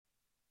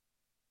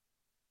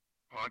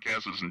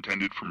podcast is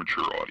intended for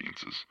mature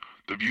audiences.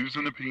 The views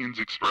and opinions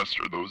expressed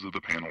are those of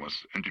the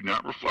panelists and do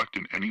not reflect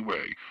in any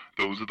way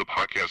those of the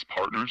podcast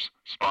partners,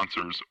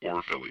 sponsors, or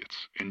affiliates.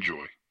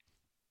 Enjoy.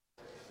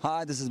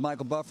 Hi, this is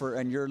Michael Buffer,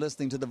 and you're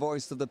listening to the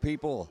Voice of the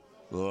People.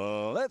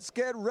 Let's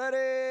get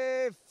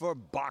ready for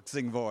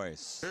Boxing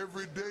Voice.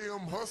 Every day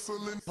I'm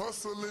hustling,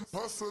 hustling,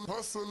 hustling,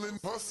 hustling,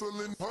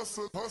 hustling,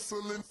 hustling,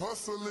 hustling,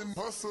 hustling,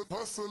 hustling,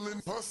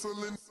 hustling,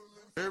 hustling.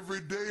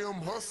 Every day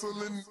I'm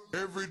hustling,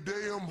 every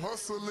day I'm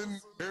hustling,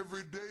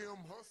 every day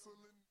I'm hustling.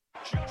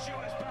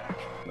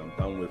 I'm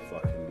done with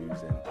fucking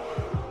losing.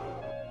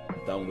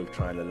 I'm done with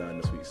trying to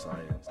learn the sweet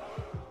science.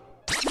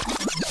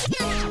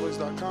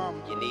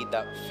 Boys.com. You need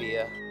that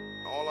fear.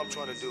 All I'm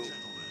trying to do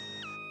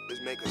is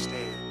make a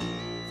stand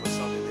for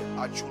something that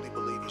I truly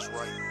believe is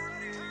right.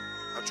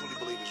 I truly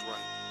believe is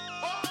right.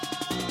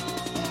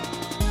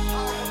 I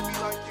want to be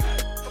like you.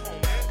 Come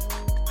on, man.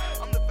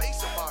 I'm the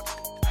face of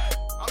boxing.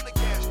 I'm the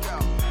cash cow.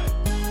 I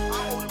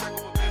hold the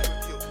record for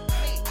pay-per-view.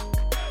 Me.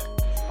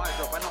 My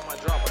drop. I know my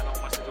drop. I know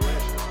my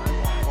situation. I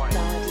want to fight.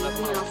 That's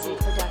my Nelson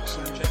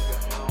Production. check it.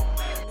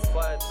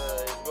 Fight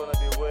is gonna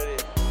be very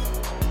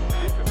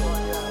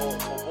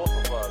difficult for both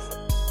of us.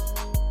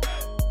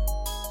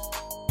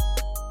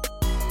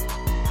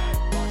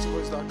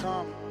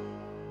 Boxingboys.com.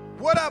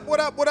 What up, what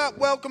up, what up?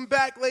 Welcome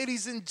back,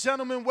 ladies and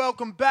gentlemen.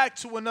 Welcome back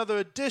to another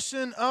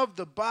edition of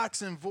the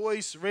Boxing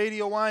Voice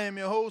Radio. I am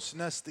your host,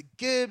 Nesta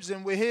Gibbs,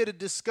 and we're here to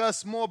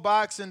discuss more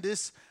boxing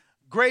this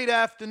great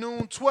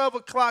afternoon, 12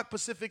 o'clock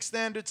Pacific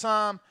Standard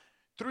Time,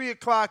 3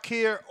 o'clock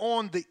here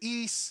on the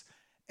East.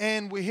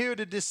 And we're here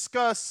to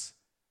discuss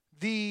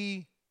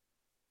the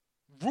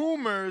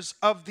rumors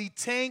of the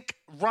Tank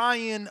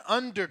Ryan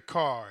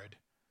undercard.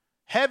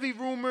 Heavy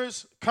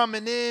rumors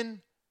coming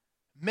in.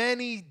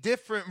 Many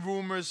different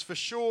rumors for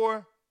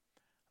sure.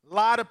 A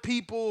lot of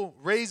people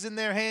raising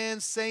their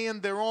hands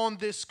saying they're on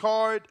this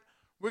card.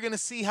 We're going to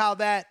see how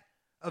that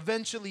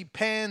eventually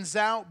pans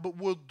out, but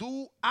we'll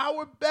do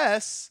our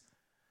best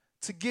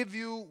to give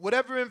you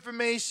whatever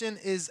information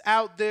is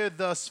out there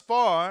thus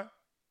far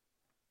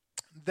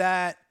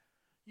that,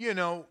 you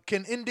know,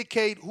 can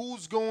indicate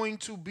who's going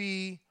to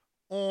be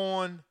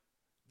on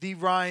the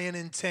Ryan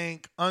and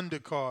Tank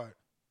undercard.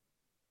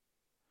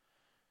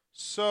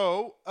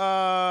 So,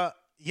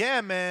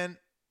 yeah, man,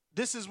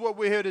 this is what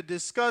we're here to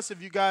discuss.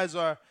 If you guys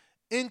are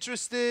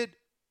interested,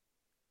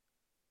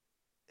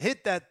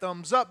 hit that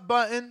thumbs up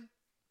button.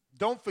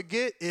 Don't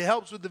forget, it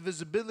helps with the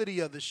visibility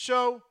of the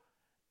show.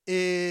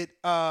 It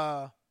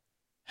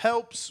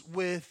helps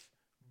with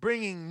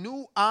bringing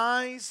new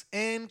eyes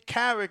and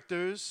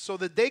characters so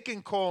that they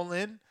can call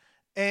in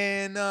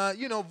and,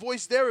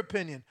 voice their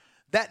opinion.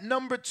 That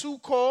number 2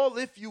 call,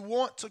 if you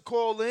want to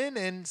call in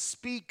and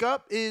speak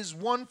up, is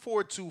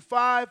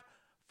 1-425-569-5241.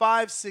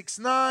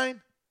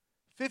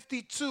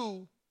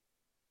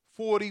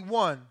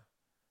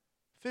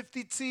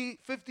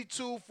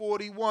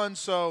 5241.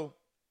 So,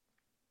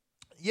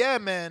 yeah,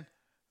 man,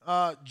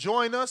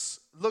 join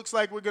us. Looks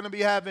like we're going to be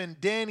having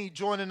Danny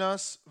joining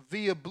us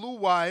via Blue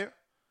Wire.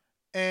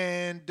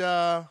 And,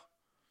 yeah,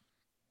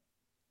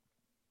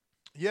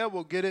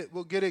 we'll get it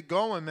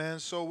going, man.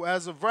 So,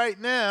 as of right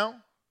now,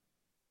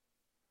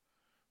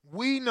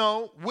 we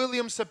know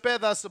William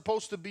Zepeda is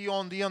supposed to be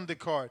on the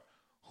undercard.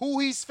 Who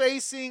he's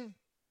facing,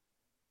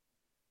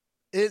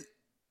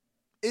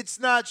 it's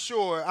not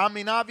sure. I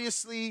mean,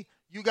 obviously,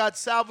 you got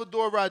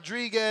Salvador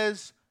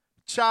Rodriguez,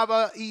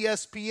 Chava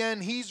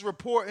ESPN. He's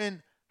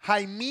reporting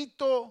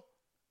Jaimito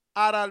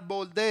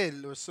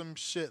Aralboldel or some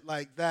shit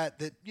like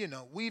that,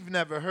 we've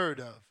never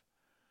heard of.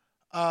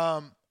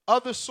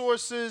 Other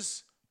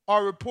sources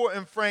are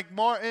reporting Frank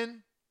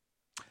Martin.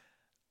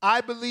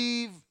 I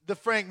believe the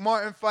Frank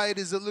Martin fight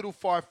is a little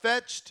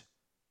far-fetched.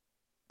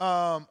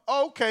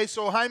 Okay,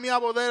 so Jaime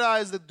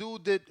Arboleda is the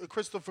dude that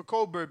Christopher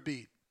Colbert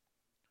beat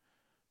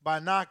by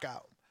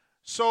knockout.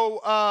 So,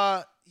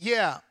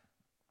 yeah.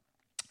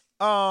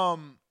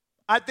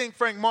 I think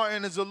Frank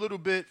Martin is a little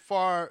bit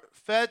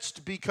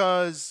far-fetched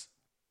because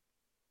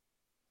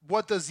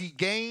what does he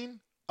gain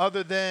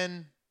other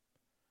than,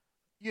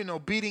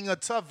 beating a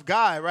tough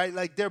guy, right?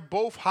 Like, they're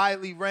both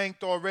highly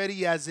ranked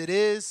already as it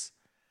is.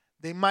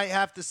 They might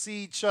have to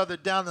see each other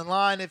down the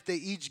line if they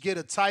each get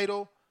a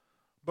title.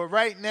 But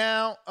right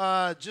now,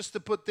 just to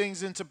put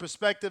things into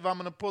perspective, I'm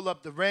going to pull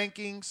up the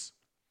rankings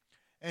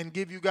and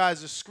give you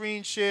guys a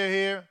screen share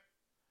here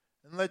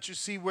and let you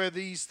see where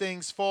these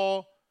things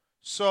fall.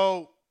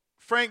 So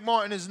Frank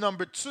Martin is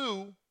number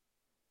 2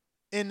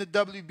 in the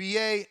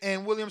WBA,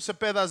 and William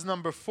Zepeda is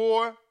number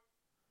 4.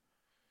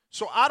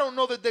 So I don't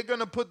know that they're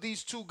going to put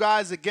these two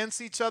guys against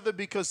each other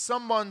because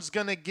someone's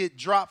going to get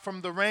dropped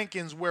from the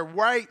rankings, where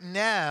right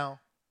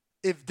now,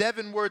 if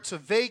Devin were to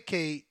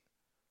vacate,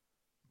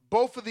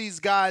 both of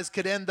these guys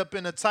could end up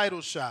in a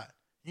title shot.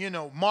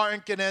 Martin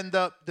can end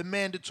up the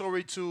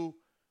mandatory to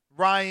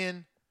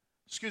Tank,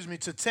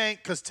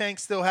 because Tank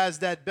still has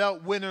that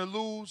belt, win or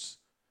lose,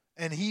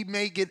 and he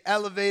may get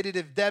elevated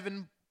if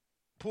Devin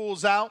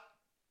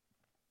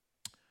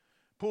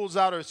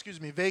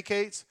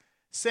vacates.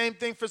 Same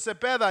thing for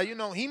Zepeda. You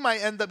know, he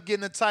might end up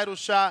getting a title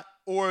shot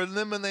or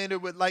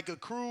eliminated with like a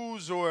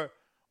Cruz or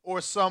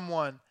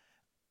someone.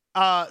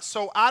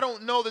 So I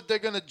don't know that they're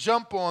going to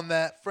jump on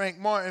that Frank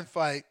Martin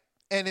fight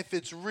and if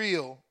it's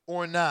real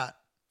or not.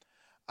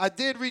 I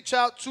did reach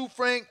out to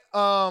Frank,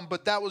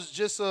 but that was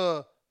just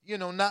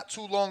not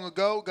too long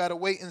ago. Got to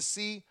wait and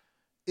see.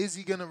 Is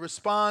he going to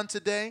respond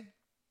today?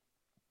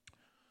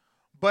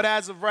 But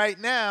as of right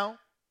now,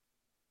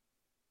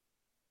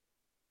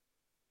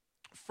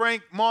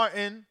 Frank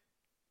Martin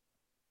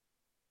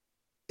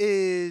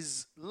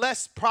is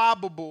less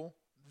probable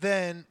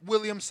than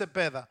William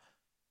Zepeda.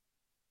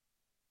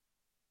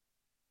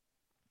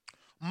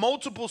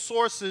 Multiple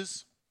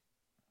sources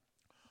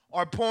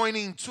are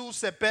pointing to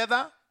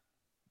Zepeda,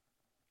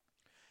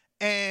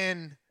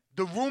 and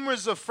the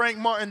rumors of Frank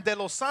Martin de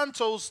los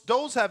Santos,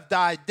 those have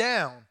died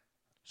down.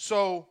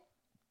 So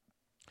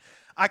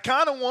I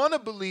kind of want to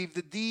believe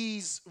that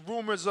these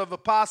rumors of a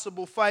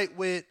possible fight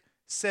with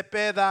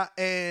Zepeda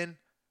and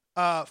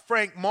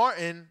Frank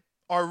Martin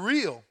are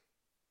real.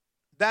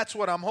 That's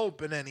what I'm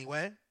hoping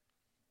anyway.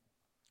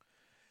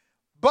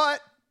 But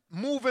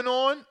moving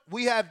on,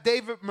 we have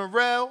David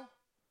Morrell.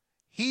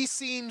 He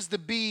seems to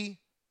be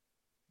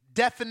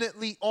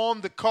definitely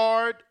on the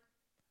card.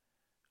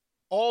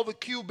 All the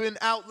Cuban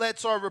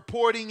outlets are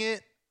reporting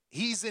it.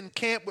 He's in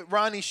camp with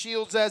Ronnie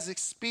Shields as it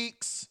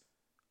speaks.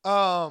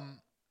 I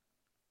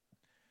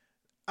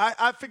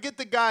forget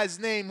the guy's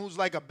name who's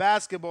like a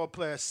basketball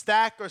player,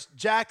 Stack or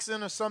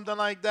Jackson or something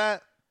like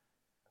that.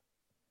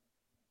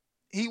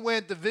 He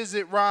went to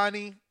visit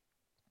Ronnie.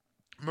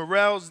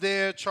 Morrell's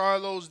there,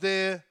 Charlo's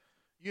there.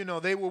 You know,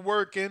 they were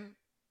working.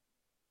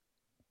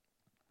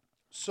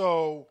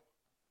 So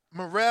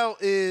Morrell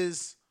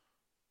is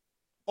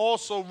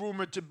also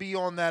rumored to be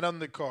on that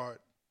undercard.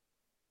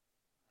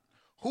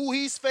 Who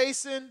he's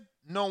facing,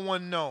 no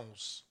one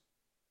knows.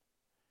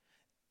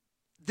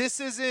 This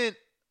isn't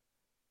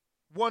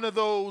one of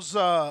those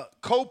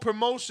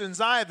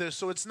co-promotions either,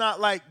 so it's not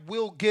like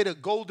we'll get a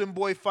Golden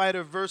Boy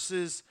fighter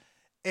versus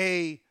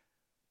a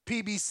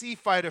PBC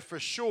fighter for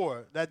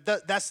sure.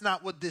 That's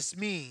not what this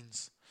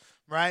means,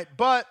 right?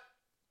 But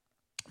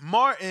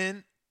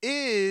Martin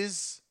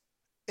is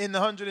in the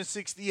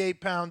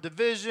 168-pound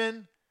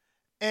division,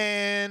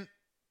 and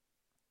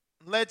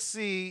let's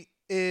see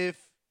if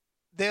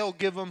they'll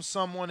give him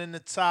someone in the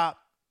top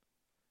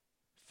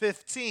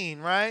 15,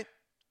 right?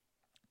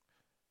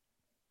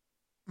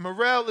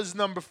 Morrell is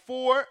number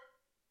 4.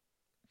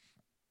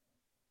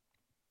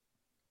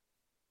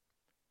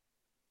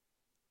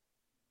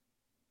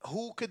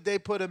 Who could they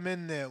put him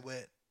in there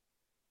with?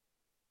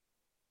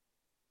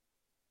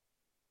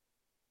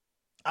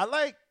 I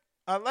like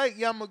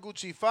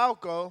Yamaguchi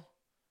Falco.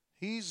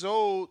 He's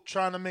old,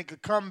 trying to make a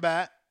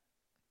comeback.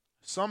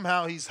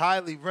 Somehow he's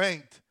highly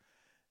ranked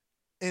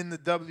in the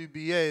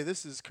WBA.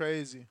 This is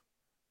crazy.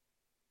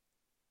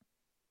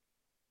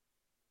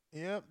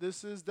 Yep,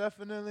 this is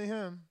definitely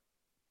him.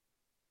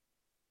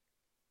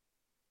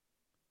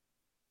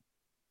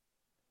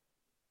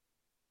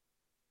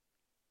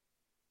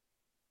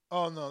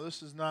 Oh, no,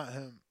 this is not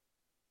him.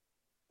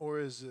 Or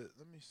is it?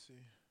 Let me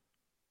see.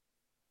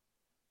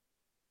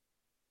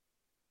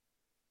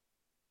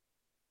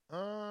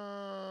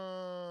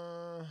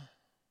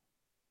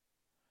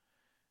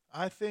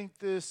 I think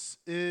this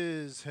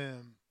is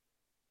him.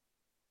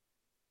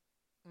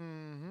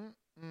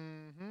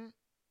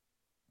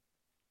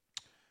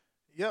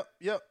 Yep.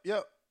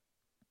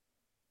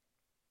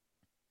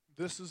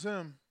 This is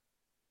him.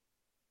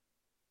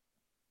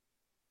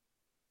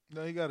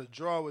 Now he got a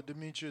draw with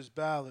Demetrius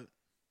Ballard,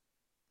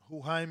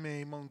 who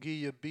Jaime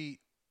Munguia beat.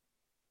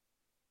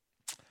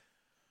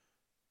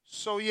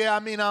 So, yeah, I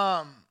mean,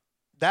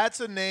 that's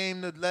a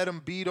name to let him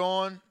beat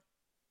on,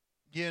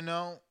 you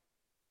know.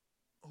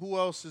 Who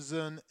else is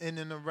in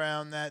and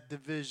around that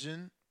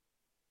division?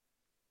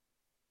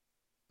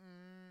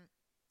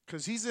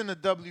 Because he's in the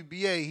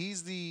WBA.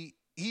 He's the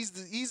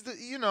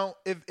you know,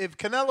 if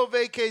Canelo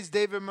vacates,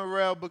 David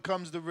Morrell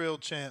becomes the real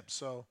champ.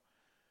 So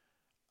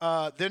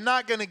they're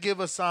not going to give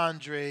us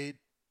Andrade.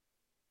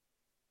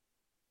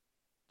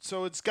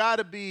 So it's got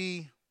to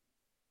be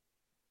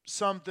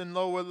something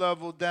lower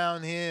level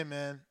down here,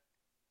 man.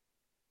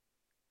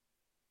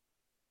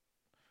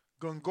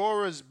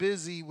 Gongora's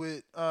busy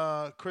with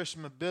Chris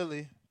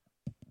Billy.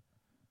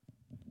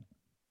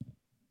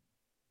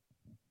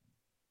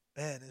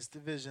 Man, this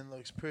division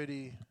looks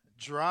pretty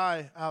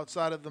dry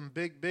outside of them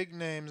big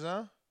names,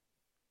 huh?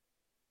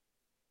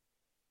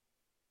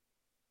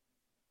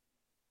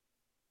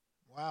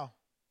 Wow.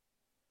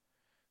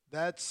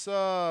 That's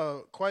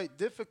quite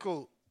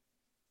difficult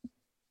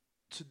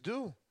to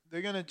do.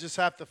 They're going to just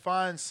have to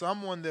find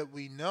someone that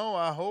we know,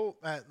 I hope,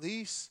 at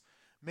least.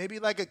 Maybe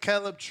like a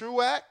Caleb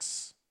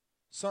Truax,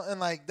 something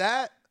like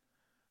that.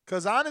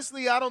 Because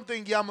honestly, I don't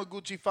think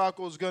Yamaguchi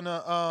Falco is going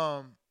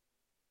to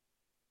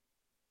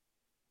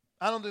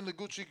I don't think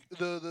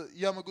the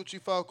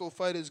Yamaguchi Falco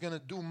fight is going to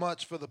do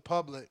much for the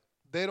public.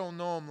 They don't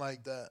know him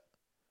like that.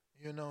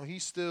 You know,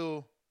 he's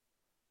still,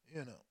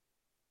 you know,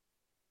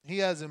 he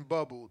hasn't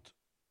bubbled.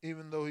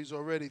 even though he's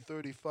already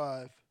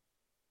 35.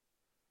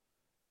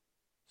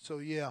 So,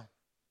 yeah.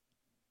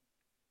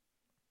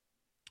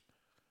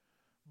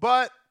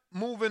 But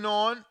moving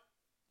on,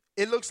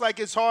 it looks like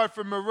it's hard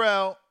for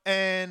Morrell.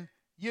 And,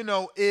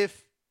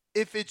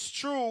 if it's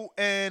true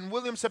and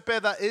William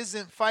Zepeda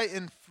isn't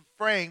fighting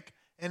Frank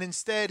and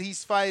instead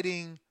he's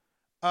fighting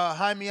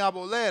Jaime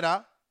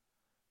Abolera,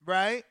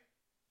 right?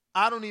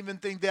 I don't even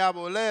think De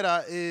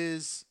Abolera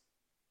is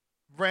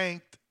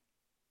ranked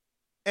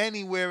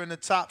anywhere in the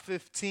top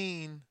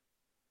 15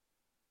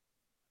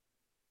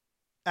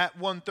 at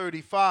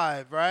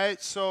 135, right?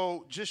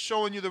 So just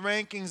showing you the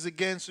rankings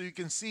again so you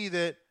can see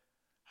that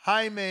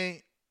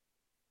Jaime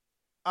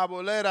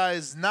Abolera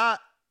is not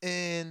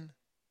in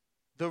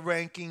the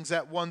rankings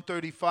at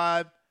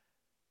 135.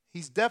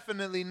 He's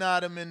definitely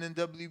not him in the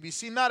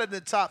WBC, not in the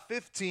top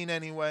 15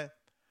 anyway,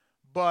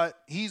 but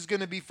he's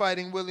going to be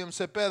fighting William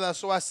Zepeda.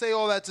 So I say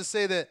all that to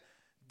say that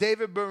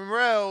David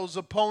Morrell's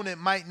opponent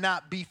might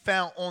not be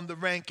found on the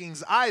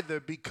rankings either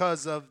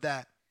because of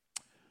that.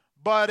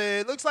 But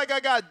it looks like I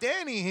got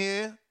Danny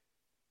here.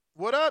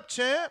 What up,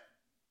 champ?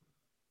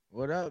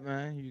 What up,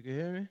 man? You can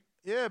hear me?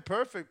 Yeah,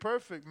 perfect,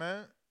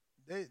 man.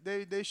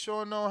 They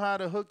sure know how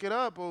to hook it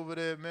up over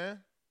there, man.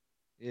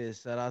 Yeah,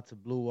 shout out to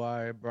Blue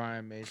Wire.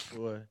 Brian made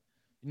sure.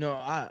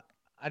 I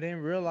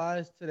didn't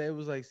realize today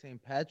was like St.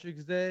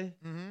 Patrick's Day,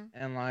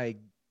 and like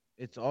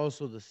it's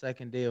also the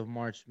second day of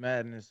March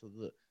Madness. So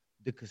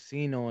the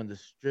casino and the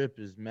strip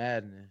is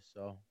madness.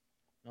 So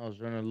I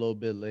was running a little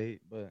bit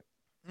late, but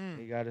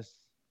they got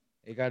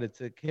it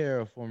took care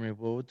of for me.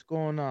 But what's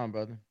going on,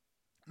 brother?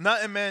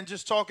 Nothing, man.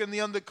 Just talking the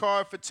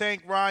undercard for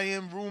Tank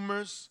Ryan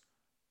rumors.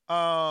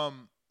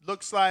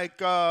 Looks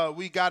like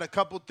we got a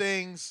couple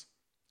things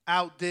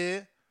out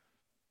there.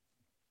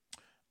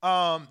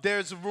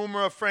 There's a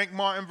rumor of Frank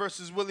Martin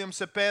versus William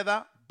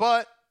Zepeda,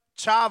 but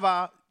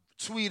Chava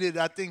tweeted,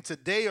 I think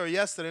today or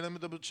yesterday. Let me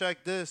double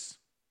check this.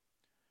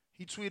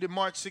 He tweeted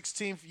March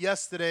 16th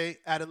yesterday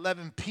at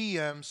 11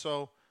 p.m.,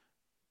 so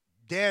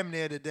damn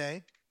near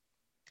today.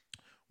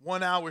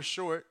 1 hour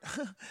short.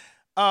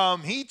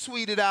 He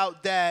tweeted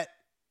out that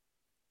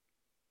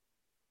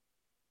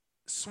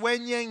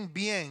Sueñen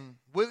bien,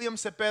 William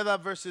Zepeda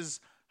versus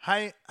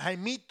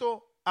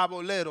Jaimito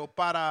Abolero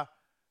para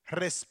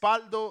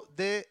respaldo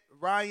de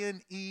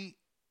Ryan E.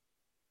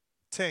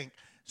 Tank.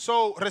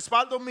 So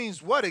respaldo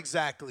means what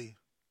exactly?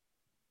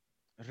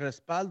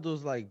 Respaldo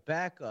is like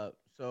backup.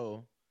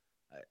 So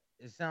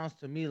it sounds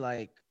to me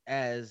like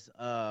as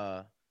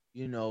part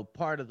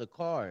of the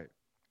card.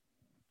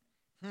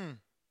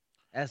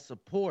 As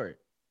support.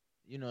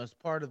 As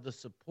part of the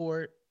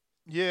support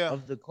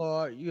of the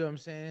card. You know what I'm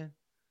saying?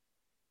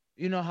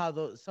 You know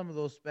how some of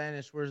those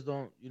Spanish words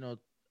don't,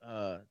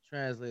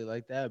 translate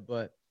like that,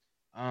 but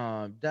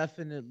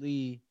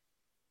definitely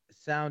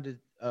sounded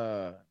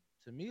to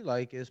me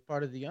like it's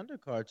part of the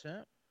undercard,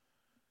 champ.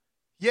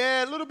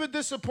 Yeah, a little bit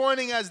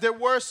disappointing as there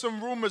were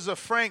some rumors of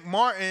Frank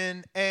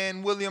Martin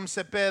and William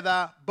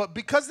Zepeda, but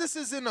because this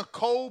is in a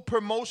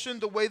co-promotion,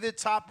 the way that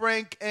Top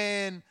Rank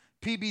and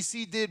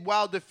PBC did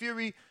Wilder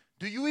Fury,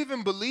 do you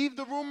even believe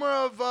the rumor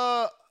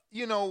of,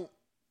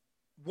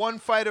 one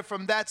fighter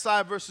from that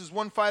side versus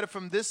one fighter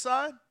from this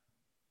side?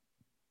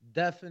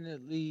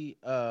 Definitely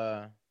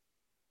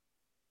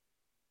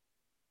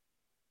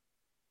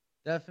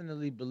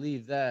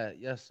believe that.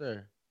 Yes,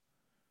 sir.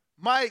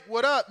 Mike,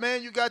 what up,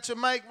 man? You got your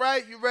mic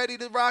right? You ready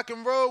to rock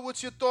and roll?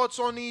 What's your thoughts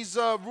on these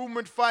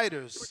rumored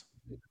fighters?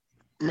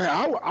 Man,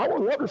 I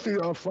would love to see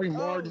Frank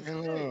Martin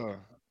and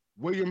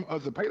William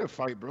Zepeda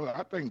fight, bro.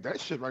 I think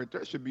that shit right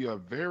there should be a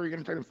very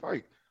entertaining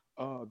fight.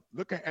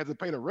 Looking at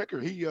Zepeda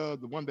record, he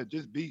the one that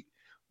just beat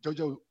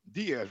Jojo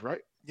Diaz,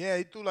 right? Yeah,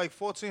 he threw like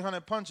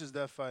 1,400 punches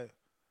that fight.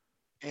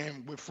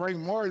 And with Frank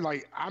Martin,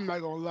 like, I'm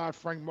not gonna lie,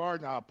 Frank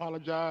Martin, I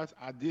apologize.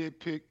 I did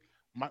pick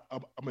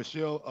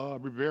Michelle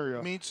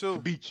Rivera to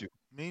beat you.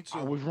 Me too.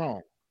 I was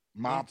wrong.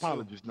 My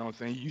apologies. You know what I'm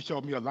saying? You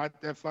showed me a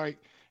lot that fight.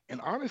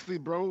 And honestly,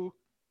 bro,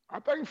 I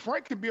think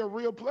Frank could be a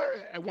real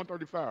player at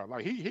 135.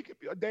 Like, he could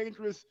be a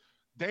dangerous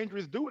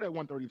dude at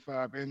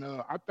 135. And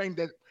I think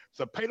that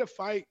Zepeda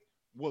fight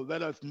will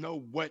let us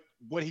know what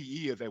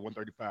he is at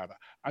 135.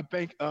 I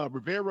think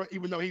Rivera,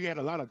 even though he had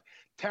a lot of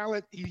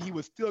talent, he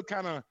was still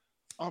kind of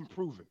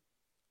unproven.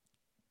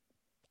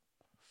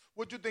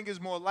 What do you think is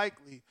more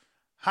likely?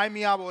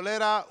 Jaime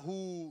Abolera,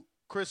 who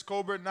Chris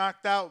Colbert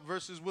knocked out,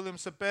 versus William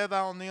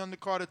Zepeda on the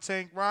undercard of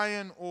Tank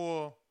Ryan,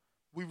 or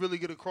we really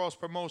get a cross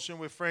promotion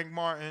with Frank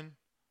Martin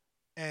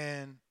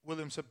and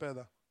William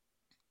Zepeda?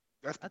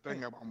 That's the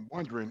thing I'm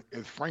wondering.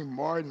 Is Frank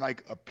Martin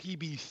like a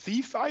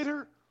PBC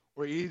fighter,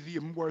 or is he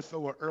more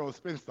so an Earl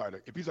Spence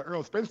fighter? If he's an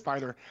Earl Spence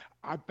fighter,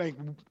 I think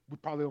we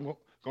probably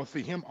going to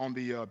see him on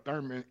the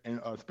Thurman and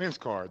Spence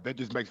card. That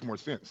just makes more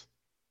sense.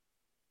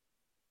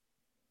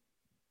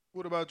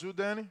 What about you,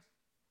 Danny?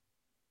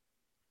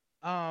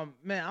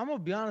 Man, I'm gonna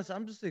be honest.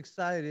 I'm just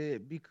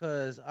excited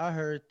because I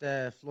heard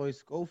that Floyd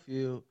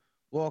Schofield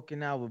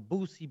walking out with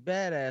Boosie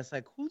Badass.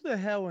 Like, who the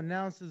hell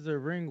announces a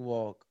ring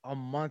walk a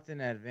month in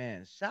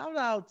advance? Shout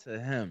out to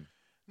him.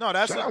 No,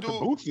 that's Shout a out to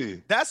dude.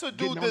 Boosie. That's a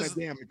Getting dude on that's that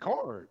damn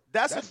card.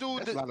 that's a dude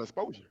That's that a lot of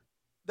exposure.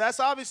 that's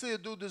obviously a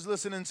dude that's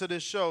listening to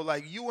this show.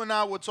 Like, you and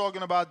I were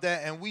talking about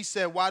that, and we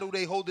said, why do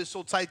they hold it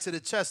so tight to the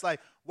chest? Like,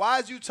 why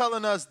is you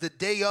telling us the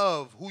day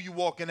of who you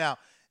walking out?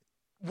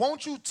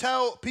 Won't you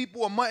tell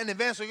people a month in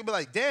advance so you can be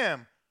like,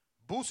 damn,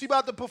 Boosie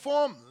about to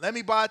perform? Let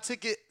me buy a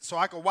ticket so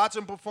I can watch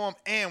him perform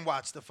and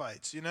watch the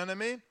fights. You know what I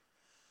mean?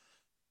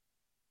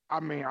 I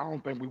mean, I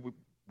don't think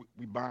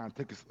we buying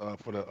tickets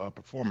for the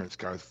performance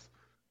because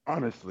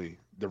honestly,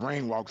 the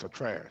rain walks are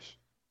trash.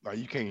 Like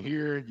you can't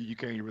hear, you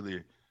can't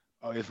really.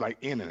 It's like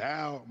in and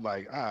out.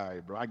 Like, all right,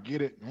 bro, I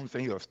get it. I'm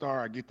saying he's a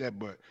star, I get that,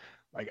 but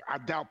like I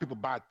doubt people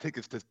buy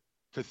tickets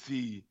to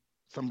see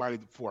somebody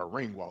for a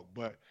ring walk.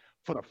 But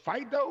for the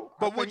fight though,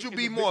 but would you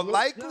be more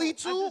likely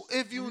to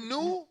if you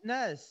knew?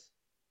 Ness,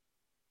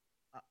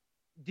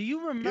 do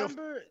you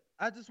remember?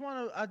 I just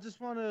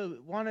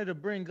wanted to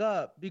bring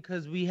up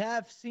because we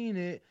have seen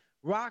it.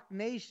 Rock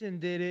Nation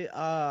did it.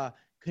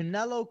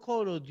 Canelo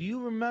Cotto. Do you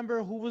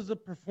remember who was the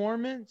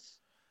performance?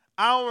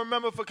 I don't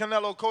remember for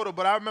Canelo Cotto,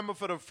 but I remember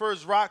for the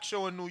first Rock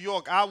show in New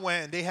York, I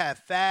went and they had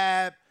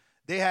Fab,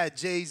 they had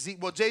Jay-Z.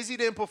 Well, Jay-Z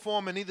didn't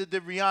perform and neither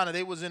did Rihanna.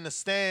 They was in the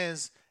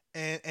stands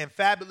and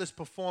Fabulous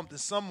performed to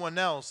someone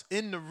else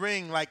in the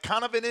ring, like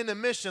kind of an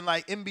intermission,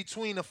 like in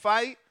between a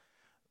fight.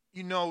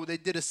 You know, they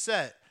did a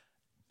set.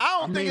 I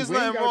don't think there's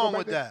nothing wrong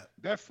with that.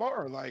 That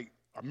far, like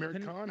Amir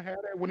Khan had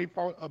that when he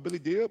fought Billy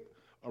Dibb.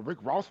 Rick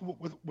Ross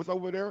was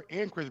over there,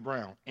 and Chris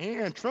Brown,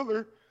 and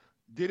Triller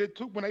did it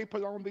too when they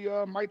put on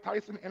the Mike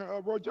Tyson and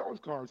Roy Jones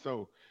card.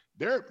 So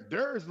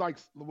there's like,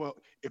 well,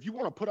 if you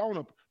want to put on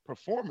a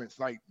performance,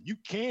 like you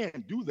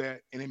can do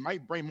that, and it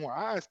might bring more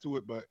eyes to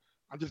it. But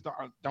I just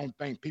don't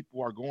think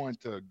people are going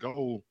to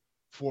go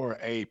for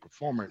a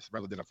performance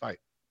rather than a fight.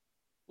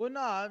 Well,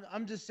 no,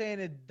 I'm just saying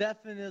it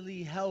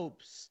definitely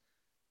helps.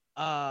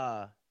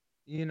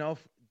 You know,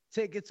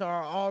 tickets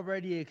are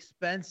already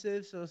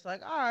expensive, so it's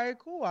like, all right,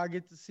 cool. I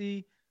get to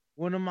see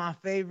one of my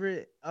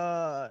favorite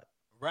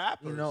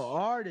rappers, you know,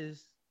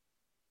 artists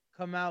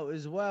come out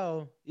as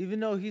well. Even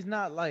though he's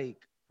not like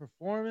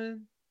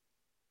performing,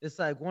 it's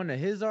like one of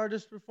his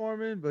artists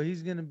performing, but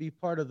he's gonna be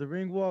part of the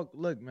ring walk.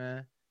 Look,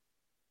 man,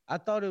 I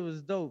thought it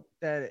was dope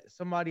that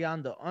somebody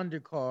on the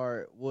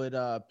undercard would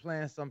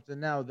plan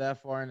something out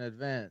that far in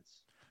advance.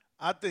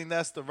 I think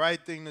that's the right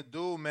thing to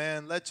do,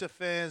 man. Let your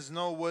fans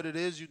know what it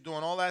is you're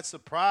doing. All that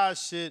surprise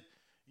shit,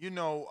 you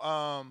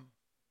know,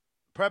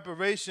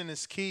 preparation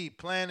is key.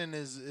 Planning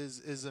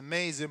is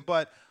amazing.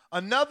 But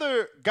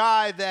another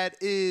guy that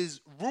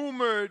is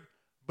rumored,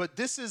 but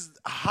this is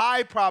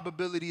high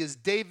probability, is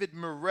David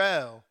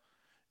Morrell.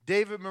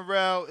 David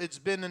Morrell, it's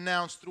been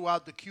announced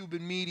throughout the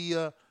Cuban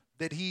media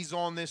that he's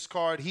on this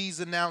card. He's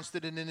announced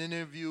it in an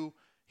interview.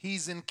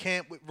 He's in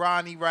camp with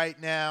Ronnie right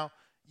now.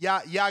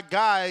 Y'all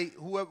guy,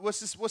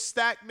 what's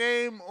Stack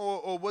name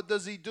or what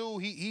does he do?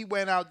 He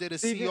went out there to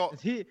see all.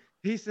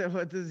 He said,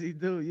 what does he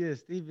do? Yeah,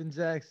 Steven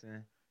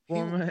Jackson,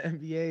 former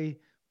NBA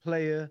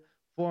player,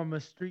 former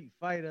street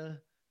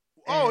fighter.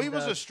 Oh, he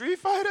was a street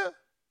fighter?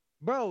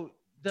 Bro.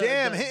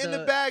 Hitting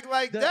the bag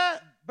like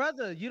that?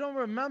 Brother, you don't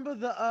remember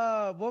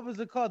the, what was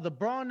it called? The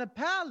Brawl in the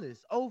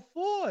Palace,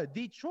 04,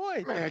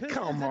 Detroit. Man,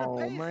 come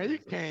on, man.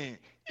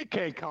 You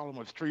can't call him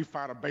a street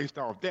fighter based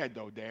off that,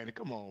 though, Danny.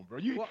 Come on, bro.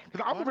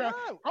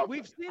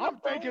 We've seen him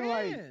throw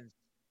hands.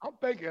 I'm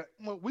thinking,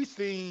 well, we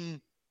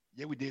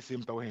did see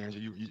him throw hands.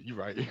 You're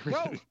right.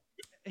 Bro,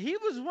 he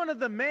was one of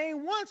the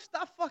main ones.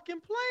 Stop fucking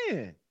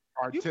playing.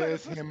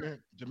 Artez, him, and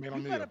Jermaine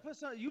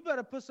O'Neal. You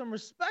better put some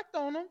respect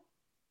on him.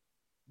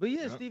 But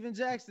yeah, yep. Steven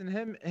Jackson,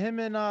 him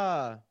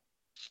and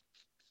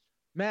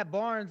Matt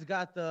Barnes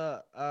got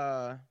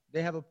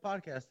they have a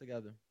podcast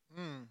together.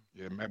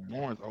 Yeah, Matt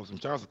Barnes owes some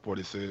child support,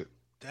 he said.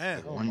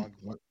 Damn.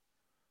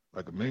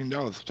 Like $1 million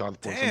child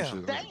support. Damn.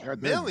 Some shit.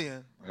 Damn.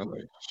 Million. I'm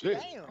like, shit.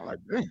 Damn. I'm like,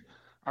 dang.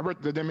 I read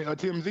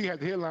TMZ had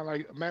the headline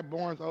like Matt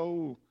Barnes,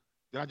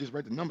 then I just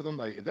read the numbers. I'm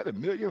like, is that $1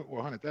 million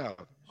or 100,000?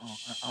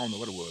 I don't know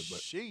what it was, but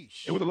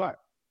sheesh. It was a lot.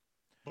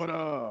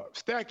 But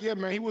Stack, yeah,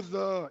 man, he was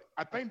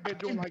I think they're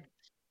doing like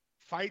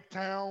Fight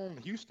Town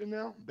Houston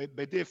now.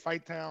 They did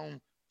Fight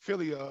Town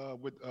Philly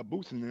with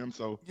Boots and them.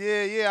 So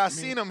yeah, I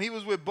seen him. He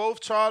was with both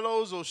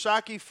Charlos,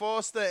 Oshaki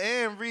Foster,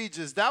 and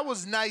Regis. That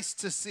was nice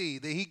to see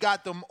that he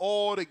got them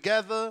all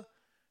together.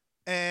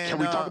 And can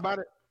we talk about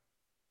it?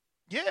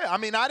 Yeah, I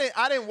mean, I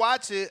didn't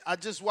watch it. I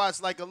just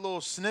watched like a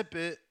little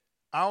snippet.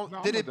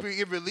 Did it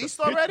get released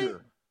already?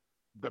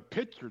 The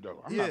picture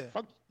though. I'm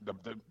not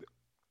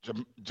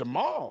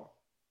Jamal.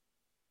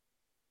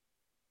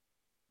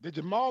 Did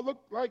Jamal look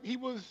like he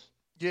was?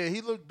 Yeah,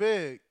 he looked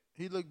big.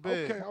 He looked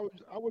big. Okay,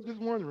 I was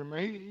just wondering,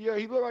 man.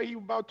 He looked like he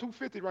was about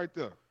 250 right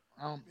there.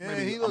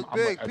 He looked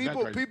big.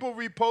 People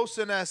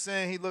reposting that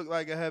saying he looked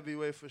like a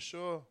heavyweight for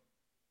sure.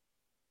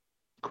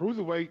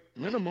 Cruiserweight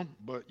minimum,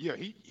 but yeah,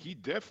 he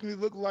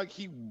definitely looked like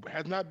he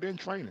has not been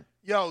training.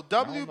 Yo,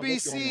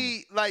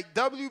 WBC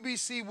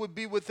would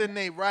be within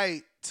their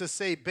right to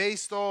say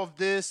based off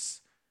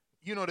this,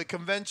 the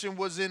convention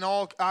was in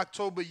all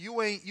October.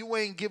 You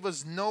ain't give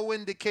us no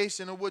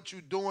indication of what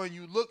you doing.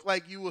 You look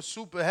like you a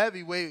super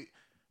heavyweight.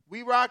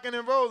 We rocking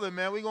and rolling,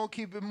 man. We gonna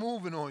keep it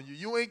moving on you.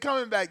 You ain't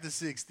coming back to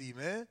 60,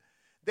 man.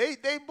 They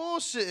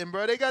bullshitting,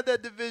 bro. They got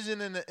that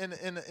division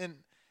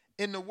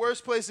in the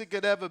worst place it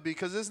could ever be,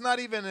 because it's not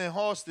even in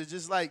hostage.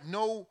 It's like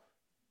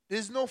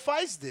there's no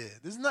fights there.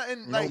 There's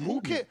nothing like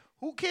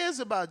who cares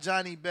about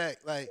Johnny Beck?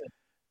 Like,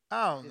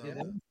 I don't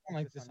know.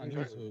 Like this on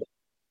YouTube.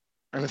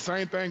 And the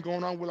same thing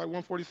going on with like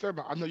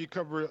 147. I know you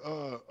covered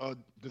it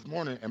this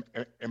morning,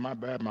 and my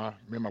bad, me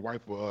and my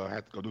wife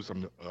had to go do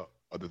something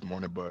this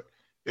morning, but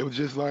it was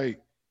just like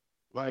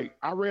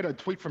I read a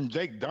tweet from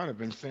Jake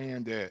Donovan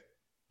saying that.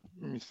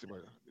 Let me see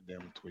what the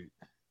damn tweet.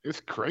 It's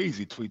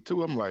crazy tweet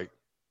too. I'm like,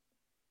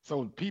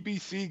 so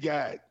PBC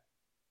got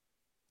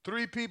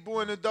 3 people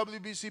in the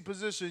WBC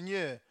position.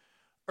 Yeah,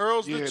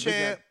 Earl's the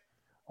champ.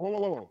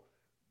 Whoa.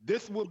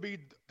 This will be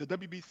the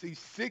WBC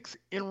 6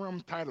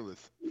 interim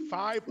titleists,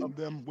 5 of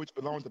them which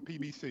belong to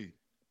PBC.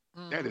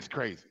 That is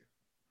crazy.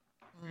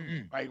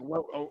 Like,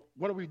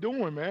 what are we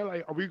doing, man?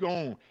 Like, are we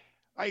going,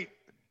 like,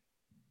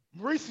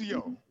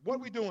 Mauricio, what are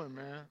we doing,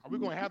 man? Are we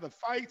going to have the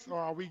fights, or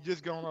are we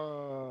just going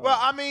to... Well,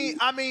 I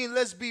mean,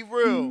 let's be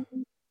real.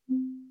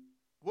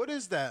 What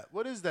is that?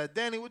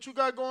 Danny, what you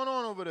got going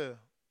on over there?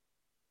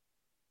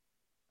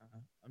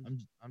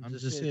 I'm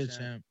just here,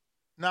 champ.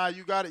 Nah,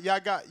 you got it.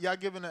 Y'all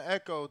giving an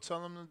echo.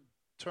 Tell them to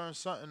turn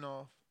something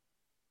off.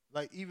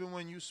 Like, even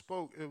when you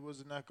spoke, it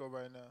was an echo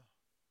right now.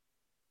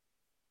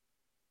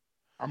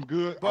 I'm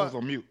good. I was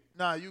on mute.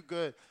 Nah, you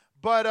good.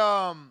 But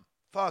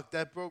fuck,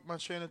 that broke my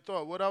train of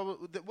thought.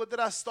 What did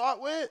I start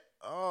with?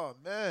 Oh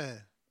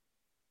man.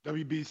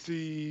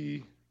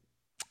 WBC.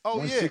 Oh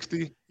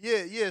 160.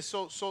 Yeah.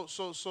 So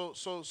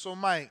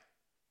Mike.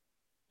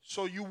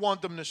 So you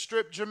want them to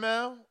strip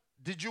Jamel?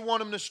 Did you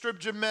want them to strip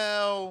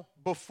Jamel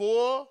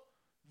before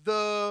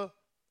the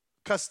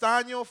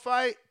Castaño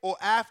fight or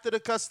after the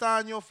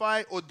Castaño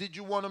fight, or did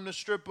you want him to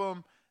strip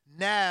him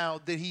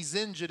now that he's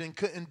injured and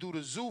couldn't do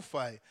the Zoo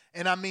fight?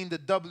 And I mean the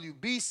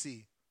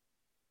WBC.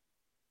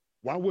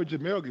 Why would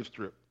Jamel get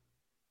stripped?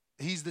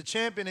 He's the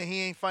champion and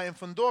he ain't fighting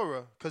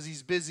Fundora because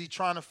he's busy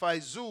trying to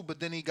fight Zoo, but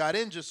then he got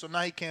injured, so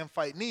now he can't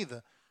fight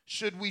neither.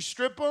 Should we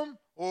strip him,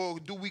 or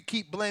do we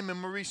keep blaming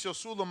Mauricio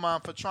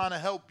Suleiman for trying to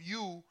help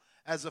you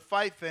as a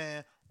fight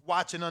fan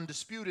watch an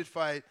undisputed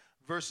fight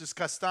versus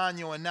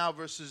Castaño and now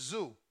versus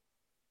Zoo?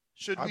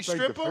 Should we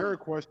strip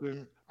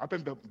him? I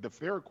think the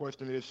fair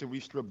question is, should we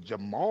strip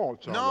Jamal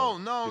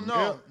Charlo?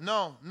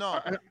 No.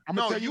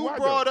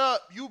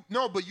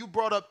 You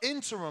brought up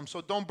interim,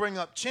 so don't bring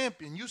up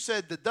champion. You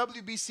said the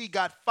WBC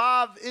got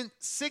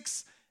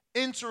 6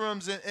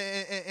 interims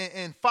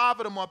and 5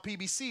 of them are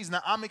PBCs.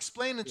 Now I'm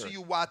explaining to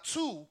you why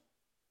two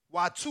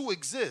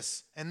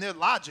exists, and they're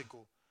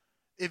logical.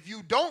 If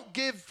you don't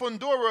give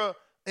Fundora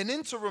an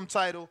interim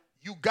title,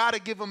 you got to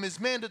give him his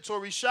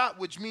mandatory shot,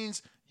 which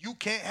means you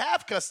can't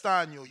have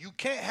Castaño. You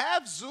can't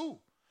have Zoo.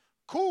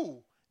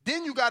 Cool.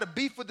 Then you got to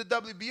beef with the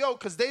WBO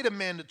because they the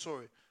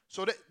mandatory.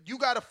 So that you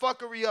got a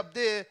fuckery up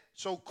there.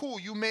 So cool.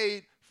 You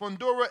made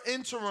Fundora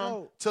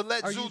interim to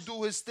let Zoo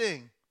do his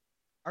thing.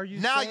 Are you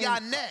now saying,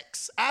 y'all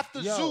next.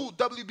 After Zoo,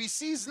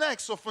 WBC's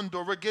next. So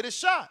Fundora get a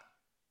shot.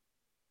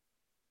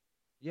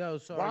 Yo,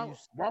 so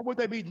why would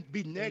they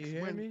be next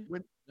when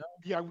no?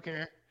 Yeah, we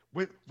can.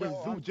 When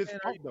Zoo just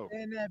fought, though.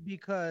 Saying that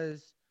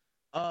because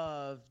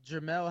of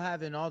Jamel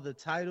having all the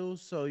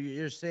titles, so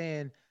you're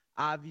saying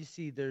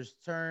obviously there's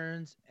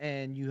turns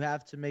and you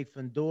have to make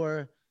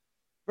Fundora.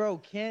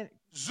 Bro,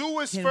 Zoo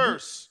is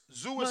first.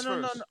 Zoo is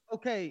first. No.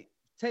 Okay,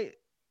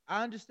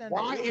 I understand.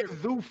 Why is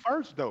Zoo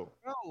first though?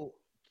 Bro,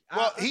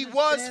 well, he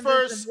was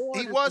first.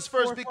 He was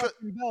first because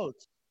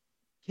belts.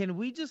 Can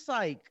we just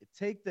like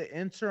take the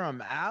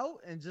interim out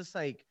and just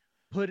like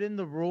put in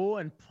the rule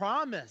and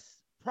promise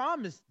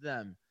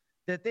them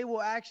that they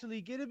will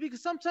actually get it?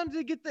 Because sometimes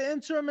they get the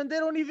interim and they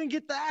don't even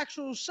get the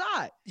actual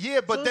shot.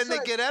 Yeah, but so then they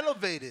get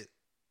elevated.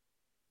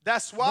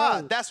 That's why.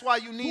 Bro, that's why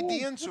you need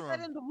the interim. Put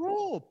that in the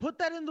rule.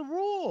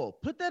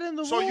 Put that in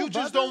the rule. So you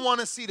just don't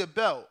want to see the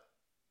belt.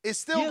 It's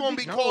still going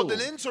to be called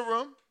an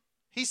interim.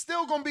 He's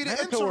still going to be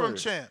the interim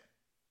champ.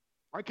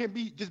 Why can't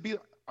just be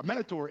a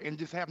mandatory and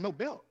just have no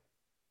belt?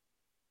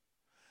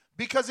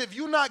 Because if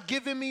you're not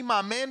giving me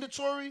my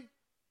mandatory,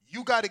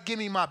 you got to give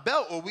me my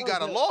belt or we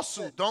got a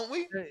lawsuit, don't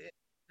we?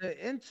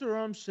 The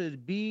interim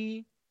should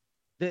be,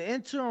 the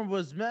interim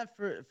was meant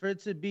for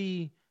it to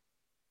be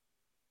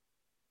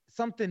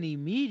something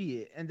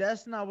immediate, and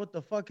that's not what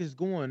the fuck is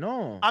going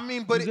on. I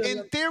mean, but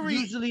in theory,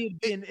 usually it'd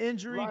be an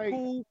injury,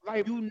 cool.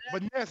 Like,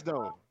 but Ness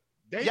though,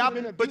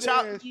 David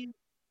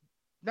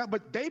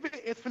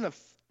David is finna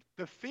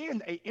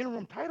defend an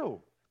interim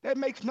title. That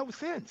makes no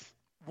sense.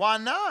 Why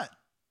not?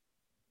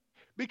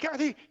 Because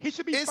he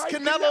should be. Is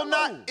Canelo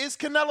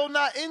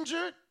not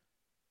injured?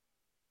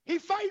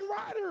 He's fighting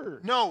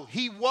Ryder. No,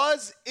 he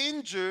was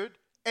injured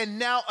and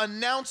now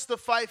announced the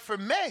fight for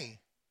May.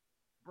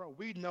 Bro,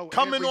 we know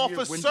coming off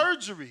of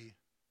surgery.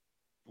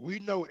 We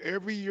know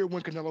every year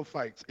when Canelo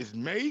fights, it's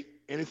May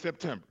and it's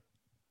September.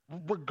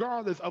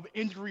 regardless of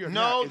injury or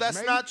not. No, It's that's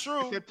May, not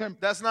true. September.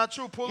 That's not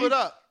true. Pull it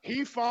up.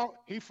 He fought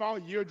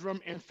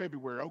Yeardrum in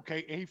February,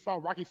 okay, and he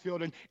fought Rocky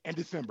Fielding in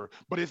December.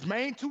 But his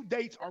main 2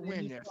 dates are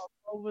when, yes.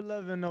 Over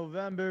 11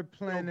 November,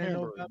 playing in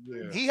November.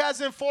 Yeah. He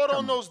hasn't fought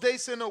on those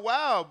dates in a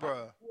while,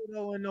 bro.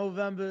 In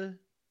November.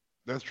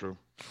 That's true.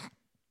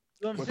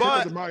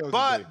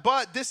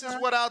 But this is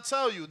what I'll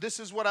tell you. This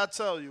is what I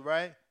tell you,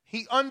 right?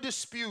 He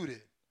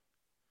undisputed.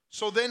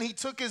 So then he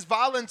took his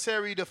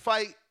voluntary to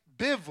fight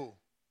Bivol,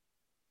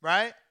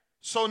 right?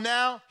 So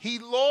now he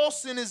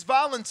lost in his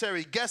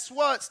voluntary. Guess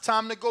what? It's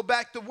time to go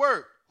back to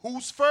work.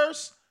 Who's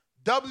first?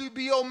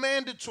 WBO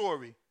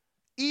mandatory.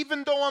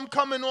 Even though I'm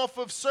coming off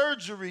of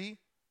surgery,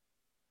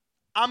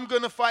 I'm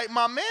going to fight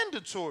my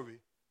mandatory.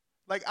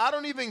 Like, I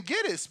don't even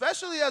get it,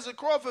 especially as a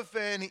Crawford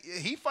fan.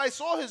 He fights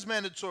all his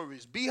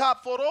mandatories.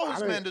 B-Hop fought all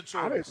his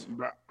mandatories.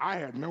 I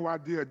had no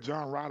idea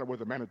John Ryder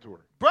was a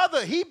mandatory.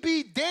 Brother, he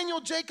beat Daniel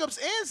Jacobs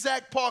and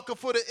Zach Parker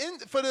for the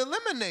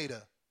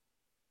eliminator.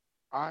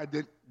 I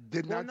did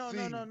not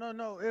see.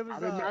 No. It was, I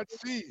did not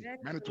see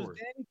mandatory.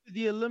 It was Danny for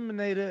the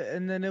eliminator,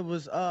 and then it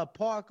was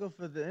Parker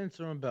for the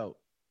interim belt.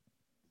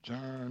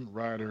 John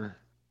Ryder,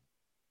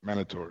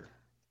 mandatory.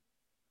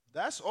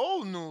 That's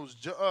old news.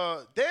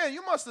 Dan,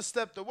 you must have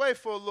stepped away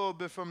for a little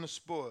bit from the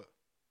sport.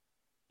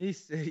 He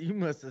said you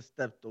must have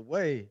stepped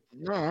away.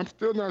 No, I'm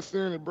still not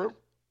seeing it, bro.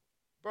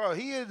 Bro,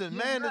 he is the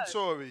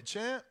mandatory,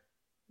 champ.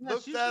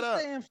 Look you that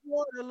up. Stay in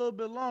Florida a little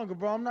bit longer,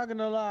 bro. I'm not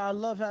gonna lie. I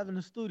love having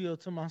the studio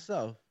to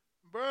myself.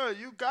 Bro,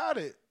 you got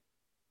it.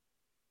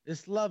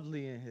 It's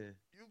lovely in here.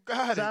 You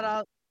got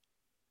it.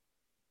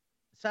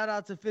 Shout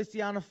out to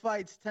Fistiana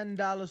Fights,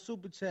 $10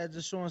 super chat,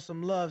 just showing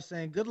some love,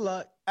 saying good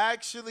luck.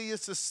 Actually,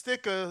 it's a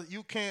sticker.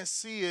 You can't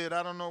see it.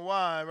 I don't know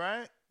why,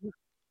 right?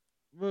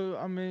 Well,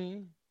 I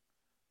mean,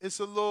 it's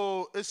a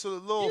little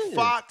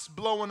fox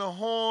blowing a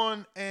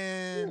horn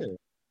and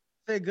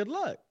say good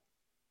luck.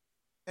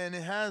 And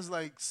it has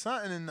like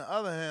something in the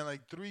other hand,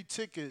 like 3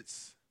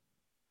 tickets.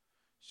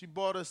 She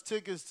bought us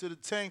tickets to the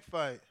tank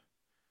fight.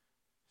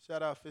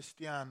 Shout out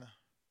Fistiana.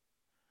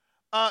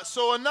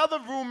 So another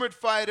rumored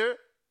fighter.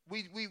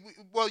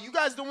 Well, you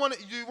guys do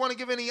you want to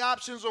give any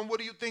options on what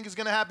do you think is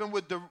going to happen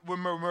with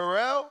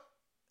Morrell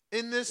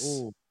in this?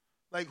 Ooh.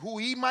 Like who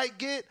he might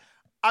get?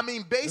 I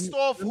mean, based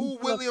off who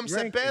William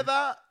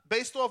Zepeda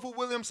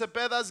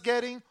is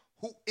getting,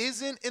 who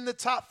isn't in the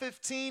top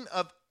 15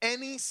 of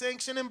any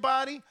sanctioning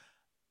body,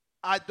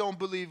 I don't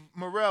believe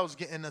Morrell's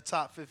getting the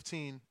top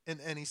 15 in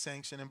any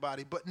sanctioning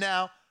body. But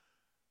now,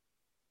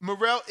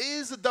 Morrell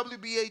is a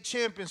WBA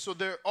champion, so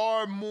there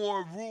are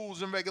more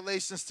rules and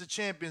regulations to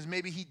champions.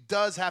 Maybe he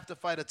does have to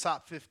fight a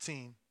top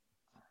 15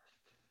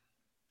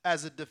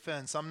 as a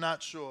defense. I'm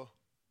not sure.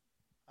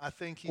 I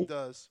think he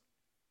does.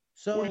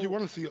 So, what do you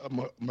want to see a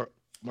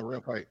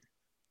Morrell fight?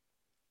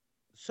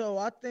 So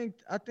I think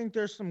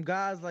there's some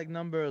guys like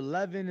number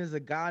 11 is a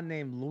guy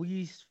named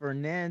Luis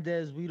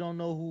Fernandez. We don't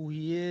know who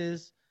he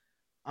is.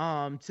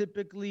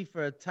 Typically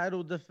for a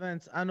title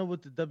defense, I know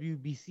with the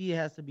WBC it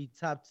has to be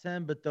top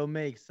 10, but they'll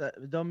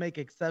make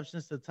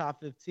exceptions to top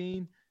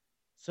 15.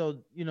 So,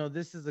 you know,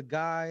 this is a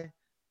guy.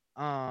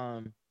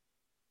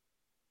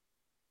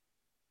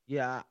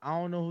 Yeah, I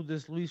don't know who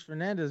this Luis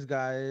Fernandez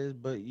guy is,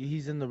 but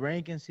he's in the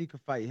rankings. He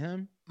could fight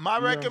him. My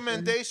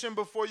recommendation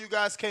before you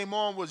guys came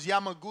on was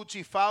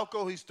Yamaguchi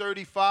Falco. He's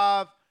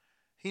 35.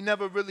 He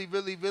never really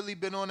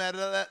been on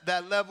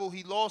that level.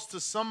 He lost to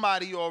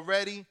somebody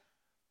already.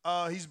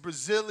 He's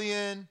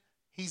Brazilian.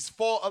 He's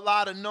fought a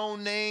lot of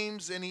known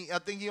names, and I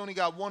think he only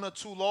got 1 or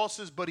 2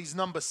 losses, but he's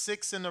number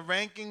 6 in the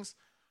rankings.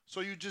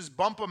 So you just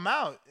bump him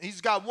out.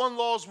 He's got 1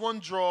 loss, 1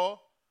 draw.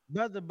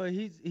 Brother, but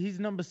he's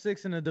number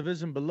 6 in the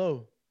division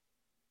below.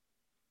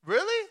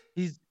 Really?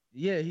 He's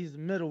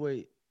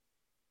middleweight.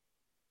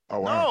 Oh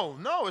wow.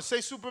 No, it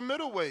say super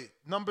middleweight,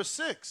 number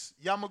 6,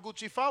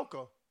 Yamaguchi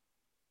Falco.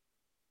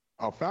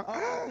 Oh, Falco.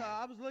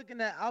 I was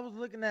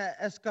looking at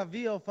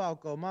Escavillo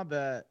Falco. My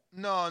bad.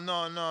 No,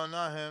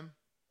 not him.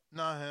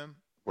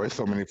 There's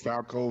so many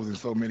Falcos and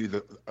so many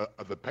the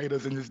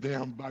Zepedas in this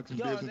damn boxing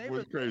business.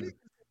 Was crazy.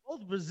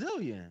 Both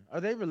Brazilian.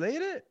 Are they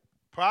related?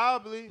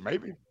 Probably.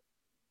 Maybe.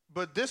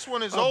 But this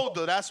one is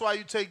older. That's why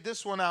you take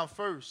this one out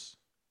first.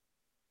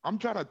 I'm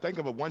trying to think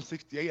of a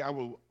 168 I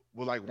would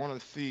like want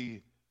to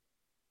see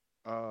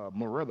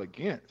Morrell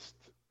against.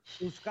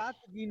 It's got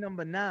to be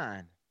number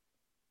 9.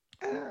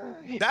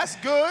 That's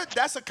good.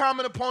 That's a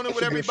common opponent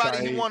with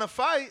everybody he want to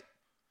fight.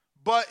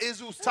 But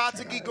is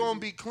Uztatagi going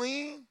to be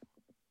clean?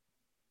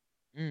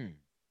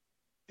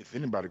 Is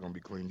anybody going to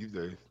be clean these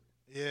days?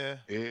 Yeah.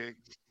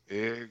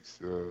 Eggs,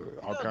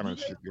 all kind of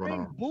shit going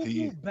on. Boo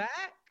Boo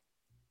back?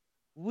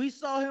 We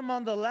saw him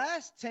on the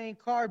last tank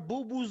card.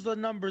 Boo Boo's the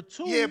number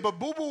 2. Yeah, but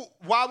Boo Boo,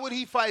 why would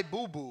he fight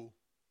Boo Boo?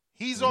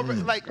 He's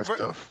already,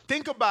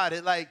 think about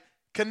it. Like,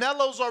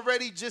 Canelo's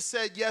already just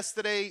said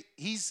yesterday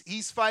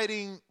he's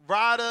fighting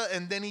Rada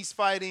and then he's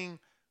fighting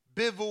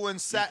Bivol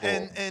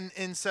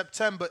in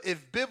September.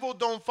 If Bivol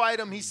don't fight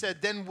him, he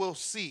said, then we'll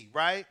see,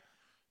 right?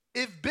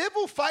 If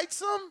Bivol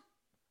fights him,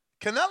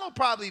 Canelo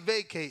probably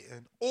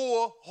vacating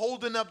or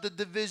holding up the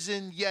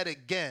division yet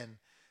again,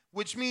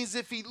 which means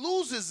if he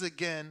loses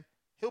again,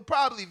 he'll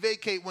probably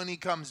vacate when he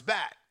comes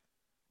back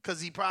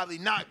because he probably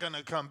not going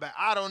to come back.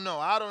 I don't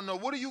know.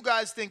 What do you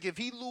guys think? If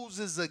he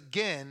loses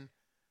again,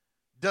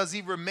 does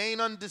he remain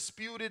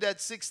undisputed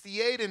at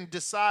 68 and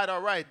decide,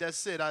 all right,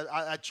 that's it.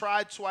 I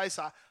tried twice.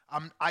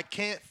 I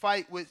can't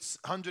fight with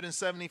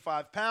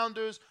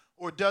 175-pounders,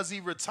 or does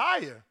he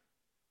retire?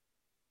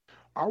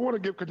 I want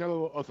to give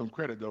Canelo some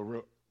credit,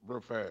 though,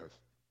 real fast.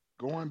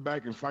 Going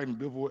back and fighting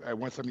Bivol at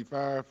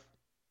 175,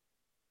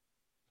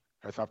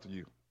 that's up to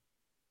you.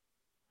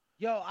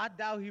 Yo, I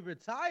doubt he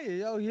retired.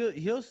 Yo,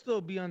 he'll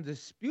still be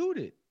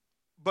undisputed.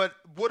 But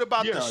what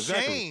about the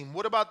exactly. shame?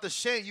 What about the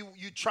shame?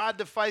 You tried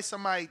to fight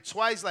somebody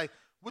twice. Like,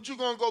 what you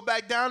gonna go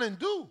back down and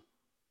do?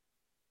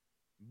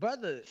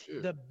 Brother,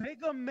 the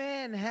bigger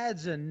man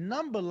has a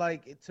number.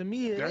 Like, to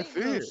me, it ain't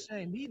no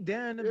shame. He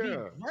daring to be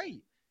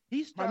great.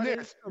 He started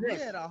his career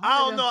at 140 I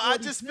don't know. I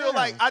just feel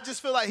like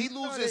he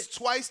started, loses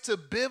twice to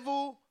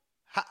Bivol.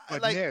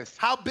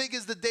 How big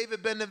is the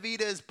David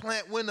Benavidez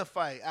Plant Winner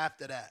fight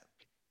after that?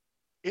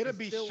 It'll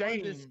be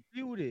shame.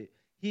 Undisputed.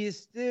 He is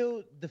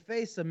still the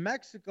face of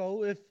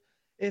Mexico, if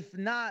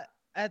not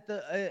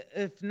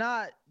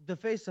the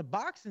face of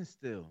boxing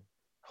still.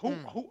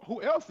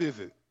 Who else is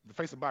it? The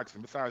face of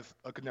boxing besides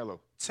Canelo?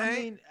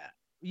 Tank.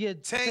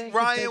 Tank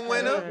Ryan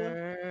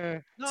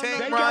winner.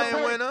 Tank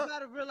Ryan winner. You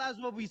gotta realize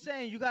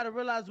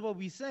what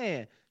we're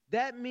saying.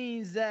 That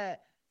means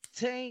that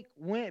Tank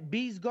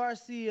beats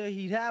Garcia.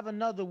 He'd have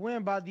another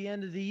win by the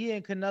end of the year,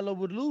 and Canelo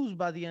would lose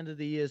by the end of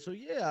the year. So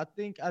yeah, I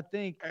think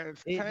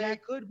that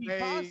could be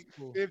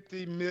possible.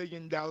 $50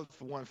 million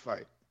for one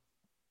fight.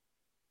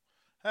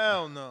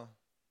 Hell no.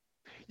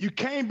 You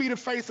can't be the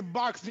face of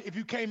boxing if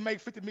you can't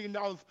make $50 million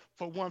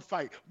for one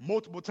fight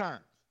multiple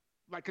times.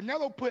 Like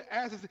Canelo put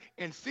asses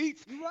in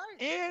seats,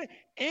 right?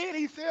 And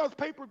he sells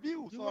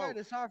pay-per-view. You're so right.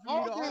 It's hard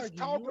for me to argue.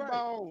 Talk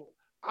about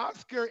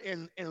Oscar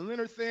and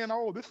Leonard saying,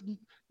 "Oh,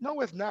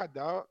 no, it's not,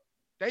 dog.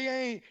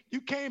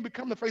 You can't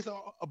become the face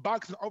of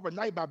boxing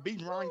overnight by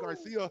beating Ryan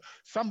Garcia,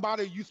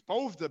 somebody you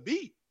supposed to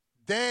beat."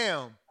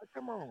 Damn.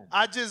 Come on.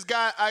 I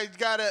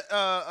got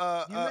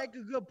a. You make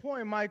a good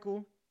point,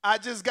 Michael. I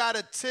just got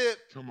a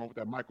tip. Come on with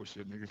that Michael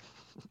shit, nigga.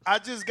 I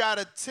just got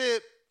a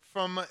tip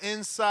from an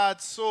inside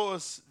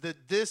source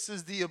that this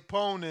is the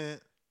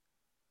opponent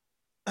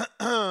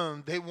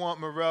they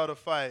want Morrell to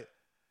fight.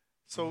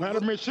 So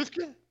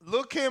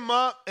look him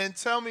up and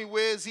tell me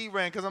where's he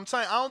ranked. Because I'm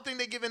telling you, I don't think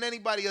they're giving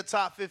anybody a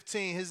top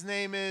 15. His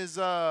name is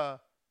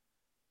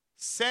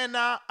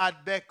Sena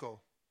Adbeko.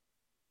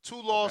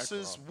 2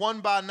 losses,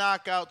 1 by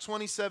knockout,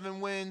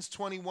 27 wins,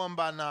 21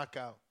 by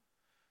knockout.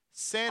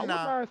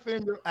 Sena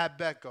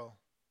Adbeko.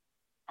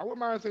 I wouldn't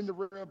mind seeing the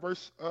real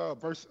versus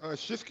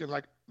Shiskin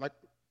like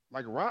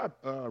Rod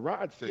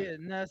said. Yeah,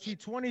 now he's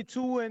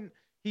 22 and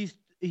he's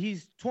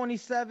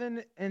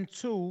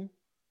 27-2.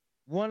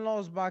 1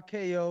 loss by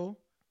KO,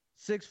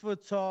 6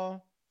 foot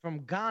tall,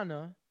 from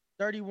Ghana,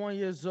 31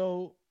 years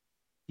old.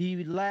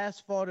 He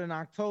last fought in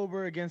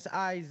October against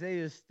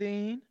Isaiah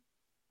Steen.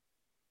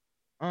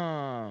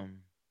 No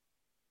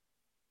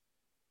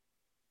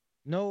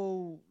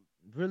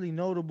really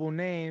notable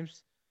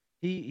names.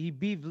 He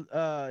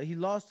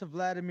lost to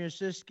Vladimir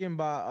Shishkin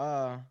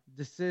by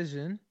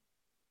decision.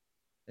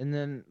 And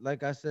then,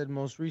 like I said,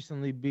 most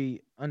recently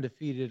beat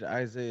undefeated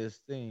Isaiah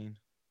Steen.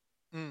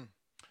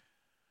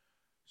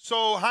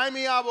 So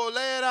Jaime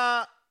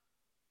Arboleda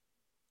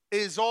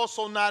is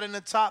also not in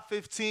the top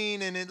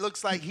 15, and it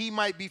looks like he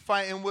might be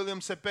fighting William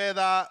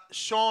Zepeda.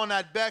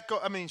 Sena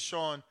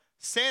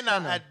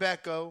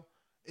Adbeko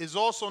is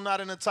also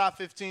not in the top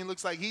 15.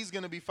 Looks like he's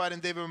going to be fighting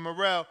David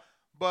Morrell.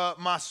 But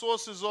my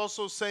source is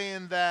also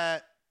saying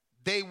that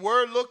they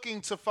were looking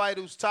to fight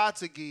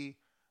Uzcategui,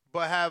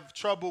 but have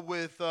trouble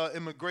with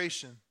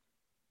immigration.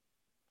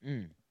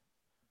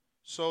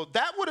 So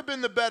that would have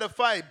been the better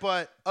fight.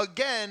 But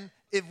again,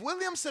 if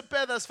William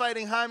Zepeda is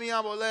fighting Jaime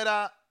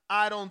Arboleda,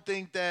 I don't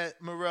think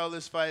that Morrell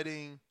is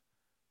fighting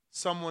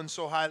someone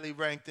so highly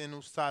ranked in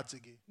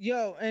Uzcategui.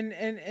 Yo, and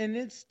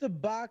it's the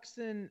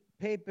boxing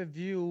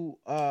pay-per-view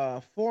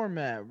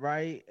format,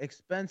 right?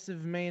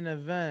 Expensive main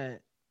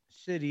event,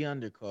 shitty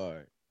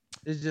undercard.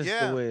 It's just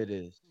the way it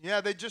is.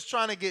 Yeah, they're just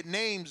trying to get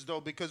names,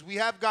 though, because we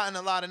have gotten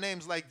a lot of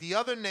names. Like, the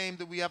other name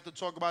that we have to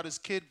talk about is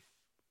Kid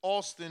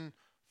Austin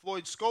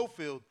Floyd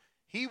Schofield.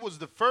 He was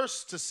the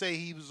first to say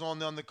he was on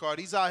the undercard.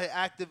 He's out here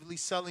actively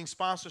selling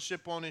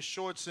sponsorship on his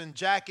shorts and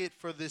jacket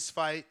for this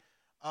fight,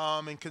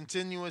 and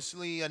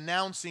continuously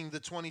announcing the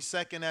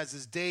 22nd as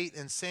his date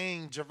and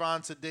saying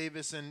Gervonta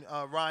Davis and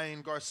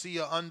Ryan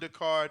Garcia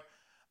undercard.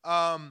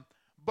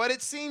 But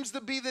it seems to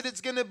be that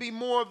it's going to be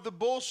more of the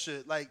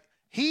bullshit. Like,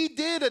 he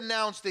did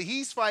announce that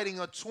he's fighting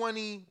a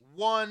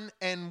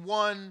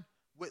 21-1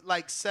 with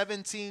like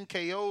 17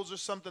 KOs or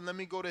something. Let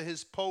me go to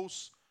his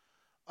posts.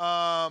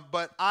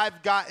 But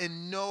I've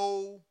gotten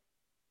no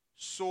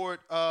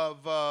sort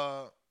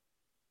of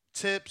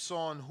tips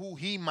on who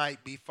he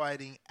might be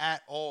fighting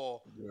at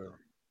all. Yeah,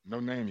 no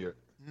name yet.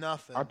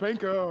 Nothing. I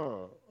think I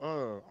don't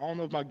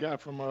know if my guy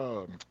from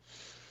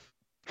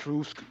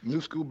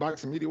New School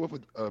Boxing Media. What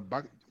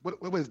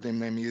was his damn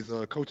name? He is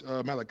Coach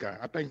Malachi.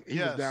 I think he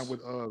was down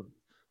with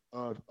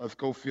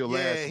Schofield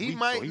last week. Yeah, he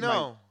might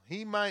know.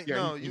 He might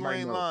know. You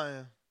ain't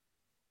lying.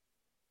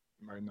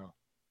 You might know.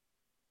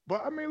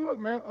 But I mean, look,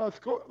 man.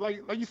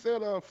 Like you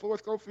said, Floyd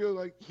Schofield,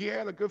 like he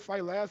had a good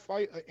fight last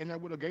fight, and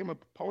then with a game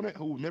opponent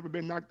who never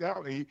been knocked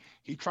out, and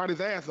he tried his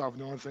ass off.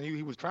 You know what I'm saying?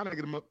 He was trying to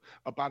get him up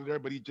out of there,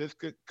 but he just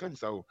couldn't.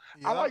 So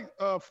I like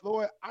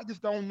Floyd. I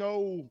just don't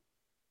know.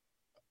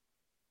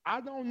 I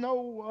don't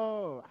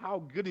know how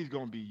good he's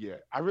gonna be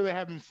yet. I really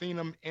haven't seen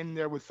him in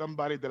there with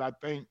somebody that I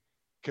think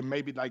can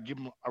maybe like give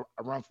him a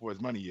run for his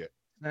money yet.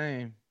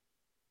 Same.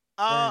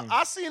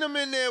 I seen him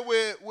in there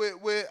with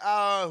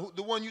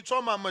the one you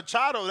talking about,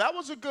 Machado. That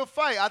was a good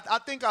fight. I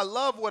think I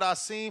love what I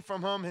seen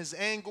from him. His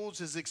angles,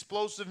 his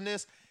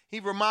explosiveness.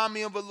 He remind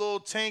me of a little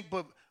Tank,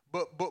 but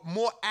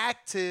more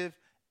active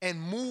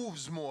and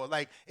moves more.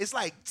 Like it's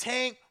like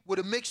Tank with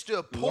a mixture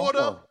of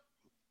Porter.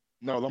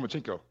 No,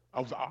 Lomachenko.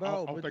 But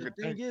the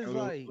thing is,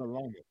 like,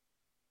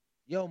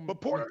 yo,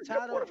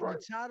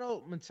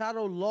 Machado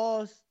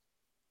lost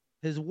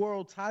his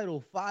world title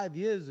 5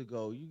 years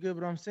ago. You get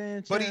what I'm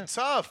saying, champ? But he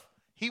tough.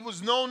 He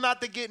was known not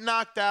to get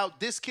knocked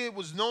out. This kid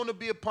was known to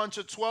be a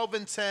puncher,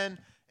 12-10,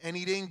 and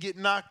he didn't get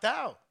knocked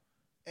out.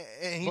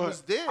 And he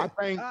was there. All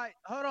right,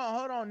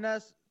 hold on,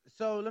 Ness.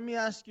 So let me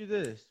ask you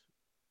this,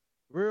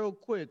 real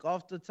quick,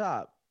 off the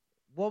top.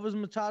 What was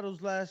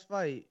Machado's last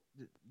fight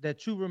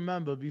that you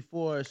remember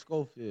before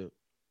Schofield?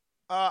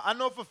 I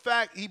know for a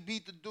fact he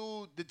beat the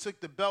dude that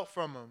took the belt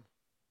from him.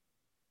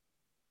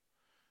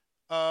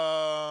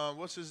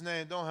 What's his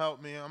name? Don't help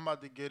me. I'm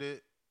about to get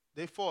it.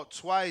 They fought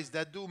twice.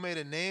 That dude made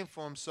a name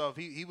for himself.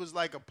 He was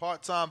like a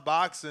part-time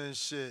boxer and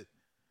shit.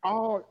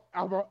 Oh,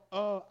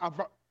 Alvarado,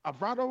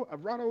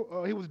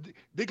 he was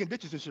digging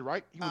ditches and shit,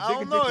 right? I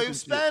don't know. He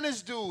was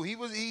Spanish dude. He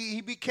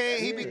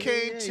became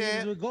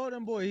champ. He was a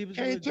Golden Boy. He was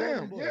a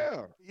Golden Boy.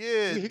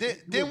 Yeah.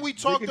 Then we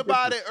talked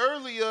about it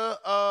earlier.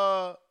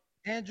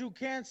 Andrew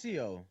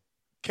Cancio.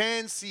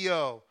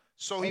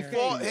 So he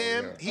fought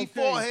him. He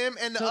fought him,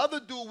 and the other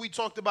dude we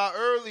talked about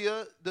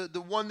earlier,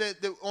 the one that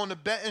on the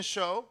betting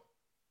show,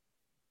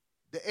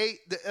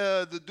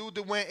 the dude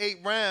that went 8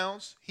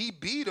 rounds, he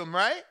beat him,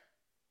 right?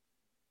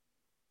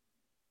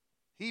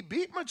 He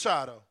beat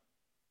Machado.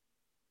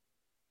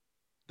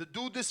 The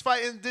dude that's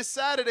fighting this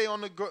Saturday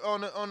on the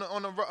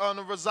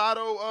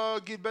Rosado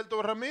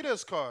Gilberto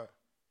Ramirez card.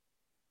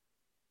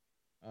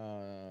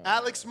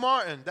 Alex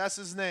Martin, that's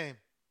his name.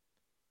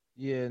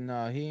 Yeah,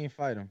 no, he ain't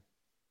fight him.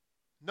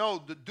 No,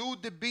 the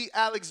dude that beat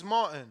Alex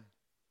Martin.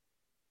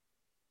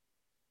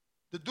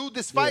 The dude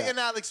that's fighting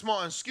Alex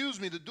Martin. Excuse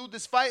me, the dude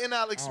that's fighting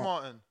Alex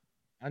Martin.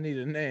 I need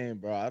a name,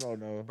 bro. I don't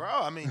know. Bro,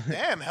 I mean,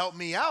 damn, help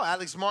me out.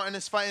 Alex Martin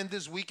is fighting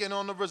this weekend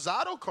on the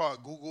Rosado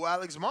card. Google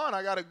Alex Martin.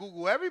 I got to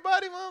Google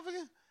everybody,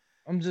 motherfucker.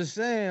 I'm just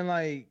saying,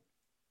 like,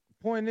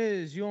 point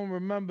is, you don't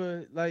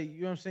remember, like, you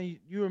know what I'm saying?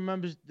 You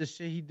remember the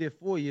shit he did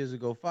 4 years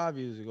ago, 5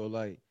 years ago.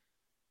 Like,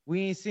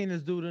 we ain't seen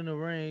this dude in the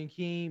ring.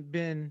 He ain't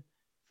been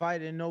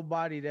fighting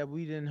nobody that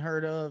we didn't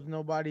heard of,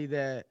 nobody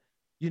that,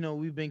 you know,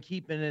 we've been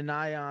keeping an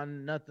eye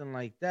on, nothing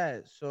like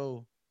that.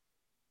 So,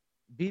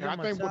 beating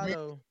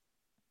Machado.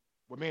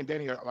 What me and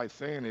Danny are like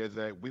saying is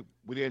that we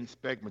didn't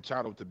expect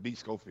Machado to beat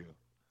Schofield.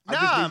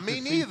 Nah, me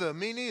neither.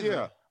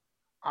 Yeah.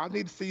 I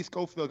need to see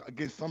Schofield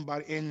against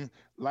somebody in,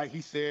 like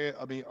he said,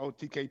 I mean,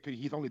 TKP.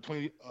 He's only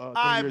 20 years old.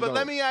 All right, but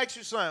let me ask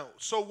you something.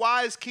 So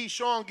why is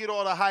Keyshawn get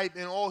all the hype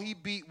and all he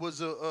beat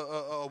was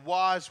a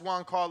washed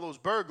Juan Carlos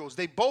Burgos?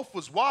 They both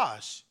was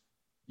washed.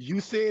 You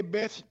said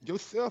best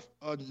yourself,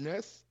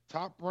 Ness.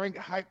 Top-ranked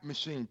hype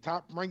machine.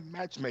 Top-ranked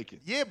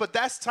matchmaking. Yeah, but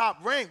that's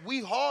top-ranked.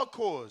 We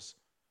hardcores.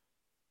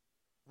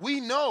 We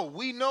know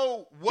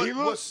what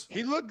was.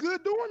 He looked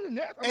good doing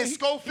that. And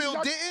Schofield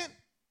didn't?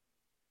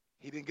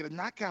 He didn't get a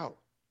knockout.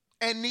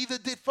 And neither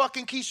did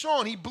fucking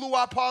Keyshawn. He blew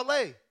our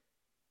parlay.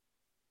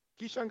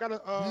 Keyshawn got a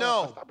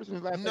stoppage in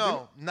his last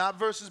No, not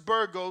versus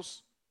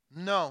Burgos.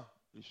 No.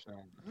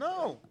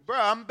 No, bro,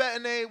 I'm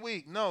betting every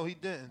week. No, he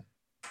didn't.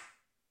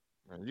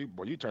 Man,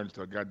 you turned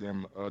into a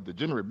goddamn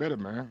degenerate better,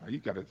 man. You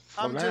got to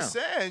slow down. I'm just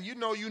saying, you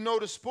know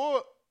the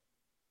sport.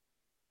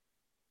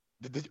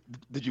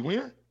 Did you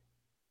win?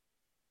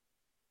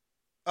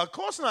 Of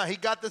course not. He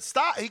got the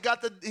stop. He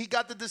got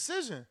the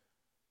decision.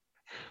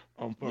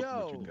 I'm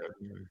fucking with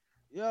you,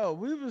 Yo,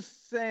 we was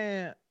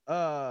saying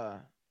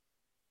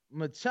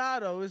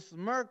Machado, it's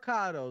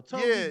Mercado.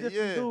 Totally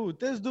different dude.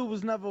 This dude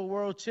was never a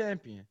world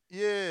champion.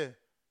 Yeah.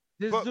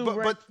 This dude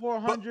ranked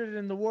 400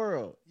 in the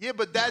world. Yeah,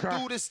 but that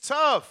dude is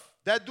tough.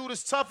 That dude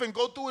is tough, and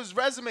go through his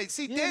resume.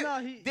 See,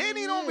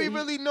 Danny don't be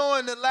really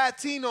knowing the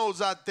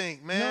Latinos, I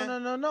think,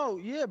 man. No.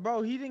 Yeah,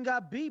 bro, he didn't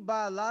got beat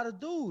by a lot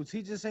of dudes.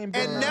 He just ain't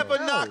been never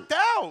knocked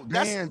out.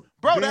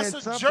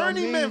 That's a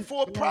journeyman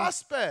for a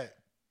prospect.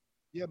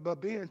 Yeah,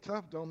 but being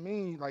tough don't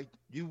mean like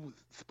you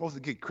supposed to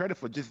get credit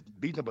for just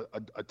beating up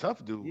a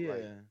tough dude. Yeah.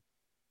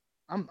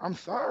 Like, I'm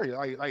sorry.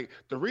 Like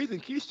the reason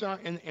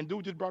Keyshawn and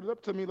dude just brought it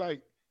up to me,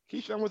 like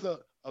Keyshawn was a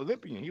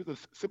Olympian. He was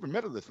a super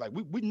medalist. Like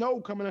we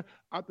know coming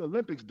out the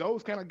Olympics,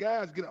 those kind of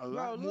guys get a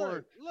lot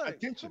more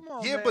attention. Come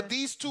on, Yeah, man. but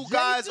these two Jason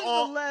guys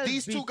Velez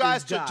these beat two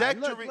guys' this guy.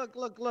 trajectory.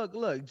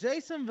 Look.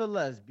 Jason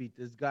Velez beat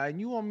this guy, and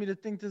you want me to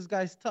think this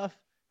guy's tough?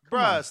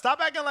 Bruh, stop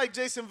acting like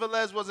Jason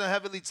Velez wasn't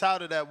heavily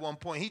touted at one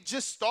point. He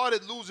just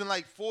started losing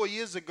like 4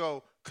 years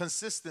ago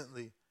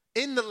consistently.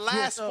 In the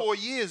last 4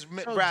 years,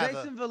 rather.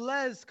 Jason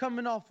Velez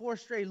coming off 4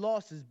 straight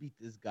losses beat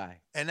this guy.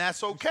 And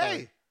that's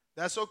okay.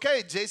 That's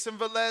okay. Jason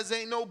Velez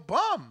ain't no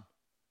bum.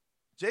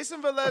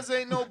 Jason Velez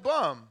ain't no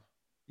bum.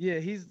 Yeah,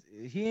 he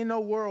ain't no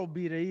world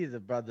beater either,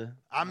 brother.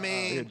 I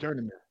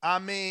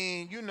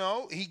mean, you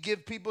know, he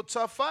give people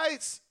tough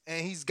fights,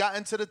 and he's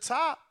gotten to the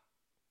top.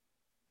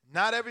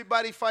 Not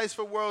everybody fights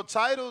for world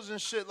titles and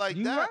shit like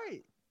that. You're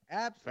right.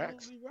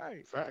 Absolutely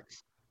right.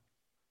 Facts.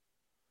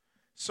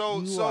 So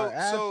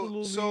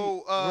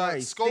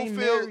right. Schofield St.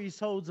 Mary's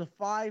holds a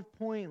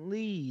 5-point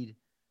lead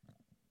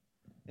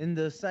in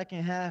the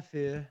second half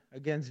here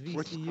against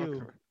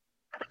VCU.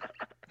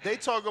 They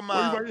talking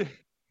about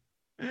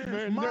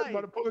man, Mike,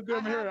 about to pull a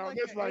gun here.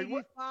 Like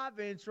an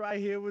 85-inch right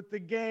here with the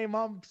game.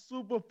 I'm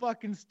super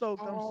fucking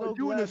stoked. I'm so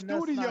you in glad the Ness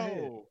not here.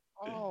 studio.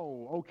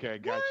 Oh, okay.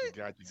 Got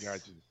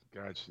you.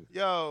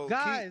 Yo,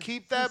 guys,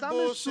 keep that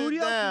bullshit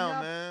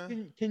down,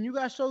 man. Can you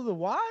guys show the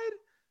wide?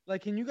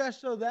 Like, can you guys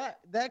show that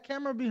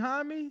camera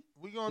behind me?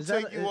 We gonna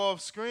take you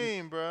off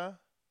screen, bruh.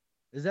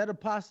 Is that a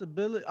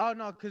possibility? Oh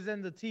no, because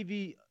then the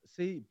TV,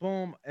 see,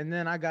 boom, and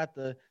then I got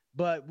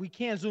but we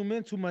can't zoom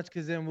in too much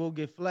because then we'll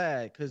get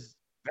flagged. Because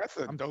that's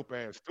a dope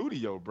ass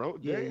studio, bro.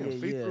 Yeah,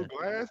 see through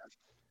glass.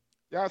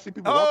 Y'all see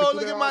people. Oh,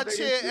 look at my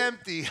chair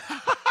empty.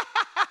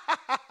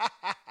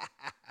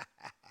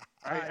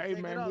 Hey,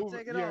 man,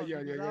 take it off.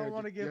 I don't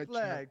want to get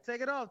flagged.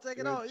 Take it off.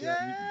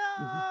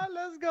 Yeah,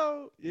 let's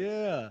go.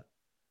 Yeah.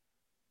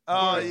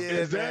 Oh,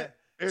 yeah,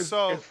 Is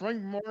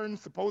Frank Martin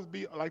supposed to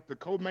be like the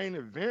co-main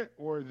event,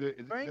 or is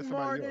it Frank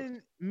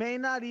Martin may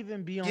not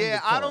even be on? Yeah,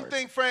 the card. I don't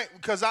think Frank,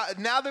 because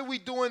now that we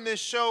doing this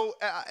show,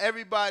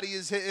 everybody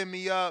is hitting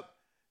me up.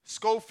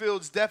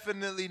 Schofield's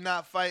definitely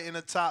not fighting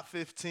a top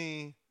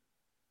 15.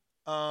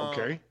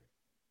 Okay.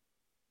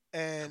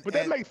 But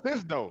that makes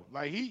sense though.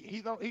 Like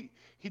he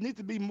needs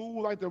to be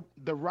moved like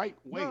the right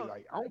way. No,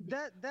 like I don't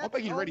that's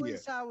think he's ready yet.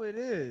 That's how it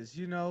is,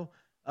 you know.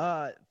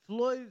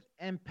 Floyd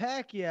and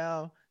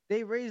Pacquiao,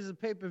 they raised the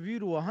pay-per-view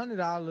to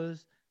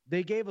 $100.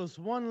 They gave us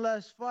one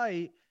less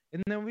fight,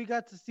 and then we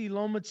got to see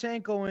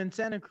Lomachenko and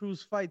Santa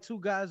Cruz fight 2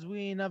 guys we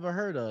ain't never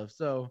heard of.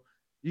 So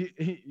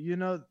you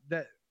know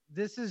that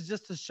this is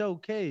just a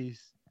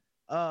showcase.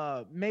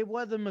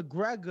 Mayweather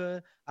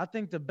McGregor, I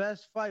think the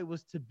best fight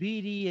was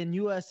Tabiti and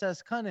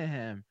USS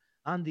Cunningham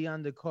on the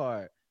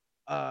undercard.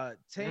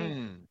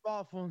 Tank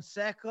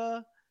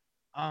Fonseca,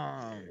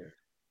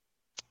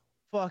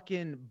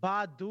 fucking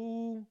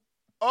Badu.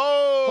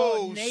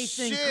 Oh,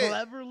 Nathan shit.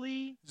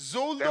 Cleverly.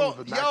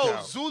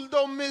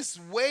 Zuldo missed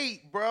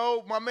weight,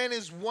 bro. My man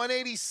is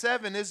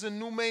 187. It's a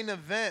new main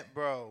event,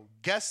 bro.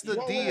 Guess the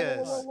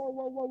Diaz.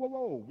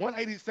 Whoa.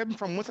 187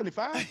 from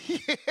 175?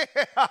 Yeah.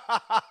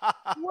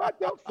 What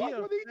the fuck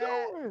was he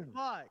doing?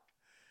 Fuck.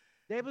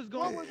 They was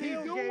going to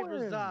kill Gabe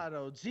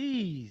Rosado.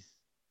 Jeez.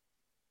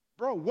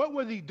 Bro, what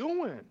was he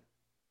doing?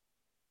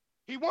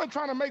 He wasn't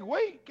trying to make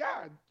weight.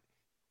 God.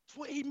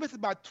 He missed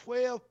about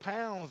 12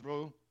 pounds,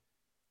 bro.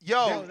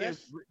 Yo,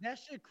 that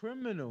shit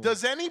criminal.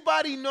 Does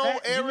anybody know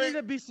Eric? He need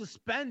to be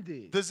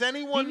suspended. Does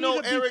anyone know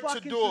Eric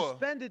Tador?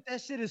 Suspended.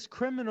 That shit is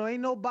criminal.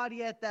 Ain't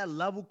nobody at that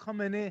level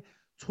coming in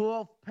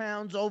 12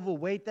 pounds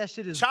overweight. That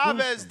shit is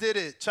Chavez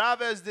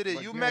gruesome. did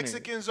it. You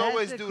Mexicans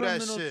always do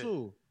that shit.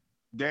 Too.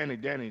 Danny.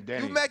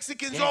 You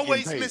Mexicans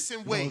always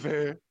missing weight. You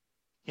know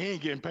he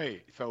ain't getting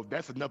paid. So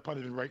that's enough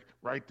punishment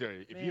right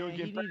there. If you don't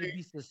get he paid, need to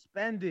be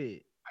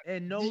suspended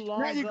and no now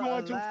longer you're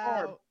going too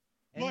far.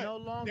 And no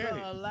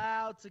longer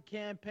allowed to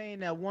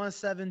campaign at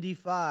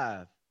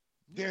 175.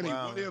 Danny,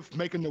 what if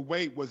making the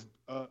weight was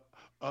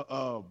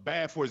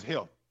bad for his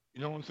health? You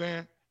know what I'm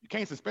saying? You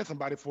can't suspend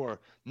somebody for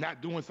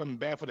not doing something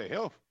bad for their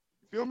health.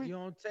 You feel me? You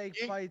don't take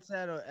fights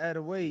at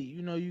a weight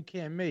you know you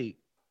can't make.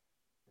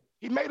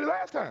 He made it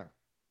last time.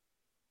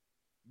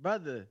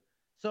 Brother.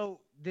 So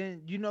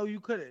then you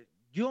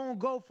don't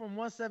go from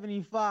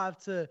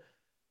 175 to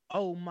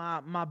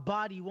my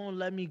body won't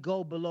let me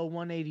go below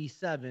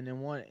 187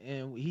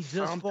 and he just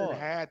something fought.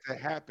 Had to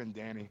happen,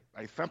 Danny.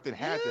 Like something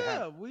had to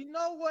happen. We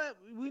know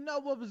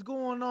what was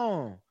going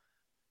on.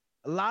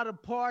 A lot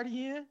of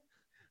partying,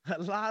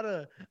 a lot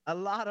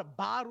of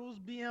bottles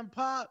being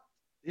popped,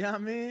 you know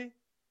what I mean?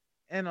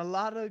 And a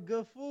lot of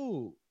good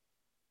food.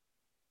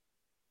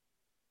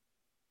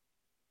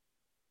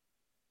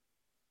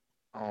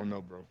 I don't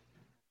know, bro.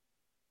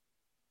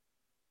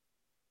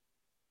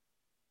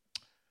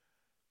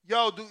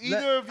 Yo, do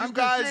either of you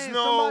guys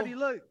know?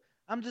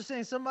 I'm just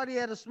saying somebody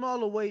at a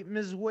smaller weight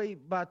missed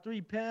weight by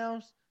 3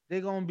 pounds.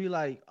 They're going to be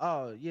like,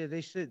 oh, yeah, they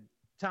should.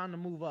 Time to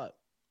move up.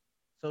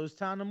 So it's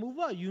time to move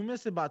up. You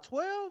missed it by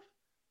 12?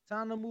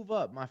 Time to move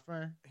up, my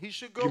friend. He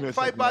should go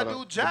fight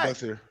Badu Jack.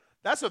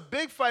 That's a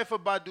big fight for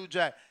Badu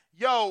Jack.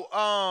 Yo,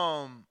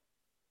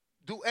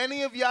 Do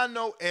any of y'all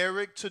know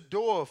Eric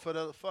Tador for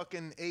the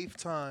fucking 8th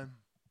time?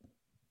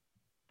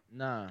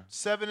 Nah.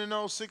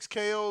 7-0, 6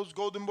 KOs,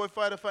 Golden Boy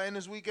fighter fighting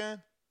this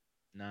weekend?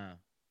 Nah.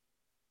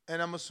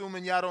 And I'm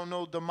assuming y'all don't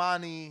know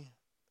Damani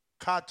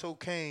Kato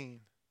Kane.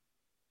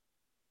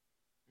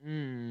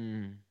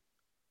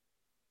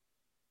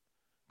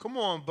 Come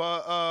on,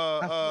 but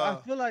I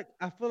feel like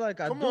I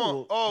come do.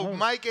 on. Oh,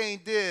 Mike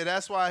ain't there.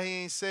 That's why he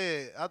ain't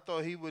said. I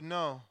thought he would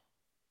know.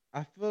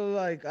 I feel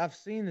like I've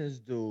seen this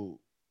dude.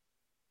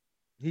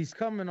 He's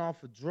coming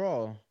off a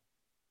draw.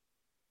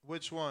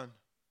 Which one?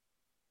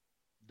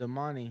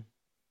 Damani.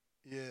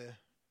 Yeah.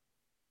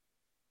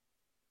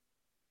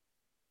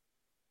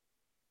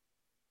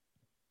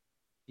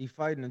 He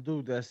fighting a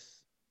dude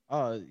that's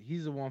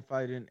he's the one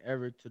fighting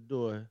Eric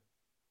Tador.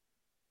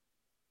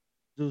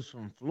 Dude's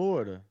from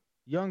Florida.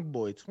 Young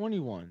boy,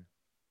 21.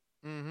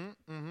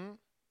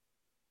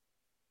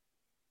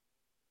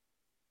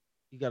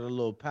 He got a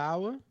little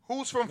power.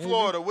 Who's from maybe?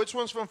 Florida? Which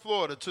one's from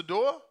Florida?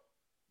 Tador?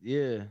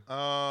 Yeah.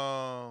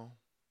 Oh.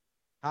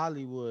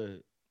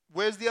 Hollywood.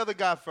 Where's the other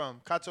guy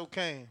from? Kato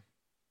Kane.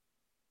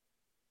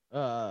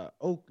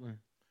 Oakland.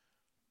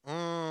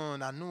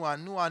 I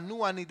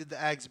knew I needed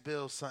to ask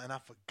Bill something. I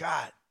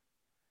forgot.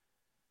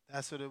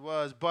 That's what it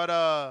was.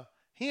 But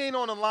he ain't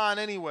on the line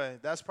anyway.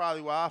 That's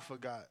probably why I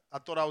forgot. I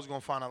thought I was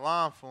gonna find a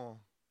line for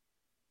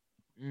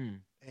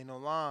him. Ain't no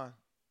line.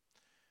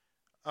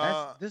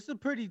 This is a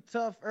pretty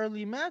tough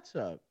early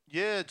matchup.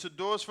 Yeah,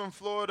 Tador's from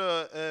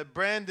Florida.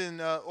 Brandon,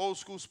 old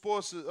school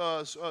sports,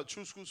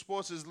 true school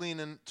sports is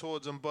leaning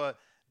towards him. But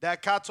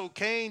that Kato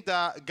Kane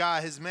guy,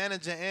 his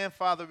manager and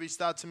father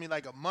reached out to me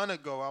like a month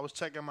ago. I was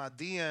checking my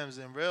DMs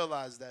and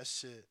realized that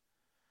shit.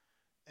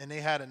 And they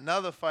had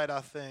another fight,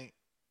 I think.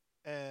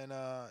 And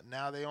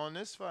now they on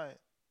this fight.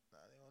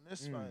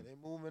 They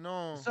moving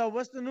on. So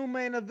what's the new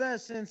main event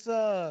since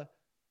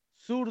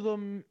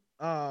Zurdo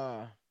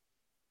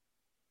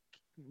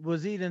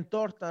was eating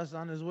tortas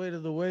on his way to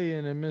the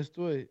weigh-in and missed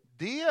weight?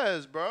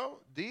 Diaz, bro.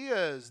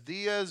 Diaz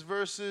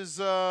versus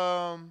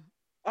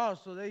Oh,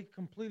 so they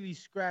completely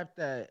scrapped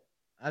that.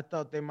 I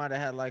thought they might have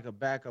had like a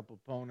backup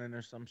opponent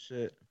or some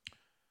shit.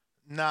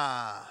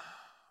 Nah.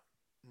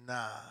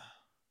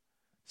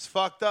 It's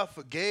fucked up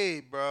for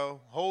Gabe, bro.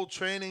 Whole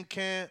training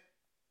camp.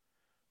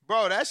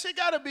 Bro, that shit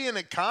gotta be in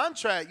the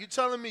contract. You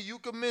telling me you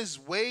could miss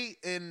weight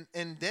and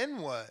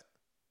then what?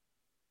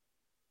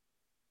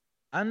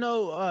 I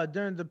know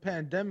during the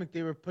pandemic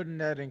they were putting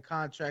that in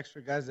contracts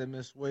for guys that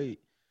miss weight.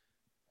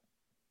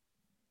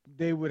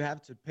 They would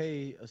have to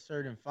pay a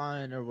certain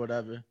fine or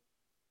whatever.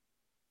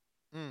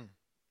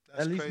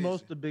 At least crazy.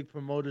 most of the big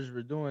promoters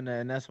were doing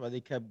that, and that's why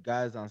they kept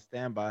guys on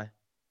standby.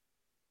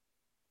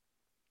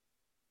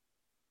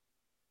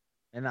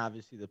 And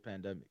obviously the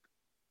pandemic.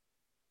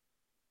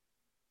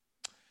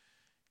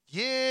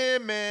 Yeah,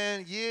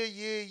 man.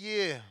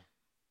 Yeah.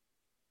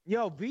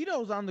 Yo,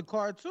 Vito's on the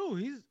card too.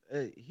 He's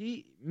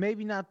he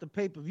maybe not the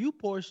pay-per-view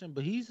portion,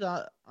 but he's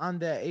on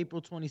that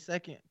April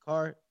 22nd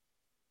card.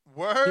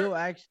 Word? He'll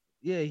actually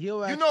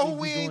You know who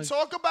we ain't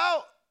talk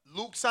about?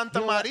 Luke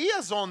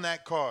Santamaria's on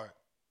that card.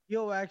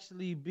 He'll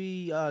actually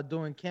be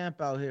doing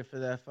camp out here for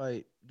that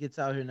fight. Gets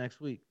out here next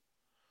week.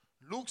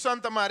 Luke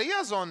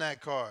Santamaria's on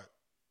that card.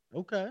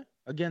 Okay.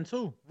 Again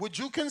too. Would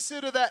you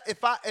consider that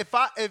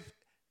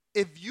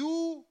if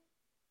you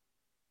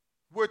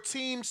were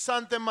Team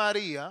Santa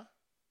Maria,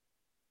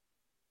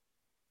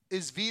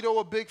 is Vito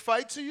a big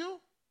fight to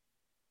you?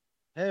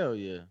 Hell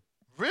yeah.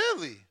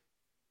 Really?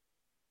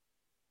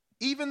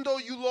 Even though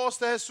you lost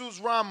to Jesus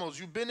Ramos,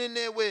 you've been in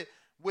there with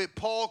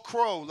Paul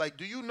Crow. Like,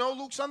 do you know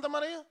Luke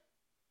Santamaria?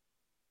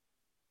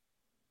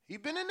 He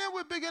been in there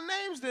with bigger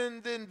names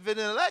than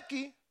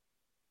Vinilecki.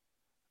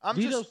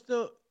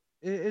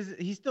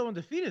 He's still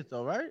undefeated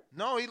though, right?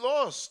 No, he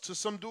lost to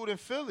some dude in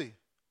Philly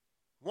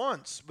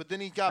once, but then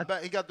he got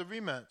back. He got the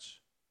rematch.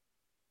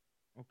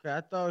 Okay,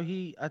 I thought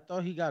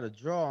he got a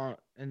draw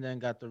and then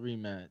got the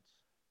rematch.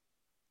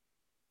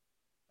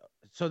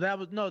 So that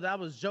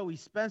was Joey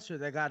Spencer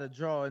that got a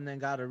draw and then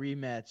got a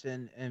rematch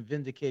and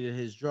vindicated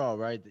his draw,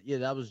 right? Yeah,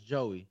 that was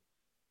Joey.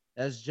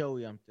 That's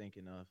Joey I'm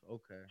thinking of.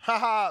 Okay.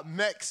 Haha,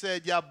 Mech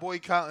said y'all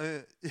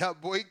boycotting.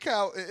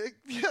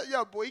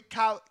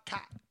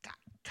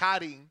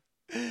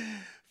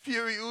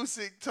 Fury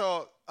Usyk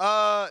talk.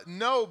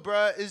 No,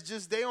 bruh. It's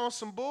just they on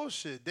some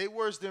bullshit. They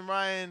worse than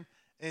Ryan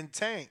and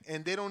Tank,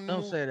 and they don't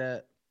know. Don't say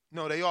that.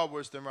 No, they are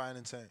worse than Ryan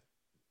and Tank.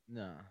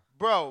 Nah.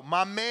 Bro,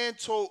 my man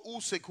told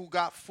Usyk, who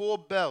got 4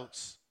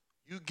 belts,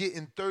 you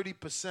getting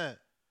 30%.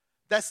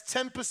 That's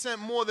 10%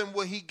 more than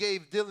what he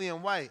gave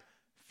Dillian White.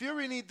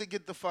 Fury need to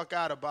get the fuck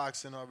out of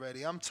boxing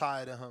already. I'm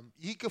tired of him.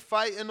 He could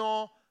fight and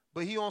all,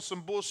 but he on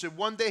some bullshit.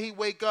 One day he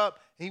wake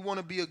up, he want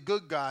to be a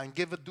good guy and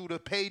give a dude a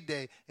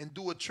payday and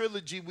do a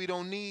trilogy we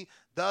don't need.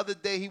 The other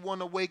day he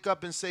want to wake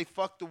up and say,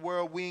 fuck the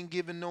world, we ain't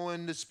giving no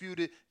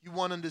undisputed. You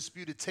want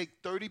undisputed,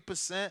 take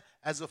 30%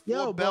 as a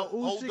 4-belt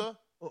holder?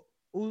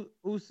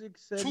 Usyk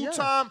said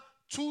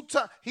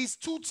He's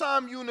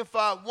 2-time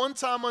unified,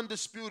 1-time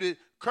undisputed,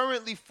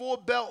 currently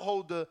 4-belt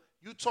holder.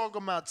 You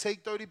talking about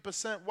take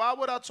 30%? Why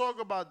would I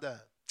talk about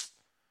that?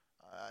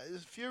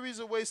 Fury's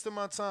a waste of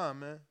my time,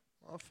 man.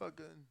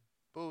 Motherfucking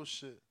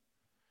bullshit.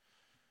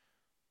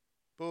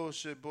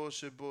 Bullshit.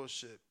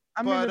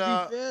 I mean,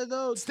 to be fair,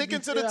 though.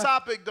 Sticking to the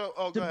topic, though.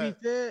 Oh, go ahead.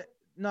 To be fair,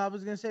 no, I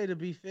was going to say, to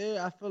be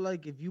fair, I feel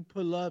like if you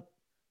pull up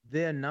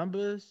their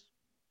numbers,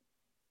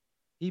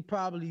 he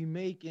probably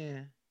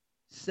making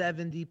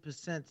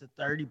 70% to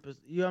 30%.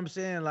 You know what I'm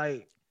saying?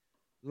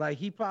 Like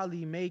he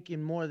probably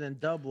making more than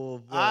double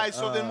of what, all right,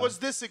 so then what's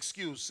this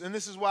excuse? And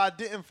this is why I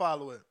didn't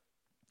follow it.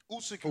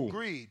 Usyk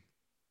agreed.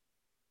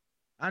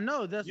 I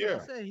know. That's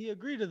what I said. He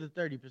agreed to the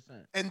 30%.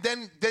 And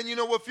then you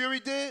know what Fury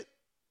did?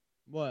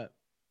 What?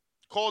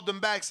 Called them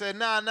back, said,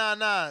 nah.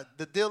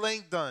 The deal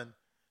ain't done.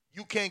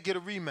 You can't get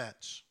a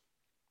rematch.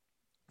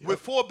 With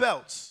 4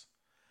 belts.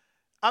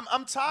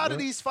 I'm tired of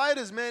these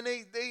fighters, man.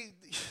 They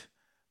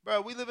bro,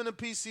 we live in a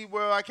PC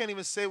world. I can't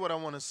even say what I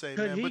want to say,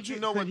 man. But you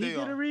know what they are.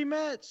 Could he get a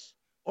rematch?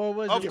 Or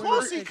was of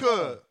course he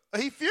could.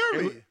 He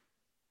Fury.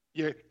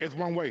 Yeah, it's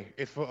one way.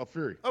 It's for a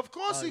Fury. Of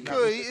course he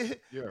could.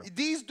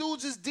 These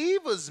dudes is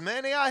divas,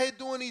 man. They out here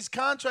doing these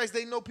contracts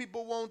they know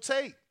people won't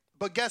take.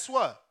 But guess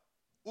what?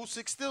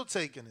 Usyk's still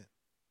taking it.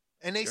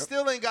 And they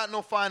still ain't got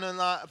no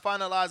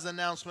finalized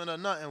announcement or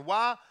nothing.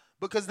 Why?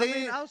 Because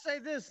they I'll say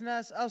this,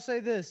 Ness. I'll say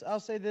this.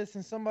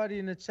 And somebody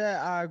in the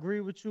chat, I agree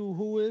with you.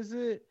 Who is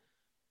it?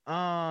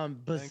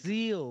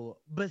 Basil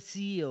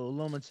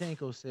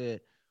Lomachenko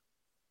said,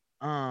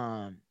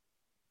 I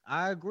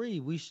agree.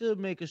 We should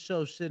make a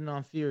show shitting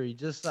on Fury,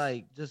 just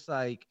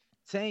like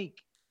Tank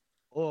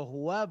or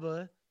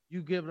whoever.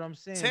 You get what I'm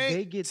saying? Tank,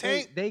 they get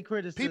they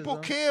criticism. People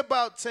care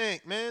about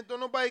Tank, man. Don't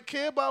nobody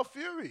care about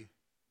Fury.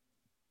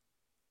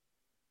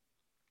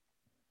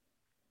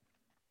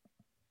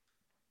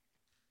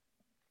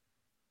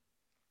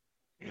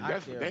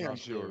 That's for damn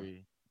sure.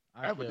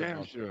 That's for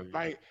damn sure.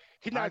 Like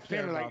he's not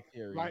saying it like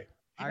he's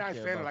not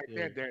saying it like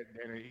that.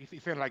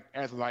 He's saying like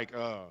as like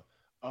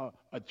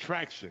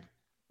attraction.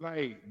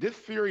 Like this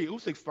Fury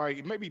Usyk fight,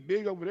 it may be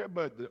big over there,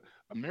 but the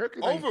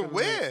Americans over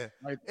where?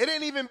 It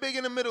ain't even big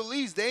in the Middle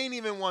East. They ain't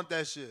even want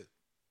that shit.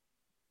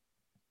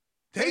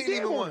 They ain't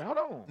even want it. Hold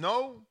on.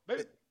 No,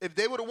 if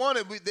they would have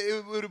wanted,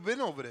 it would have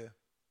been over there.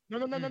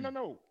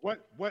 No.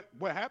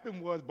 What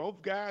happened was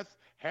both guys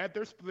had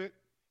their split,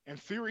 and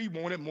Fury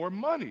wanted more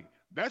money.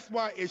 That's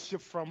why it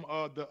shifted from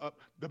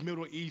the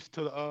Middle East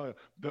to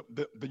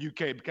the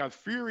UK, because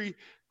Fury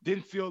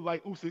didn't feel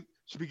like Usyk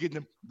should be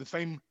getting the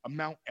same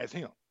amount as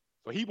him.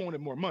 So he wanted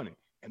more money.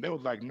 And they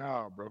was like,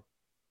 nah, bro.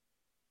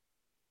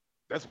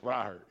 That's what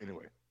I heard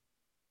anyway.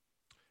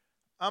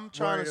 I'm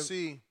trying to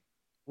see.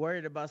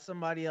 Worried about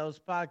somebody else's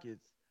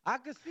pockets. I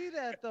could see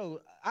that,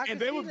 though. I could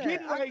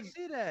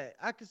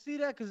see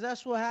that because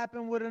that's what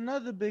happened with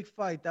another big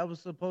fight that was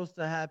supposed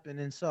to happen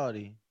in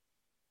Saudi.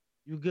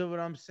 You get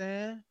what I'm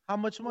saying? How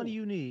much money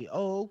you need?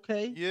 Oh,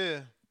 okay.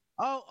 Yeah.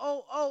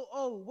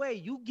 Oh,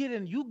 wait, you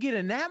getting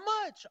that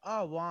much?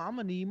 Oh, well, I'm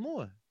gonna need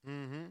more.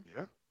 Mm-hmm.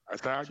 Yeah.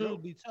 That's how I go.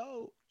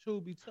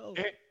 Truth be told.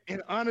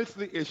 And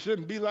honestly, it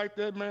shouldn't be like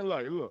that, man.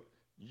 Like, look,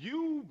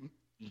 you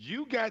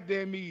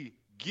goddamn me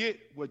get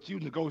what you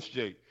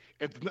negotiate.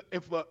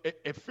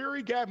 If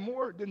Fury got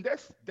more, then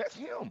that's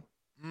him.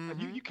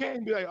 Mm-hmm. You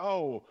can't be like,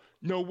 oh,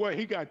 you know what?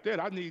 He got that.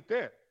 I need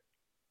that.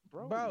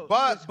 Bro,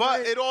 but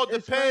it all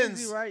depends.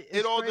 Crazy, right?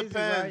 It all crazy,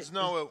 depends. Right?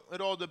 No,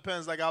 it all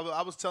depends. Like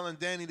I was telling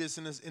Danny this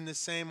in this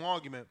same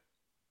argument.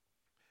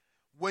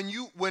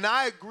 When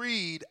I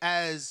agreed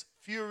as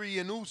Fury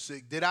and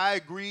Usyk, did I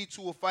agree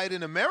to a fight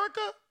in America?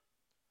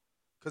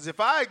 Because if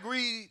I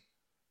agreed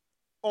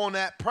on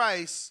that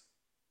price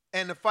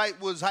and the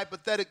fight was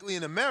hypothetically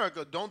in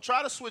America, don't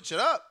try to switch it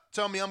up.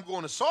 Tell me I'm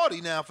going to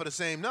Saudi now for the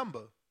same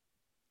number.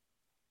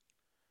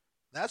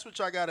 That's what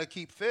y'all got to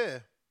keep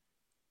fair.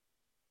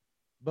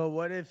 But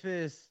what if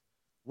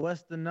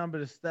what's the number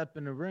to step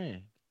in the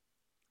ring?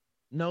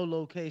 No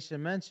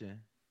location mentioned.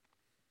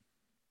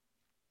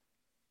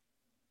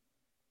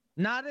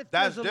 Not if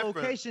that's there's a different.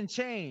 Location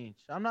change.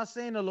 I'm not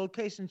saying a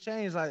location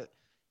change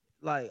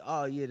like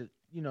oh yeah,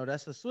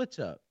 that's a switch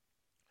up.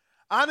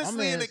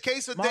 Honestly, in the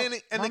case of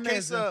Danny,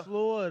 in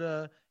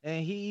Florida,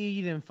 and he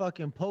eating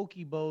fucking poke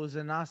bowls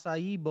and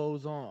acai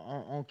bowls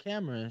on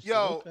camera. And shit.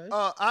 Yo, okay.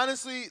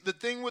 Honestly, the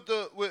thing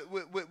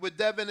with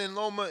Devin and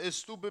Loma is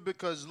stupid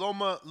because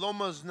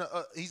Loma's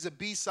he's a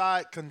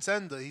B-side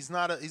contender. He's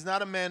not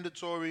a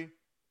mandatory.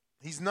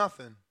 He's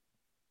nothing.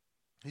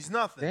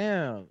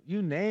 Damn,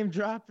 you name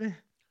dropping.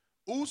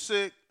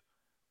 Usyk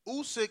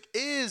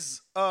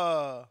is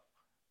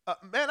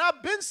man,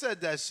 I've been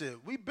said that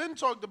shit. We've been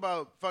talked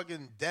about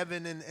fucking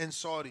Devin and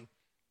Saudi.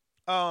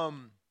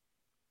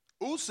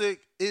 Usyk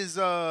is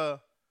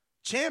a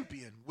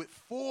champion with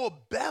 4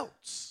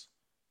 belts.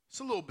 It's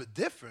a little bit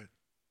different.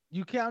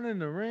 You counting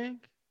the ring?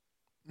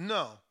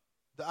 No,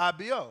 the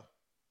IBO.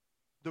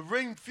 The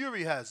ring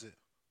Fury has it.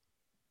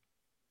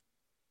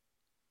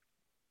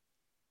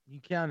 You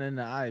counting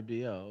the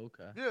IBO,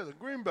 okay. Yeah, the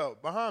green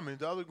belt behind me,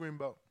 the other green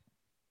belt.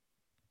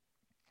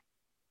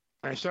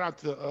 And shout out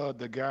to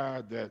the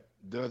guy that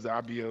does the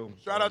IBO.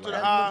 Shout out to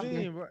the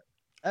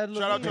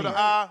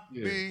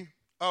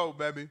IBO,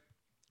 baby.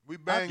 We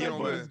banging I thought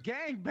over you here. was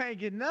gang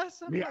banging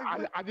nuts. I'm Yeah, like,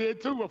 what? I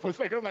did too. But for a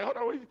second, I'm like, hold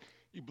on,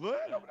 you blood?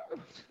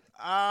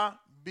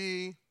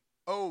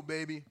 I-B-O,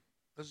 baby.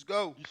 Let's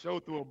go. You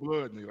showed through a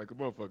blood, nigga, like a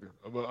motherfucker.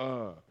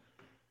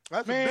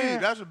 That's a B.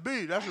 Man. That's a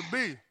B. That's a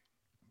B.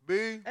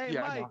 B. Hey,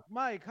 Yeah,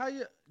 Mike, how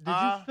you did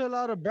you fill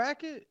out a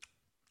bracket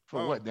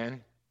For what, Danny?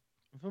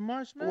 for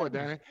March For Madness? what,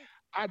 Danny?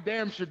 I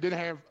damn sure didn't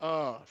have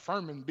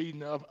Furman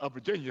beating of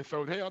Virginia,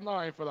 so hell no,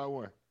 I ain't for that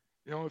one.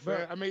 You know what I'm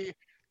saying? I mean,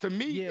 to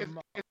me, Yeah,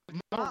 it's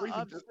no my reason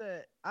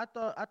upset. I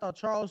thought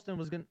Charleston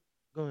was gonna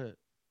go ahead.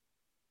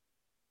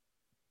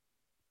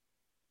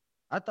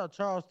 I thought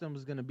Charleston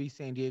was gonna beat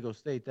San Diego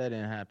State. That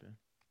didn't happen.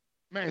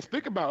 Man,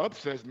 speak about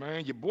upsets,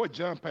 man. Your boy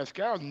John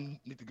Pascal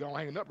need to go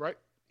hanging up, right?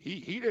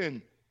 He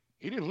didn't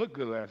look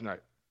good last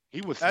night.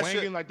 He was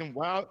swinging like them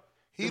wild.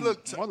 He them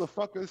looked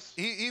motherfuckers.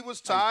 He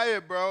was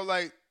tired, bro.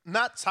 Like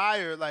not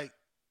tired,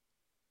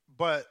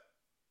 but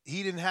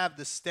he didn't have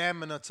the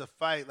stamina to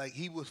fight. Like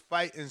he was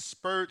fighting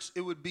spurts.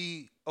 It would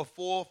be a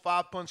 4 or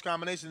 5 punch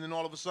combination, and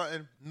all of a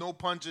sudden, no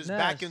punches,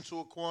 back into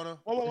a corner.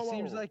 It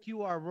seems like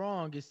you are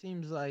wrong. It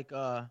seems like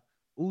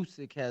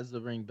Usyk has the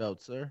ring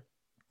belt, sir.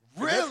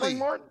 Really?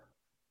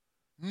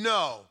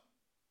 No.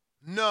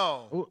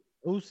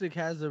 Usyk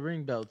has the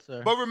ring belt,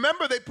 sir. But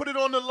remember, they put it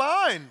on the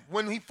line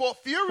when he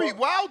fought Fury,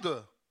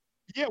 Wilder.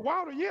 Yeah,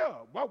 Wilder, yeah.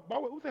 Why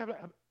would Usyk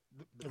have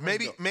the ring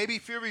belt? Maybe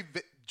Fury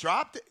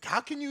dropped it. How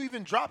can you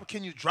even drop it?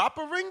 Can you drop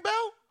a ring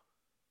belt?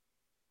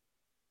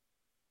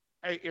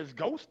 Hey, is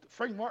Ghost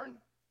Frank Martin?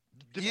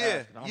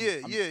 Yeah.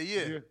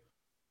 I'm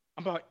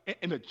about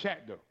in the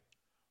chat, though.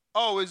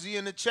 Oh, is he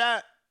in the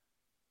chat?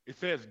 It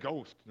says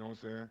Ghost, you know what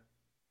I'm saying?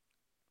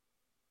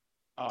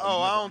 I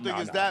don't think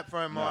it's that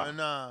Frank Martin.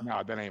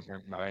 Nah, that ain't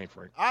Frank. No, that ain't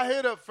Frank. I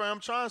hit up Frank. I'm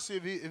trying to see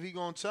if he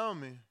gonna tell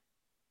me.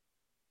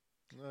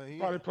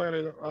 Probably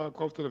playing it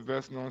close to the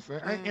vest, you know what I'm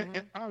saying?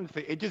 And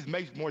honestly, it just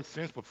makes more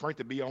sense for Frank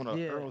to be on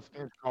a Earl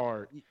Spence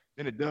card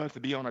than it does to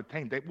be on a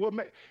Tank.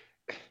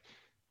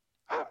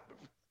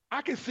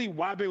 I can see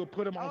why they would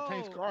put him on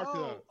Tank's card.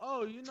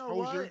 You know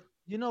what?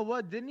 You know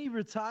what? Didn't he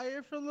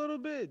retire for a little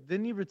bit?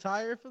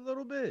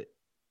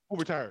 Who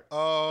retired?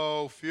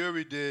 Oh,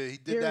 Fury did. He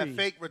did that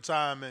fake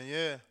retirement.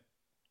 Yeah.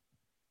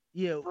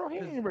 Yeah, bro, he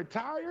ain't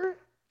retired.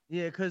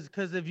 Yeah,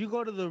 because if you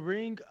go to the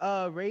ring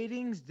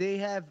ratings, they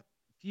have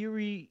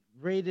Fury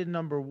rated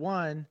number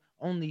 1,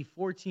 only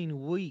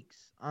 14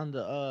 weeks on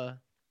the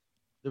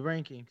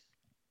rankings.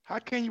 How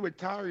can you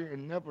retire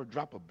and never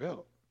drop a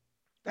belt?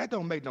 That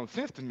don't make no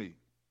sense to me.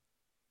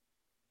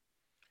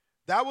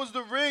 That was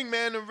the ring,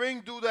 man. The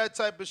ring do that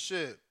type of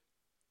shit.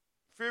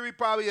 Fury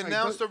probably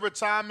announced a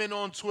retirement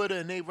on Twitter,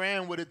 and they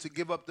ran with it to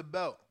give up the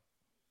belt.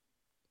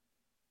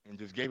 And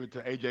just gave it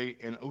to AJ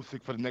and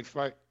Usyk for the next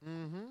fight?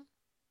 Mm-hmm.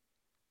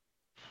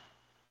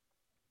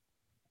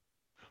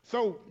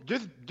 So,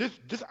 just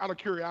out of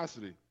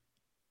curiosity,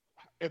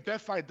 if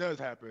that fight does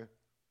happen,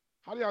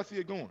 how do y'all see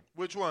it going?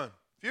 Which one?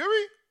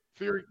 Fury?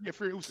 Fury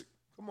Usyk.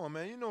 Come on,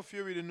 man. You know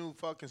Fury the new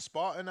fucking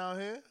Spartan out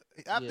here.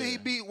 After he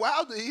beat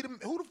Wilder,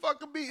 who the fuck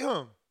could beat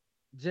him?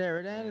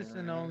 Jared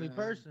Anderson, the only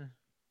person.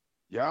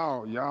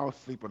 Y'all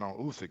sleeping on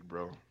Usyk,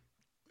 bro.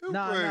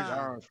 Nah.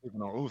 Y'all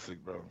sleeping on Usyk,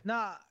 bro.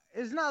 Nah,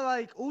 it's not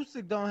like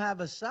Usyk don't have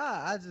a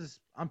shot.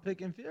 I'm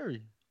picking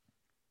Fury.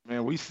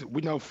 Man, we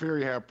know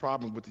Fury have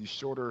problems with these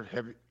shorter,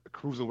 heavy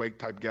cruiserweight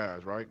type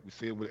guys, right? We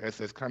see it with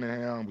SS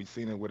Cunningham. We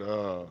seen it with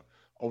Oda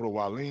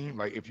Wallin.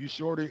 Like if you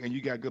shorter and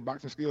you got good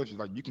boxing skills,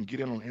 you can get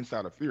in on the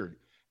inside of Fury,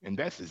 and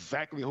that's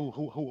exactly who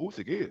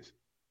Usyk is.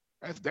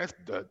 That's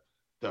the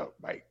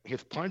like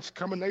his punch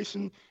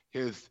combination,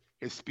 his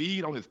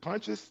speed on his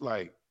punches,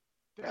 like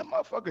that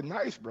motherfucker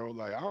nice, bro.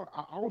 Like I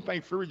don't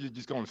think Fury is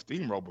just gonna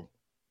steamroll him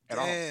at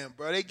all. Damn,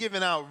 bro, they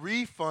giving out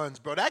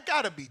refunds, bro. That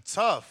gotta be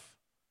tough.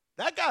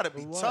 That gotta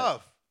be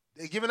tough.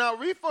 They giving out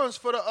refunds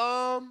for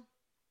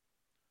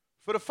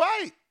the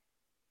fight.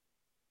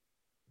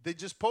 They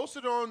just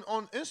posted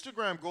on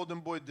Instagram.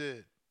 Golden Boy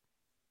did.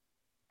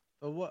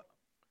 For what?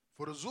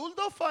 For the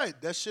Zuldo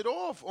fight. That shit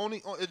off.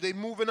 They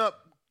moving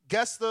up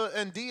Gesta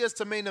and Diaz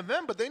to main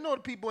event, but they know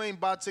the people ain't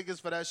bought tickets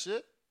for that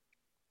shit.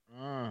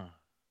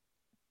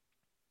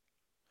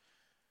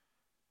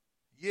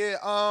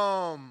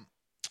 Yeah,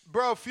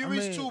 bro,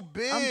 Fury's too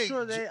big. I'm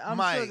sure they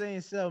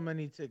ain't sell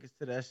many tickets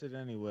to that shit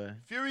anyway.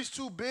 Fury's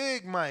too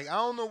big, Mike. I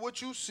don't know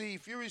what you see.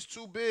 Fury's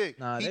too big.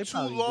 Nah, he they too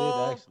probably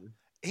long. did actually.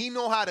 He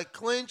know how to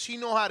clinch. He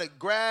know how to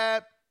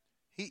grab.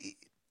 He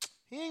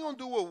ain't gonna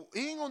do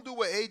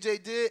what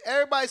AJ did.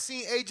 Everybody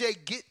seen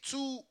AJ get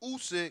to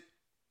Usyk,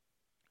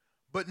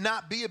 but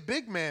not be a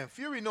big man.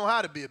 Fury know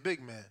how to be a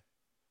big man.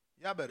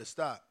 Y'all better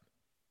stop.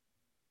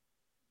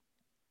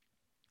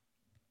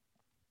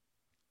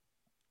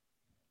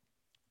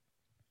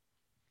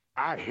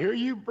 I hear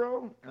you,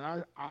 bro,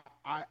 and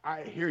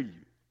I hear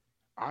you.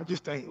 I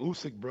just think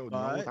Usyk, bro,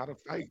 knows how to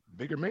fight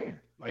bigger man.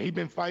 Like he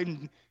been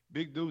fighting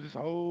big dudes his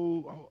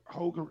whole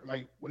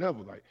like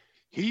whatever. Like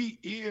he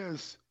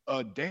is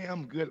a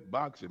damn good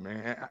boxer,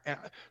 man. And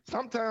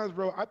sometimes,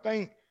 bro, I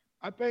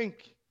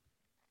think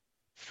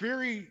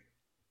Fury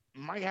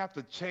might have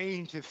to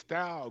change his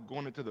style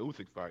going into the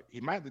Usyk fight.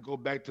 He might have to go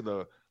back to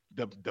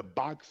the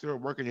boxer,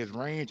 working his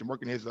range and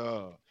working his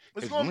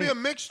It's his gonna be a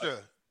length. mixture.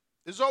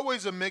 It's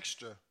always a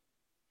mixture.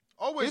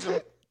 Always Is a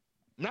it?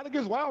 Not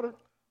against Wilder.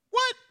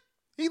 what?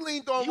 He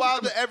leaned on He was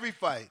Wilder coming- every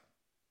fight.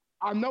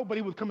 I know, but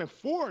he was coming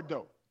forward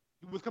though.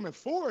 He was coming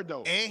forward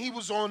though. And he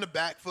was on the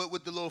back foot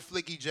with the little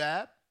flicky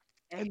jab.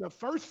 And the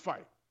first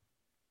fight,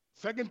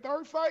 second,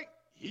 third fight,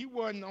 he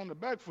wasn't on the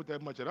back foot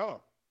that much at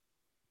all.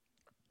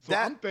 So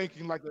That- I'm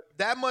thinking like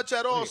That much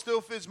at all Yeah.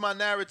 still fits my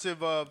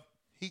narrative of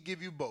he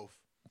give you both.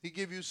 He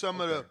give you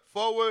some of the Okay.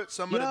 forward,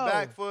 some of the Yo.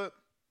 back foot.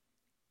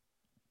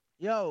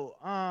 Yo,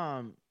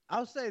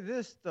 I'll say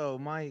this though,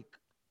 Mike.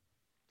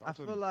 I Talk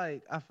to feel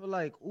me.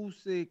 like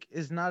Usyk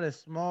is not as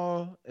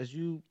small as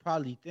you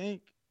probably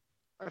think.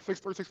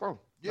 6'3", 6'4".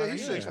 Yeah,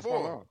 he's Yeah,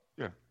 6'4".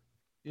 Yeah.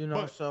 You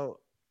know, But- so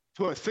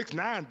To a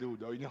 6'9"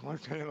 dude though, you know what I'm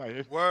saying?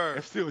 Like Word.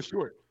 it's still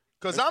short.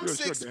 Because That's I'm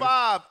still short,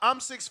 6'5". I'm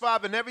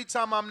 6'5", and every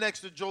time I'm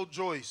next to Joe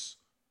Joyce,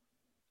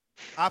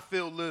 I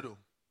feel little.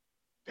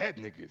 That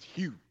nigga is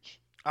huge.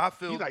 I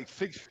feel He's like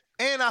 6.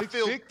 and I 6'6",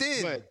 feel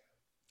thin. but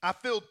I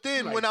feel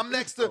thin like when I'm this,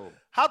 next to. though.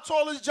 How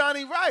tall is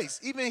Johnny Rice?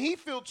 Even he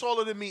feel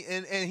taller than me,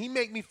 and he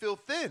make me feel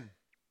thin.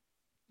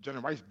 Johnny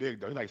Rice big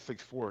though. He's like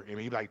 6'4". I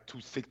mean, he like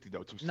 260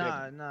 though,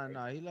 270.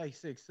 nah. He like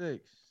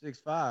 6'6",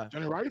 6'5".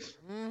 Johnny Rice?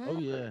 Oh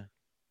yeah.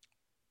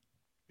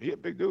 He a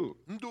big dude.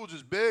 Them dudes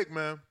is big,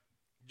 man.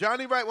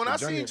 Johnny Rice. When Yeah, I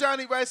seen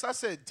Johnny Rice, I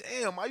said,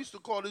 "Damn!" I used to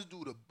call this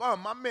dude a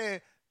bum. My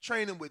man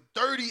training with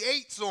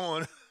 38s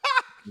on.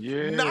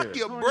 Yeah. Knock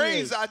your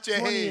brains out your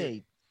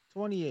head.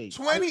 28.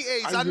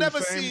 28s. I I do never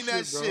the same seen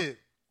that shit, bro. shit.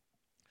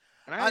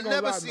 And I ain't gonna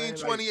never lie, seen man,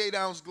 like,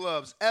 28-ounce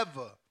gloves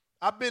ever.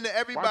 I've been to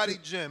everybody's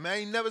it. gym. I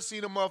ain't never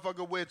seen a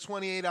motherfucker wear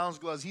 28-ounce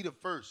gloves. He the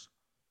first.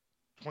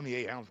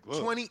 28-ounce gloves.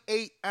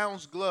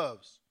 28-ounce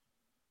gloves.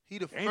 He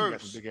the And he got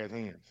first. some big ass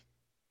hands.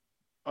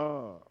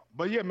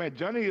 But yeah, man,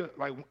 Johnny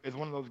like is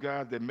one of those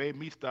guys that made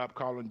me stop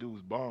calling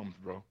dudes bums,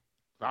 bro.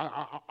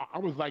 I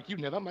was like you,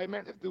 Ned. I'm like,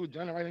 man, this dude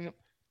Johnny Rice,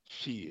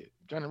 shit.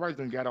 Johnny Rice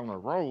done got on a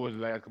roll his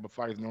last couple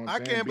fights. You know what I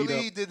I'm saying? can't Beat believe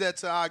up. he did that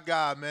to our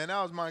guy, man.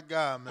 That was my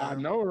guy, man. I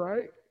know,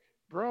 right,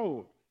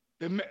 bro?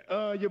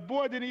 Your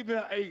boy didn't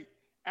even.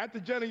 After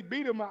Johnny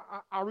beat him,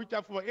 I reached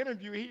out for an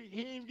interview.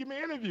 He didn't give me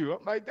an interview.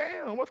 I'm like,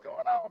 damn, what's going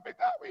on, big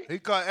dog? He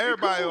cut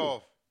everybody cool.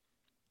 off.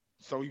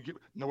 So you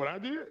know what I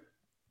did?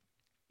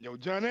 Yo,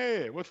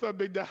 Johnny, what's up,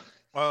 big dog?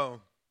 Oh,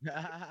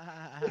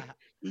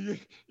 You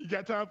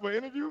got time for an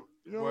interview?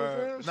 You know what I'm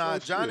word. saying? Nah,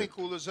 So, Johnny shit.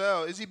 cool as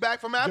hell. Is he back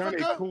from Johnny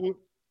Africa? cool.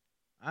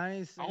 I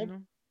ain't I seen don't,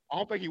 him. I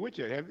don't think he with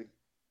yet, has he?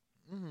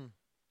 Mm-hmm.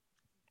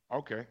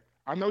 Okay.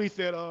 I know he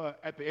said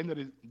at the end of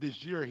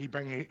this year he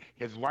bringing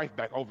his wife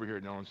back over here.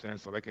 You know what I'm saying?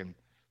 So they can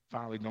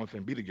finally, you know what I'm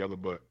saying, be together.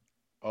 But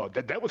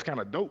that was kind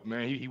of dope,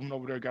 man. He went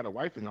over there, got a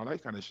wife and all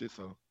that kind of shit.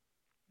 So,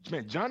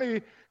 man,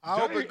 Johnny, I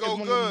hope Johnny it go is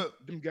one good. of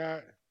them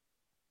guys.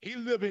 He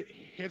living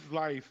his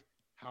life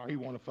how he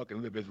want to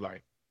fucking live his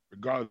life,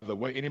 regardless of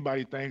what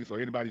anybody thinks or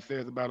anybody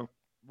says about him.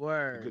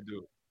 Word. Good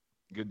dude.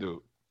 Good dude.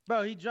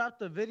 Bro, he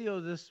dropped a video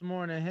this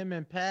morning, him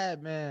and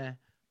Pat, man,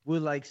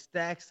 with like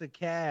stacks of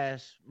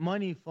cash,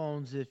 money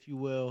phones, if you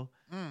will.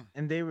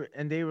 And they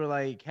were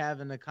like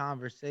having a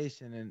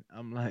conversation, and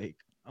I'm like,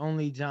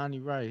 only Johnny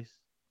Rice.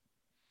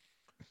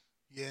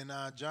 Yeah,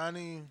 nah,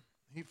 Johnny,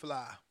 he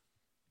fly.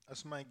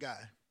 That's my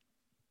guy.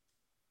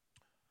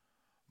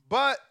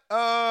 But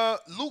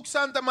Luke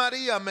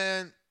Santamaria,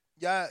 man,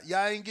 y'all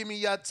ain't give me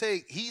y'all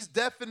take. He's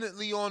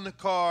definitely on the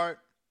card.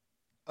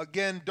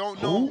 Again,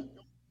 don't know.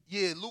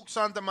 Yeah, Luke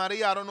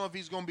Santamaria. I don't know if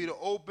he's gonna be the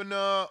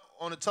opener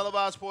on the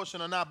televised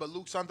portion or not, but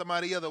Luke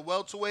Santamaria, the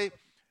welterweight.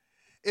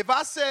 If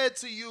I said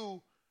to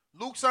you,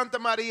 Luke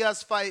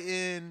Santamaria's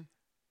fighting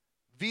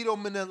Vito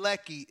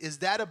Minelecki, is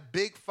that a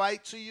big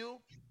fight to you?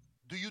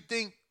 Do you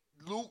think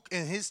Luke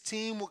and his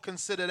team would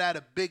consider that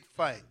a big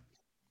fight?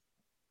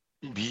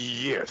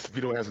 Yes,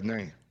 Vito has a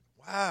name.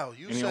 Wow, And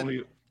he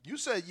only- you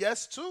said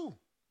yes too.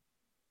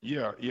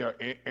 Yeah,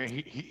 and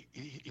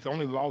he's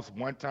only lost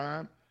one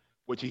time,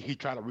 which he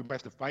tried to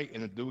rematch the fight,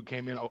 and the dude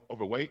came in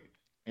overweight,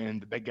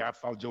 and that guy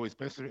fought Joey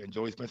Spencer, and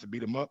Joey Spencer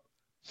beat him up.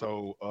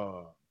 So,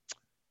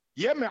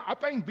 yeah, man, I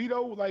think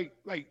Vito, like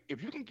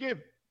if you can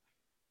give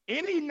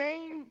any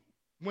name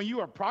when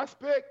you're a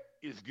prospect,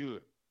 is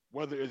good.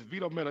 Whether it's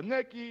Vito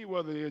Milanecki,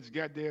 whether it's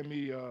goddamn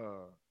me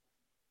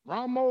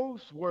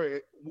Ramos,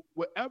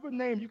 whatever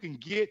name you can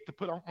get to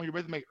put on your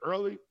resume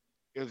early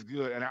is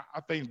good. And I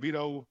think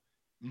Vito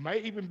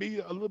might even be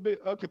a little bit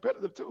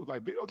competitive too.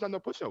 Like Vito's not no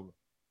pushover.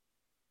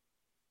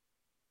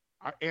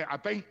 I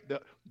think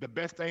the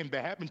best thing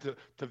that happened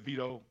to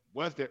Vito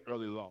was that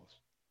early loss.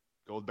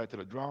 Goes back to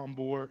the drawing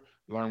board,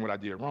 learn what I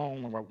did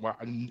wrong, what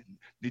I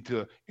need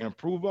to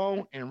improve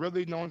on, and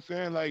really, you know what I'm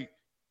saying? Like,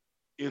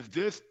 is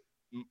this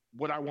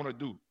what I want to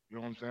do? You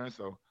know what I'm saying?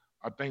 So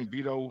I think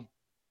Vito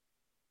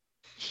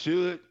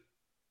should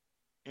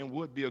and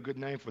would be a good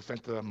name for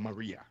Santa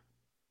Maria.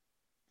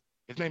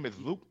 His name is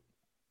Luke.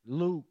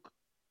 Luke.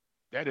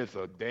 That is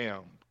a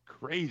damn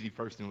crazy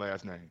first and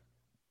last name.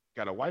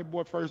 Got a white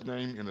boy first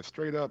name and a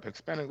straight up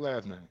Hispanic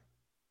last name.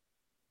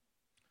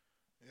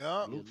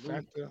 Yeah. Luke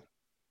Santa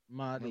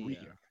Maria.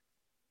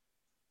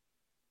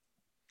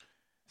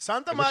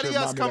 Santa That shit Maria's remind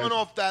me of coming that-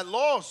 off that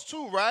loss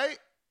too, right?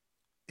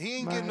 He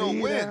ain't getting no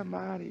win.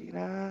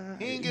 Marina.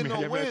 He ain't You getting no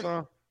hear that win.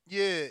 song?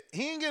 Yeah,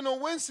 he ain't getting no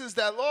win since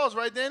that loss,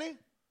 right, Danny?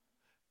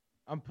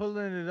 I'm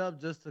pulling it up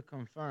just to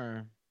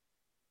confirm.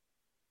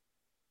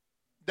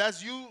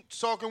 That's you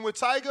talking with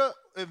Tiger?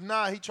 If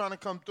not, he trying to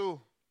come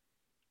through.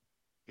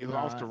 He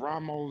lost to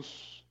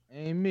Ramos.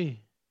 Ain't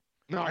me.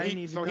 No, I didn't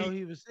even know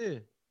he was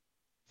here.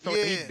 So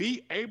Yeah. he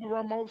beat Abel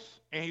Ramos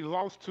and he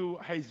lost to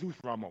Jesus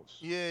Ramos.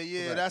 Yeah,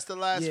 Correct. that's the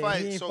last Yeah,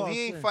 fight. he ain't So fought he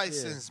ain't since, fight yeah.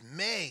 since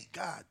May.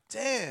 God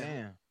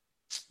damn.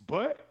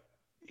 But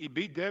he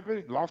beat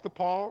Devin, lost to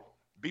Paul,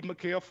 beat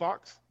Mikhail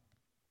Fox,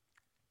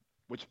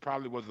 which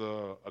probably was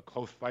a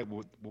close fight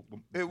with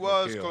It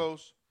was Mikhail.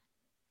 close.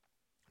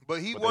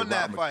 But he But won they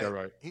that robbed fight. Mikhail,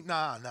 right?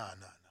 Nah.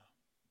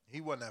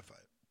 He won that fight.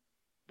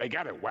 They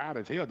got it wild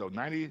as hell, though.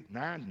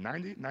 99,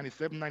 90,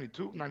 97,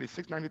 92,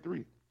 96,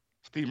 93.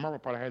 Steve Murray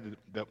probably had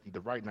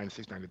the right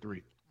 96,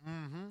 93.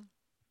 Mm-hmm.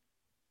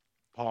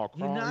 Paul He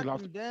Cron, knocked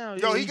lost. him down.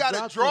 Yo, Yeah, he got a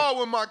dropped draw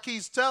with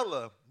Marquise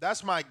Teller.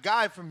 That's my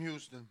guy from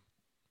Houston.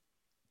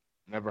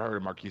 Never heard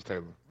of Marquise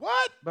Taylor.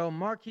 What? Bro,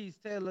 Marquise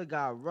Taylor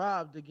got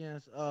robbed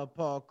against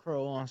Paul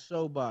Crow on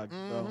Showbox, bro.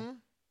 Mm-hmm.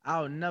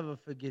 I'll never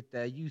forget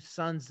that. You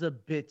sons of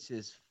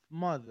bitches.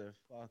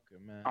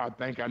 Motherfucker, man. I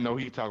think I know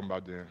who you talking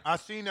about then. I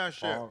seen that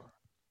shit. Paul,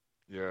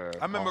 yeah.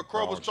 I remember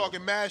Paul Crow was Cron.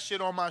 talking mad shit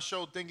on my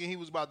show thinking he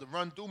was about to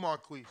run through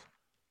Marquise.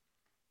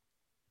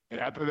 And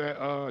after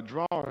that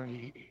draw,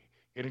 he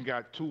done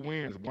got 2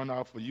 wins, one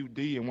off of UD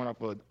and one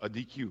off of a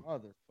DQ.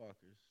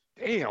 Motherfuckers.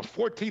 Damn,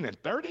 14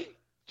 and 30?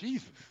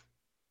 Jesus.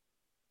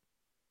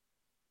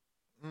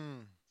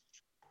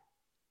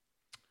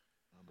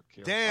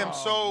 Damn,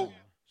 Oh,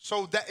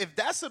 so that if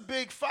that's a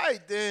big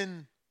fight,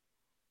 then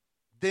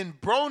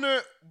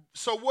Broner.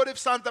 So what if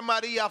Santa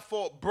Maria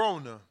fought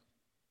Broner?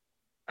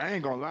 I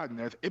ain't gonna lie,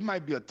 Ness. It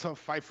might be a tough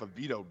fight for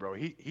Vito, bro.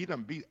 He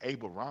done beat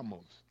Abel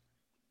Ramos.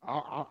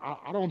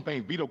 I don't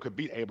think Vito could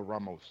beat Abel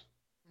Ramos.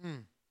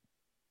 Damn.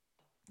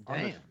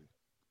 Honestly.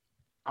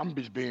 I'm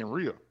just being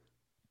real.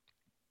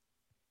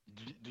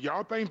 Do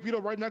y'all think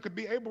Vito right now could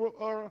beat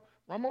Abel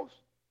Ramos?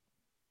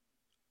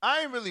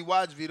 I ain't really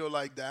watched Vito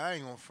like that. I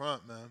ain't gonna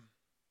front, man.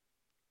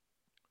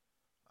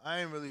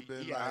 I ain't really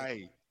been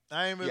I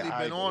ain't really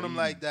been on him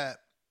like that.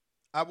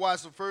 I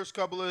watched the first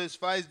couple of his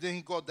fights, then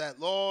he got that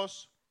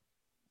loss.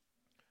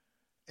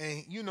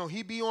 And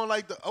he be on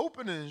like the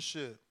opening and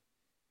shit.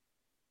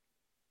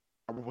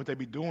 What they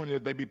be doing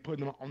is they be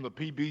putting him on the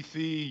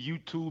PBC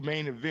YouTube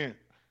main event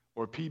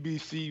or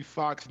PBC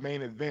Fox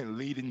main event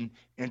leading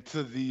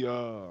into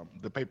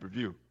the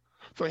pay-per-view.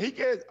 So he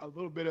gets a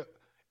little bit of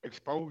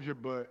exposure,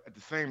 but at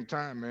the same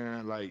time,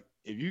 man, like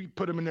if you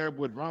put him in there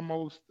with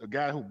Ramos, the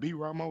guy who beat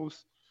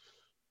Ramos,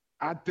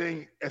 I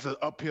think it's an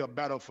uphill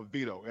battle for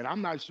Vito. And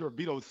I'm not sure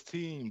Vito's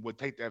team would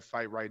take that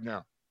fight right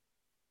now.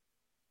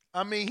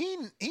 I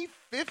mean, he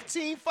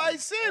 15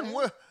 fights in.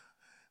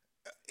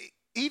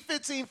 He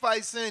 15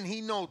 fights in.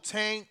 He know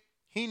Tank.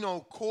 He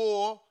know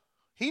Core.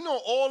 He know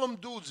all them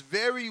dudes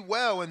very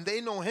well, and they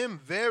know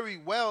him very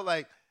well.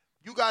 Like,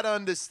 you got to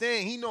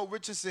understand, he know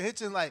Richardson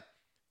Hitchens. Like,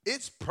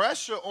 it's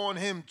pressure on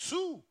him,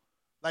 too.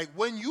 Like,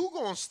 when you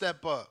going to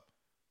step up?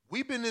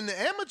 We been in the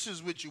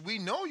amateurs with you. We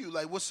know you.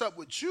 Like, what's up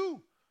with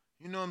you?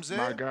 You know what I'm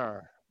saying?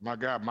 My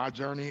God, my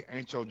journey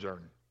ain't your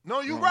journey.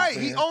 No, you're You know what I'm right.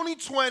 He saying? only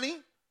 20.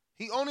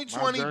 He only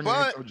 20, my journey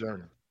but ain't your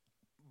journey.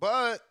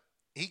 But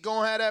he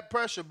gonna have that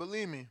pressure,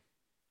 believe me.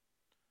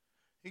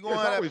 He gonna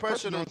It's have that always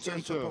pressure you know to, what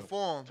I'm to, saying, to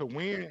perform. to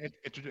win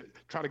and to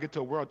try to get to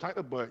a world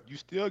title, but you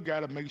still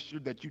got to make sure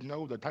that you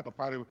know the type of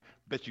fighter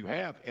that you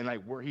have and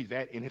like where he's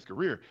at in his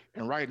career.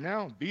 And right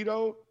now,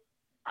 Vito,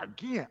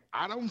 again,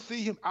 I don't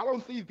see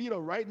Vito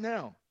right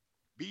now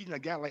beating a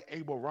guy like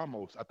Abel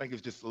Ramos. I think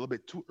it's just a little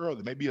bit too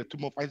early. Maybe 2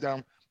 more fights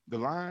down the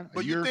line.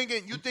 But you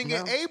thinking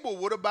now? Abel?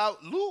 What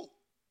about Luke?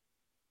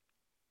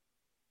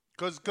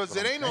 Because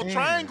it ain't no saying.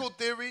 triangle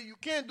theory. You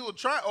can't do a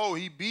triangle. Oh,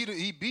 he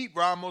beat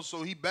Ramos,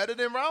 so he better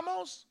than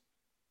Ramos?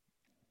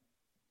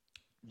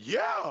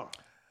 Yeah.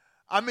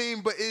 I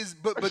mean, but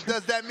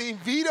does that mean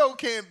Vito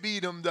can't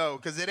beat him though?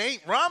 Because it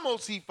ain't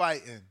Ramos he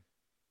fighting.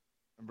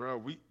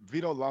 Bro,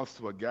 Vito lost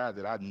to a guy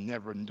that I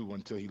never knew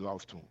until he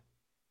lost to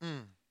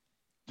him.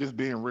 Just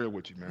being real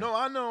with you, man. No,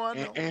 I know.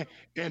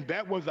 And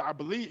that was, I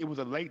believe, it was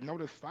a late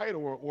notice fight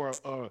or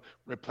a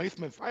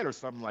replacement fight or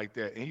something like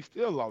that, and he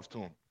still lost to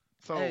him.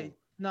 So. Hey,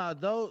 nah,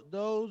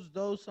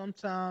 those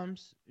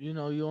sometimes, you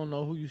don't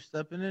know who you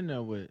stepping in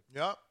there with.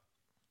 Yep.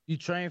 You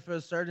train for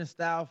a certain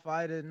style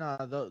fighter.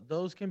 Nah,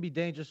 those can be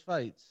dangerous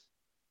fights.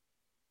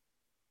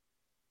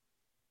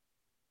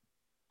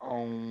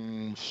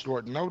 On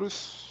short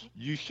notice,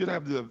 you should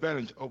have the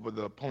advantage over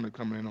the opponent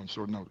coming in on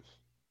short notice.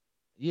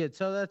 Yeah,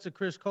 tell that to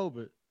Chris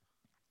Colbert.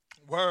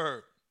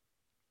 Word.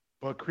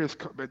 But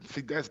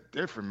see, that's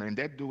different, man.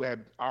 That dude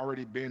had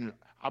already been,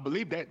 I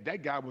believe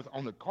that guy was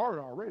on the card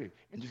already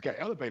and just got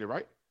elevated,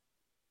 right?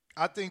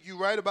 I think you're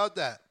right about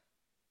that.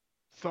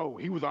 So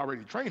he was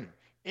already training.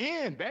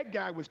 And that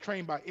guy was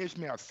trained by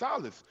Ishmael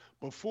Salas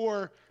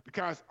before,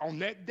 because on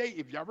that day,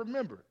 if y'all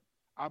remember,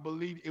 I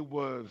believe it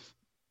was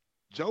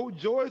Joe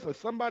Joyce or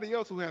somebody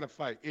else who had a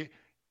fight.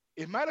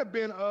 It might have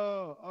been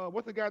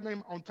what's the guy's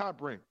name on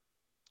Top Rank?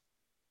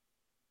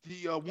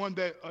 The one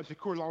that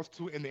Shakur lost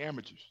to in the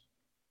amateurs.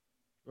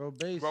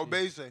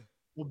 Robese.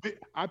 Well,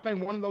 I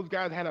think one of those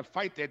guys had a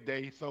fight that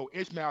day, so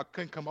Ishmael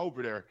couldn't come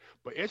over there.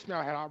 But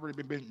Ishmael had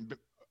already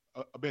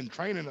been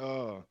training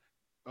the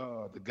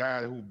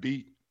guy who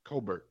beat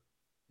Colbert.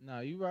 No,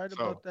 you right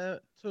about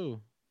that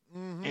too.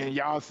 Mm-hmm. And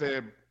y'all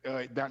said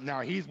that now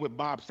he's with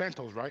Bob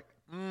Santos, right?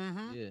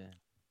 Mm-hmm. Yeah.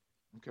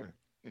 Okay.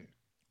 Yeah.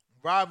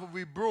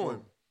 Rivalry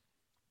brewing.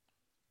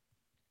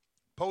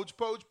 Poach.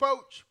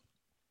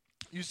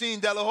 You seen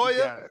De La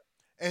Hoya?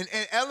 And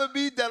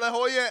Ellaby, De La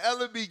Hoya and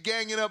Ellaby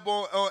ganging up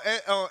on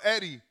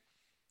Eddie.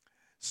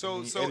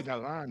 So Eddie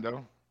not lying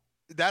though.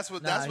 That's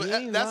what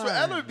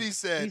Ellaby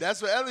said.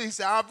 That's what Ellaby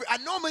said. I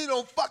normally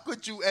don't fuck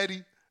with you,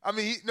 Eddie. I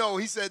mean,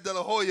 he said De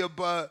La Hoya,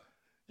 but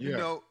you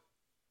know,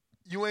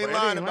 you ain't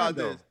lying about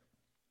this.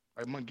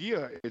 Like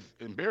Munguia is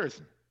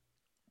embarrassing.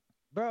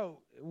 Bro,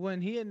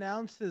 when he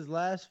announced his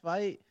last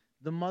fight,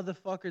 the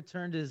motherfucker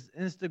turned his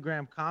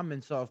Instagram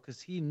comments off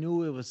because he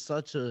knew it was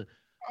such a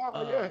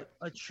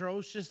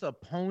atrocious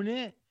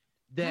opponent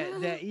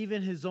that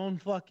even his own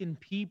fucking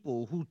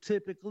people who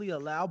typically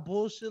allow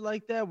bullshit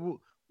like that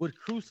would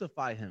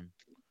crucify him.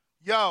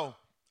 Yo,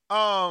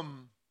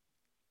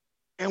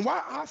 and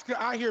why Oscar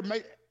out here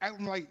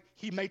acting like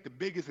he made the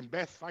biggest and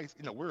best fights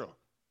in the world?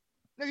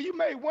 Nigga, you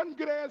made one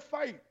good ass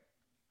fight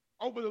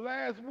over the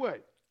last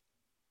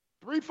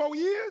 3-4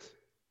 years.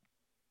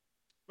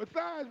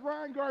 Besides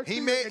Ryan Garcia,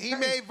 he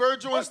made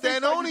Virgil and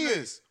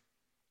Stanonius.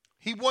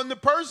 He won the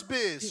purse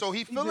bid, so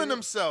he feeling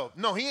himself.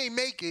 No, he ain't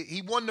make it.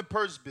 He won the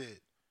purse bid.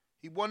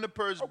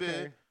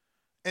 Bid.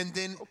 And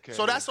then,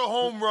 so that's a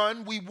home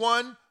run. We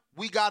won.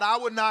 We got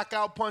our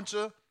knockout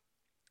puncher.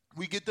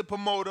 We get to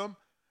promote him.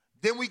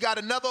 Then we got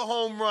another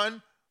home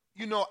run.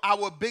 You know,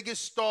 our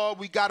biggest star,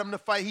 we got him to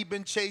fight he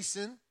been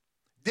chasing.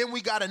 Then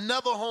we got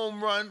another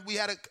home run. We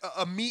had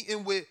a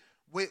meeting with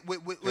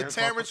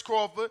Terrence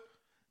Crawford.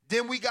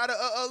 Then we got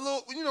a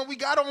little, you know, we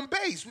got on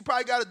base. We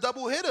probably got a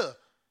double hitter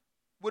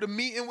with a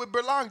meeting with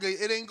Berlanga.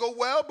 It ain't go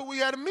well, but we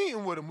had a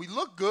meeting with him. We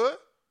look good.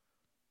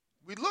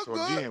 So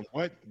again,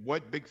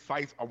 what big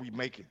fights are we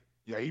making?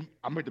 Yeah,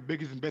 I made the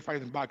biggest and best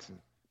fights in boxing.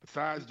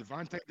 Besides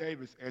Gervonta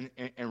Davis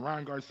and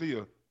Ryan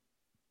Garcia.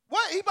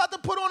 What? He about to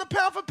put on a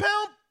pound for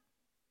pound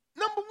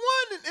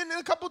 #1 in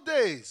a couple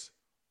days.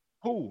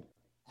 Who?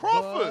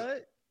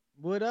 Crawford.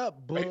 What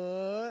up, bud?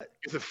 Wait,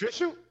 it's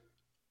official?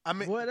 I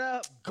mean, what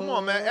up? Come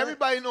on, man.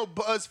 Everybody know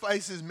Buzz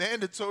fights is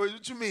mandatory.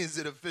 What you mean is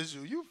it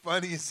official? You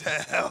funny as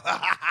hell.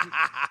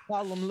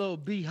 Call him Lil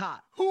B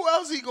Hot. Who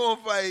else he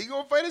gonna fight? He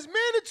gonna fight as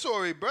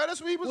mandatory, bro.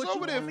 That's what he was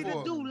over there for. What you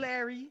want me to do,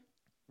 Larry?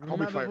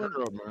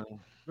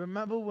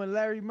 Remember when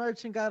Larry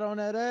Merchant got on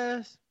that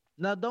ass?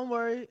 Now, don't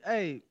worry.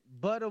 Hey,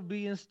 Bud will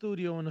be in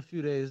studio in a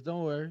few days.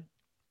 Don't worry.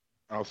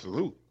 Oh,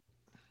 salute.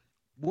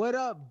 What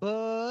up,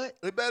 Bud?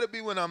 It better be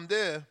when I'm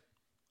there.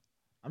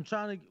 I'm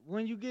trying to.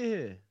 When you get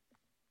here?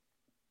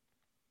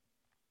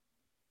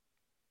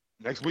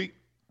 Next week.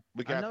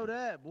 I know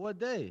that. But what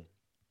day?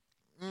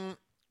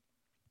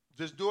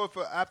 Just do it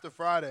for after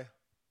Friday,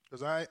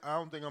 cause I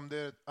don't think I'm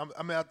there. I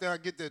think I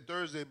get there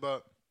Thursday,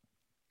 but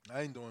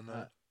I ain't doing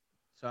that.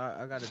 So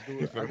I gotta do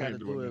it.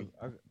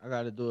 I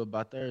gotta do it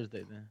by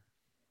Thursday then.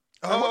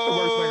 What's the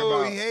worst thing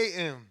about? He hate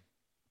him.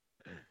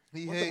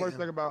 What's the worst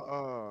thing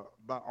about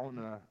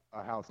owning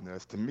a house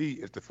nest? To me,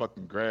 it's the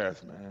fucking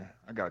grass, man.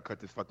 I gotta cut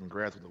this fucking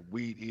grass with a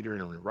weed eater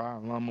and a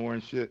riding lawnmower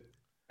and shit.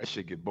 That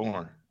shit get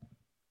boring.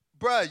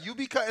 Bruh, you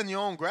be cutting your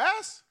own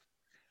grass?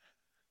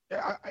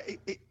 Yeah,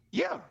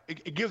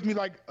 it gives me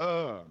like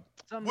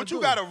What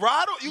you got a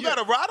ride? You got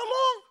a ride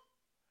along?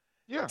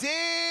 Yeah.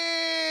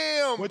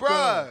 Damn,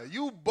 bruh,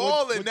 you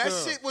balling. That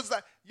shit was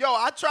like, yo,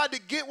 I tried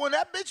to get one.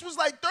 That bitch was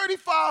like $3,500.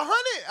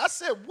 I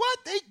said, what?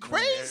 They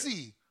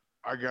crazy.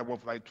 I got one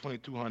for like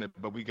 $2,200,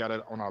 but we got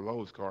it on our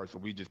Lowe's card, so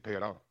we just pay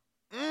it off.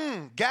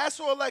 Gas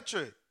or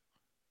electric?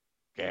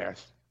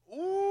 Gas.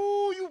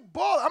 Ooh, you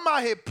ball. I'm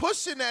out here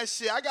pushing that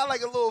shit. I got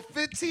like a little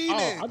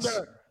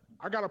 15-inch.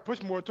 I got to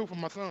push more too for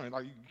my son.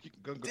 Like,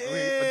 go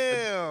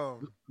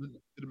damn. To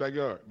the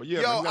backyard. But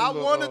yeah, yo, I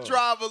want to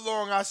drive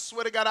along. I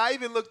swear to God, I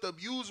even looked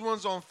up used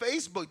ones on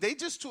Facebook. They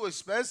just too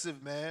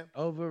expensive, man.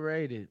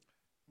 Overrated.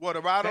 What, a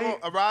ride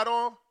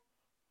on?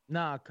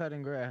 Nah,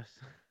 cutting grass.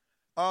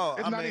 Oh,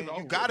 I mean,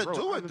 you got to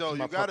do it, though.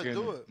 You got to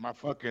do it. My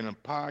fucking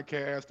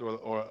podcast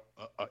or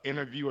an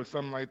interview or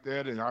something like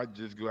that, and I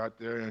just go out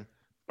there and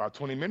about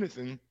 20 minutes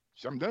and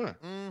I'm done.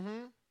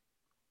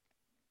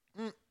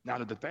 Now,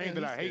 the thing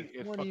that I hate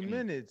is 20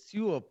 minutes.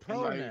 You a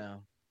pro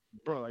now.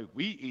 Bro, like,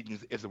 weed eating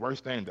is the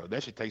worst thing, though.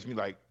 That shit takes me,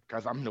 like,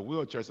 because I'm in a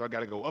wheelchair, so I got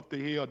to go up the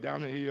hill,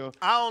 down the hill.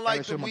 I don't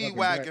like the weed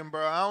whacking,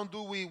 bro. I don't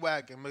do weed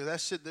whacking. Because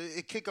that shit,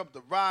 it kick up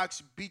the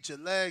rocks, beat your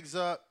legs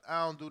up.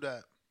 I don't do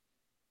that.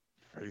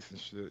 Face and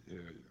shit, yeah.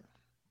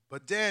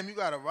 But damn, you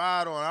got a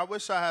ride on. I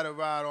wish I had a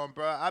ride on,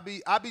 bro. I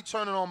be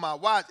turning on my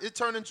watch. It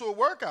turned into a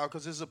workout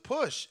because it's a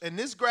push. And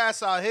this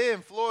grass out here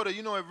in Florida,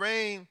 you know, it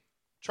rained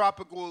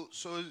tropical,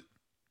 so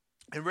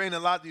it rained a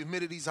lot. The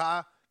humidity's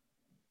high.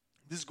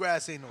 This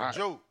grass ain't no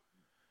joke.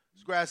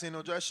 This grass ain't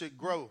no joke. That shit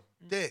grow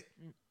thick.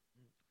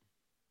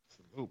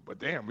 But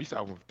damn, we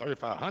saw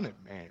 3,500,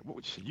 man.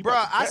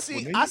 Bro, I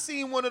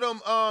seen one of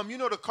them. You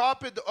know the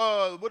carpet.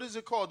 What is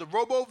it called? The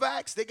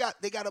RoboVacs.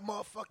 They got a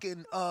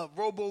motherfucking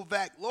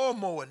RoboVac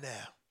lawnmower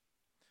now.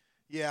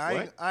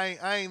 Yeah,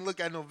 I ain't look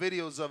at no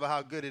videos of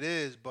how good it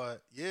is,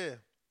 but yeah,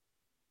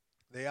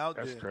 they out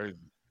there. That's crazy.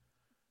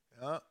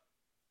 Yeah.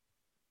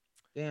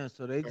 Damn,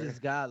 so they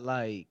just got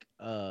like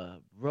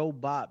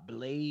robot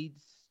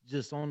blades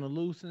just on the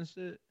loose and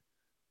shit.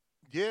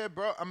 Yeah,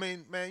 bro. I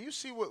mean, man, you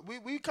see what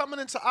we coming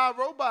into our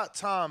robot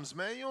times,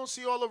 man. You don't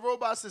see all the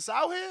robots that's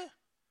out here?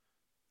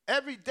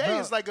 Every day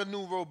is like a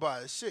new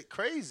robot. Shit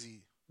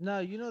crazy. No,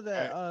 you know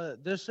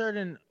that there's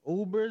certain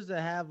Ubers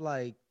that have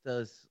like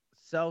the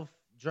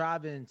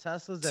self-driving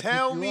Teslas that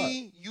tell pick you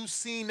me up. You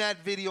seen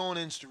that video on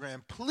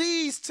Instagram.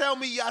 Please tell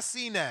me y'all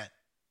seen that.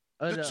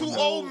 The two no,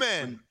 old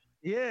men.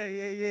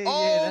 Yeah.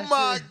 Oh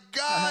my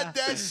God,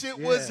 that shit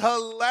was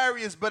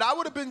hilarious. But I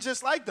would have been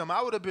just like them.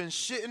 I would have been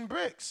shitting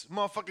bricks,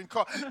 motherfucking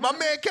car. My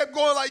man kept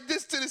going like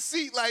this to the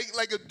seat,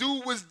 like a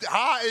dude was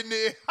hot in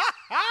there.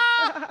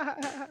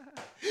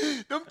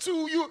 Them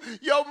two,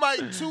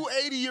 Mike, 2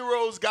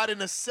 80-year-olds got in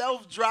a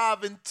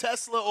self-driving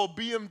Tesla or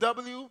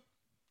BMW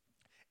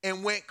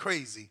and went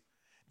crazy.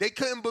 They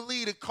couldn't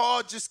believe the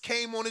car just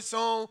came on its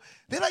own.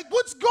 They're like,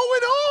 "What's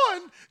going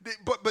on?"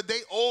 But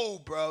they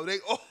old, bro. They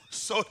old,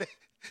 so they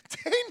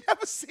ain't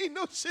never seen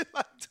no shit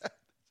like that.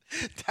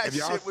 Have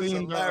y'all shit was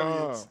seen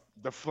hilarious.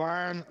 The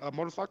flying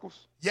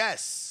motorcycles?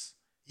 Yes.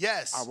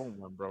 I want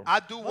one, bro. I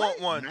do want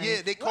one.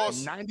 Yeah, they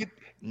cost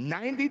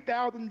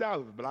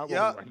 $90,000, but I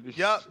want one.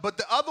 Yeah, but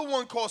the other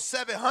one cost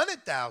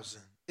 $700,000.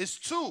 It's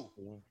two.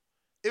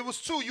 It was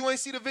two. You ain't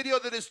see the video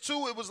that it's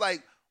two. It was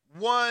like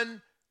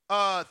one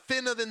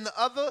thinner than the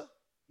other.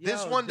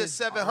 This one that's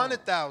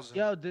 $700,000.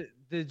 Yo,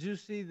 did you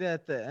see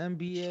that the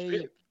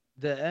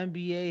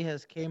NBA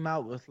has came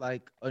out with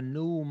like a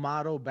new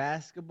model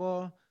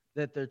basketball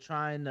that they're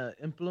trying to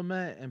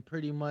implement, and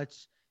pretty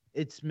much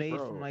it's made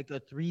from like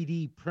a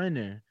 3D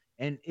printer,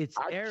 and it's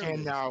airless. I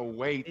cannot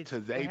wait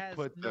till they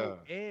put no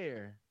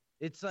air.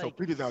 It's like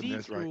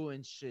see-through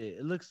and shit.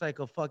 It looks like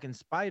a fucking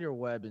spider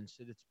web and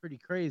shit. It's pretty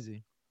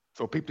crazy.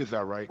 So peep this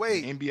out, right?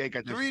 Wait, the NBA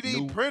got this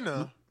 3D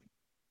printer?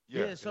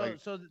 Yeah, so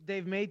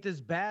they've made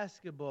this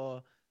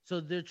basketball. So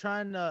they're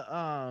trying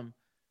to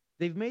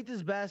they've made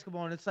this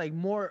basketball, and it's like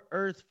more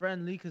earth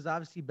friendly because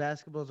obviously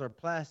basketballs are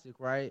plastic,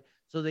 right?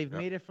 So they've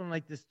made it from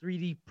like this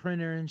 3D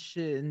printer and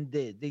shit, and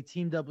they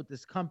teamed up with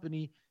this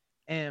company,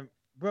 and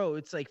bro,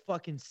 it's like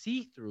fucking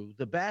see-through.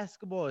 The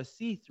basketball is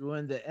see-through,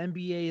 and the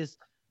NBA is,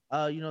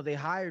 they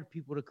hired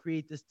people to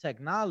create this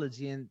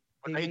technology, and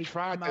they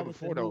tried that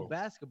before though.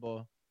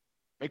 Basketball.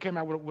 They came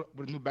out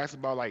with a new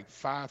basketball like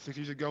 5-6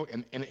 years ago,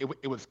 and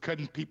it was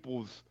cutting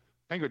people's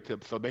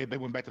fingertips. So they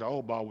went back to the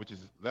old ball, which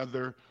is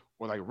leather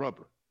or like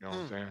rubber. You know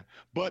what I'm saying?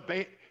 But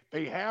they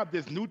have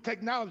this new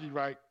technology,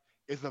 right?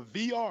 It's a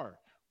VR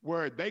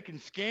where they can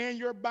scan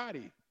your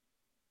body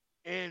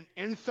and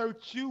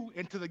insert you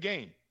into the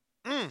game.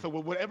 So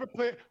with whatever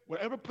player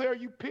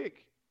you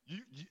pick,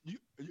 you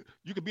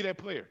could be that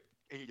player.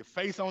 And your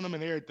face on them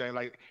and everything.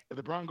 Like if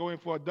LeBron go in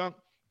for a dunk,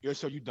 it'll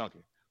show you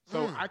dunking.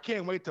 So I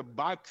can't wait to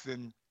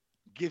boxing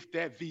get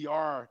that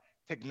VR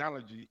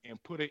technology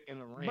and put it in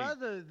the ring.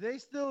 Brother, they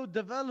still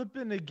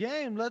developing the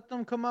game. Let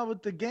them come out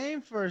with the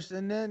game first,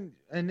 and then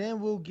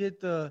we'll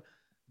get the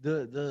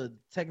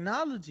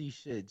technology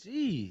shit.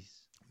 Jeez.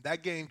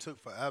 That game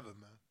took forever,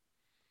 man.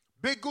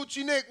 Big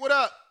Gucci Nick, what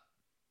up?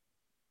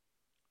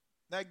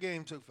 That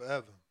game took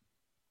forever.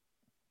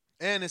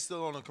 And it's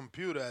still on a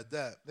computer at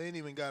that. They ain't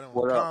even got it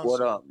on console.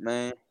 What up,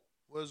 man?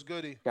 What's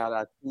goody? Shout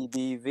out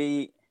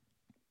TBV.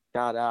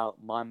 Shout out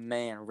my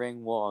man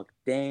Ringwalk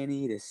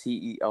Danny, the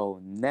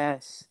CEO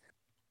Ness.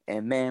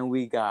 And man,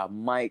 we got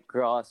Mike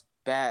Gross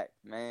back,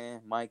 man.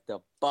 Mike the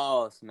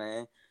boss,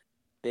 man.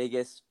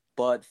 Biggest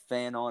Bud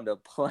fan on the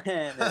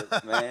planet,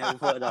 man.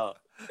 What up?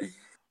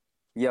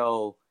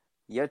 Yo,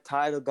 your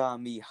title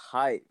got me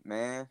hyped,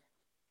 man.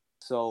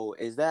 So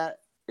is that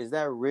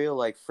real,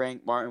 like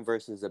Frank Martin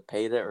versus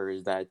Zepeda, or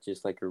is that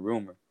just like a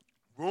rumor?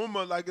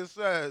 Rumor, like it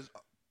says.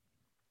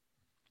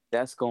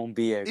 That's gonna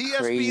be a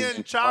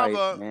crazy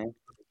fight, man.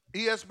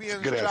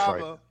 ESPN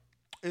Chava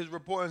is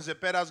reporting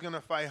Zepeda's gonna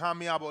fight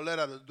Jaime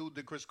Arboleda, the dude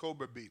that Chris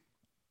Cobra beat.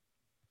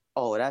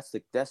 Oh, that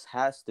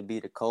has to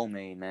be the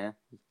co-main, man.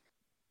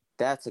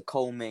 That's a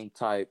co-main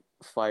type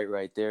fight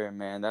right there,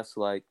 man. That's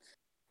like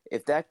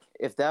if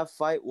that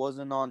fight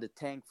wasn't on the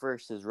Tank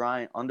versus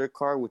Ryan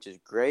undercard, which is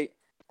great,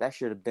 that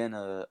should have been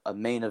a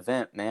main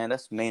event, man.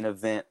 That's main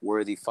event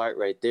worthy fight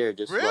right there.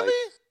 Just really? Like,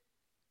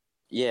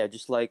 yeah,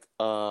 just like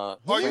Are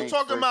you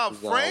talking about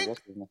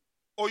Frank?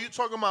 Or you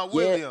talking about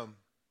William?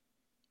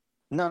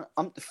 No,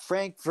 I'm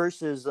Frank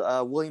versus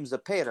William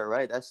Zepeda,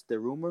 right? That's the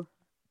rumor.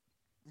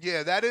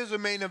 Yeah, that is a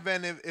main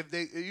event if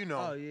they,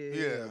 Oh yeah,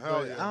 Yeah,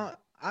 hell yeah.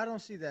 I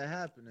don't see that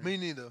happening. Me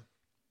neither.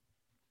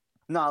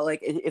 No, like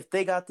if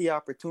they got the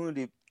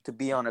opportunity to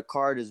be on a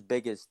card as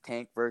big as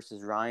Tank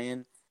versus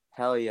Ryan,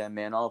 hell yeah,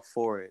 man, all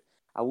for it.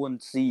 I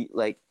wouldn't see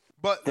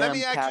But let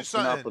me ask you passing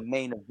up a something.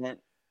 main event.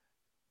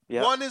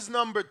 Yep. One is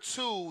number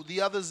 2,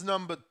 the other's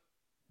number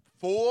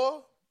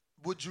 4.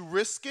 Would you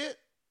risk it?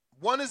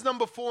 One is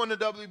number 4 in the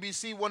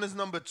WBC, one is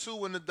number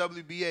 2 in the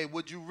WBA.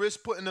 Would you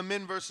risk putting them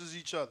in versus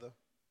each other?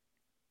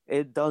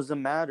 It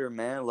doesn't matter,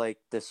 man. Like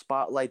the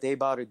spotlight they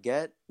about to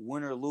get,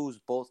 win or lose,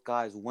 both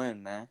guys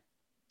win, man.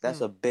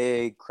 That's a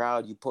big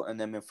crowd you putting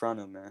them in front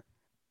of, man.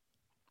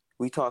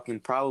 We talking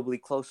probably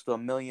close to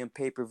 1 million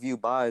pay-per-view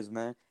buys,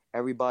 man.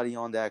 Everybody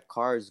on that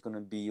card is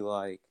gonna be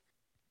like,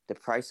 the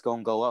price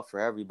gonna go up for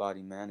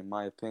everybody, man. In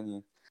my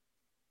opinion.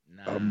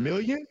 Nah. 1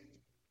 million?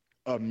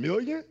 1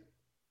 million?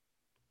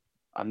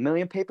 1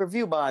 million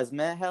pay-per-view buys,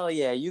 man. Hell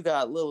yeah. You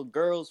got little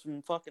girls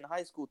from fucking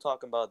high school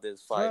talking about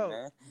this fight,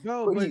 man.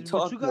 Bro, what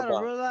what you gotta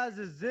about? realize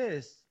is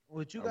this.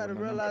 What you gotta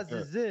realize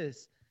is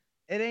this.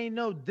 It ain't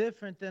no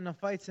different than the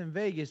fights in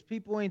Vegas.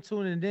 People ain't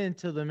tuning in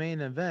to the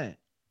main event.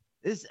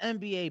 It's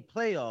NBA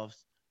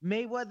playoffs.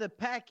 Mayweather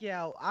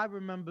Pacquiao, I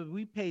remember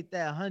we paid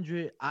that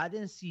 100. I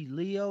didn't see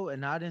Leo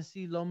and I didn't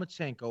see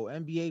Lomachenko.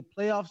 NBA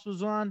playoffs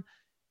was on,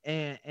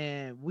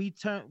 and we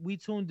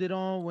tuned it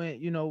on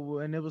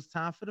when it was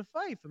time for the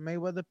fight for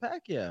Mayweather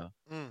Pacquiao.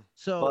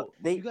 So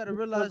you got to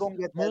realize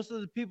most of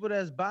the people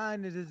that's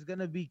buying it is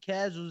gonna be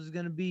casuals. Is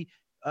gonna be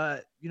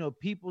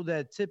people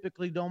that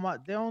typically don't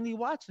watch. They're only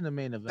watching the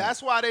main event.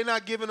 That's why they're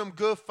not giving them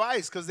good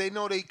fights, because they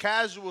know they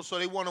casual, so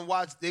they want to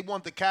watch. They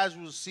want the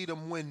casuals to see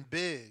them win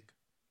big,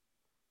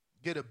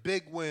 get a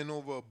big win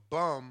over a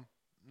bum.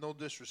 No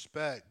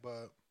disrespect,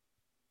 but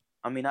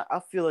I mean, I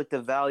feel like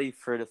the value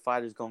for the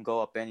fight is gonna go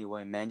up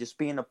anyway, man. Just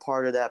being a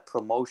part of that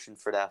promotion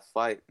for that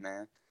fight,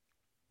 man.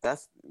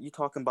 That's you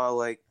talking about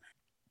like.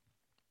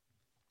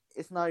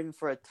 It's not even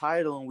for a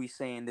title, and we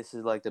saying this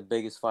is like the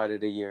biggest fight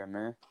of the year,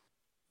 man.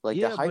 Like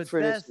the hype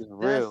for this is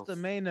real. That's the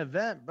main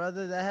event,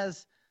 brother. That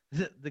has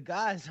the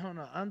guys on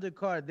the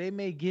undercard. They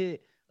may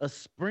get a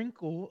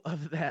sprinkle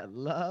of that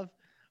love,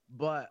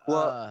 but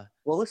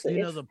listen,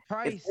 the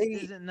price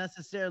isn't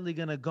necessarily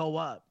gonna go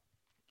up.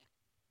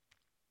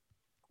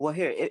 Well,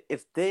 here,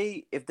 if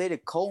they the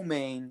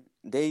co-main,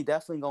 they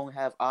definitely gonna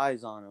have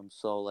eyes on them.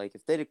 So like,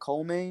 if they the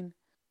co-main,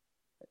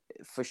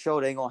 for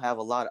sure they gonna have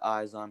a lot of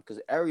eyes on them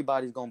because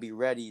everybody's gonna be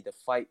ready to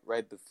fight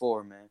right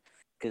before, man.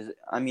 Because,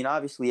 I mean,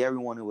 obviously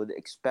everyone would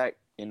expect,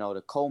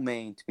 the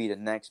co-main to be the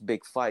next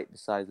big fight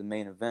besides the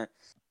main event.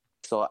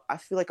 So I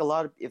feel like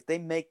if they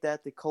make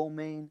that the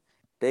co-main,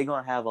 they're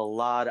going to have a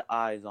lot of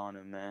eyes on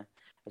him, man.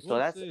 So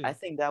I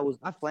think that was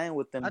the plan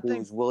with them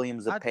dudes,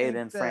 Williams, Zepeda,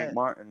 and Frank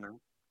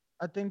Martin.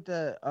 I think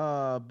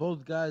that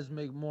both guys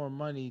make more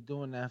money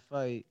doing that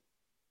fight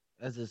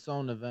as its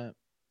own event.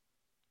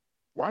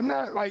 Why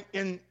not, like,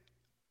 in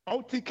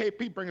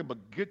OTKP bring up a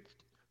good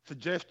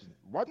suggestion.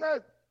 Why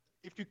not,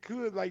 if you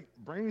could, like,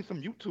 bring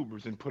some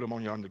YouTubers and put them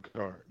on your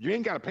undercard? You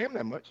ain't got to pay them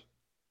that much.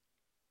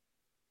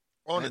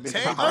 On the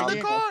Tank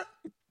undercard?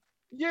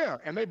 Yeah,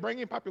 and they bring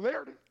in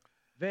popularity.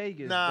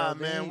 Vegas. Nah,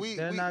 bro, man, we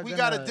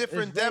got a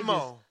different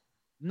demo.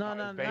 No,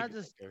 not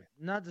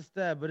just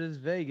that, but it's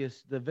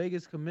Vegas. The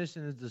Vegas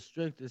commission is the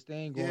strictest. They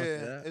ain't going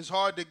for that. It's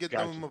hard to get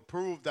them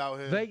approved out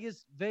here.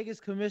 Vegas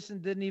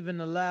commission didn't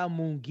even allow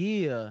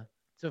Munguia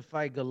to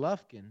fight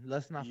Golovkin.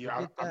 Let's not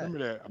forget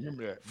that. I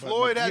remember that.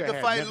 Floyd had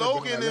to fight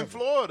Logan in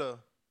Florida.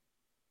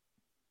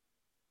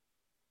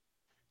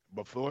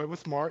 But Floyd was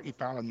smart. He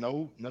found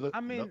no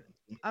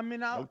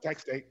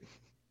tax state.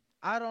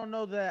 I don't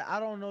know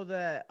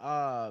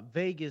that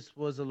Vegas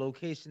was a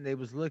location they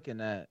was looking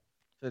at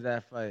for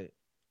that fight.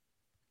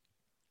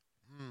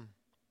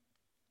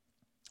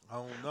 I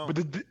don't know. But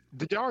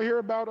did y'all hear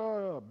about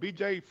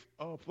BJ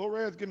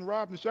Flores getting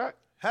robbed and shot?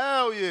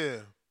 Hell yeah.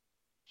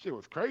 Shit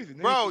was crazy.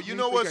 Bro, you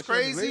know what's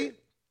crazy?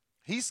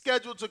 He's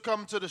scheduled to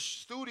come to the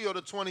studio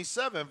the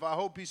 27th. I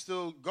hope he's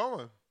still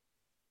going.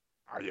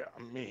 Oh yeah,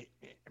 I mean,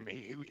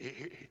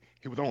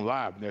 he was on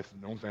live. That's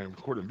you know what I'm saying,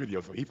 recording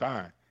video, so he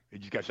fine. He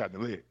just got shot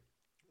in the leg.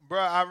 Bro,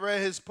 I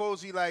read his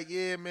post. He like,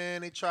 yeah,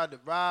 man, they tried to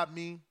rob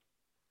me.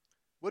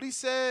 What he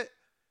said?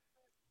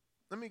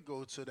 Let me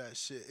go to that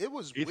shit. It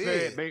was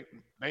weird. Said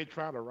they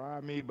tried to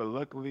rob me, but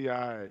luckily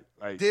I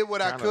did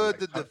what I could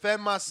to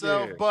defend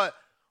myself. Yeah.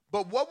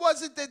 But what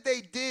was it that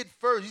they did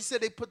first? He said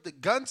they put the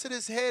gun to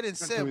his head and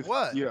said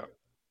what? Yeah.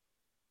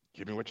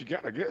 Give me what you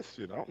got, I guess.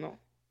 Shit, I don't know.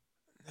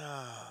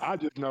 Nah. I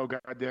just know,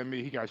 goddamn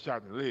me, he got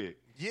shot in the leg.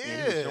 Yeah.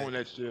 And he was showing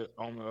that shit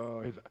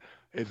on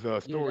his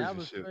stories that was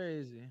and shit.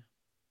 Crazy.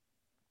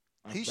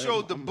 He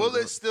showed the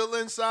bullet still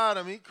inside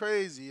him. He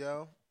crazy,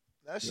 yo.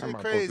 That shit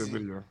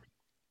crazy.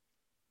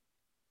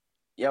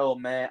 Yo,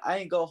 man, I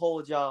ain't gonna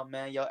hold y'all,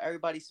 man. Yo,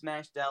 everybody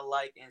smash that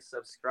like and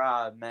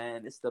subscribe,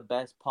 man. It's the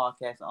best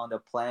podcast on the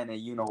planet.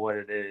 You know what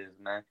it is,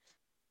 man.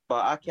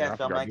 But I catch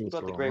y'all, man. Keep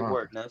up the great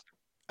work, man.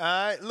 All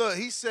right, look,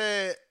 he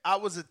said, I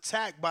was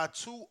attacked by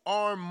 2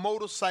 armed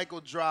motorcycle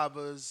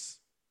drivers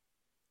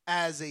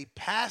as a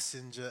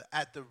passenger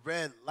at the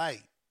red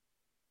light.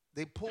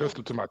 They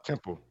Pistol to my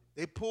temple.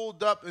 They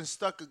pulled up and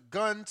stuck a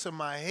gun to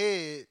my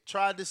head,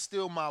 tried to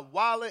steal my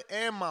wallet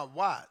and my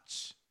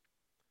watch.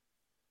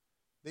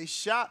 They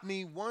shot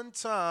me one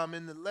time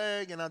in the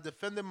leg, and I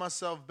defended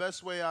myself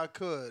best way I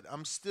could.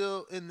 I'm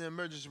still in the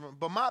emergency room.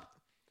 But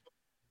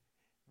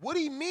what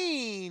do you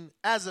mean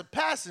as a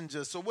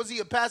passenger? So was he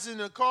a passenger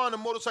in the car and the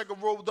motorcycle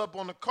rolled up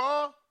on the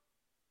car?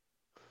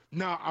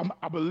 No,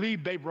 I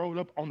believe they rolled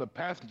up on the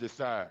passenger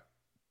side.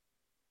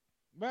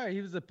 Right,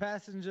 he was a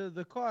passenger of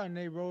the car, and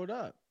they rode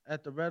up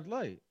at the red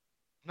light.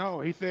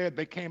 No, he said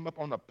they came up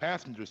on the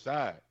passenger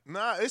side.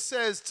 Nah, it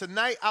says,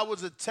 tonight I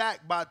was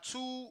attacked by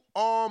 2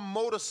 armed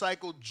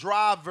motorcycle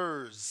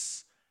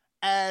drivers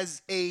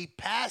as a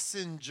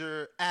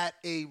passenger at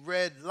a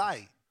red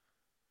light.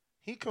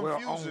 He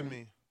confusing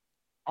me.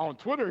 On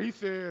Twitter, he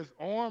says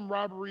armed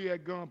robbery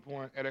at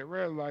gunpoint at a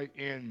red light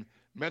in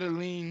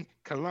Medellin,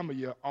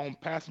 Colombia on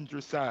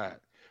passenger side.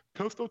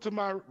 Pistol to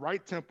my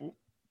right temple.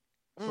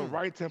 So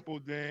right temple,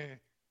 then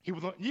he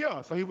was on,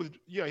 so he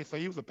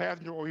was a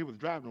passenger or he was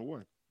driving or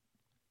what?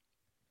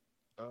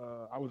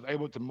 I was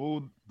able to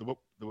move the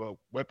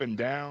weapon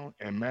down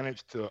and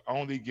managed to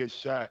only get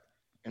shot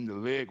in the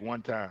leg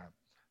one time.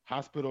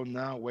 Hospital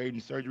now,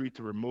 waiting surgery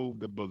to remove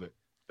the bullet.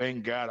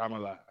 Thank God I'm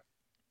alive.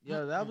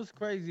 Yeah, that was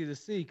crazy to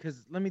see,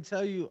 because let me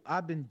tell you,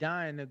 I've been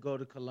dying to go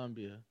to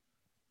Colombia.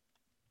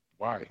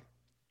 Why?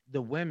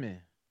 The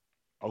women.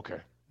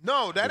 Okay.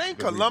 No, that ain't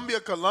Colombia,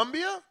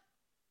 Colombia?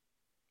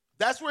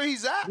 That's where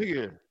he's at?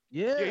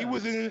 Yeah, he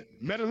was in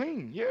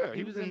Medellin. Yeah,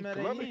 he was in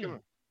Medellin. Colombia.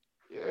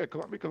 Yeah,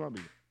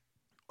 Colombia.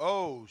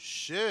 Oh,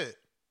 shit.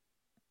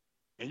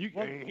 And he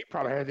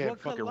probably had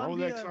that fucking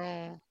Rolex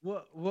on.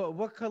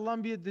 What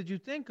Colombia did you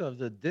think of?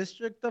 The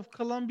District of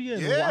Columbia?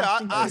 Yeah,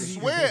 I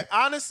swear.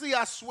 Honestly,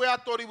 I swear I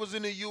thought he was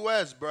in the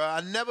U.S., bro.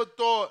 I never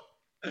thought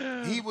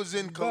he was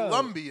in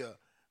Colombia.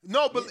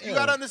 No, but you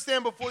got to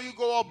understand, before you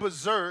go all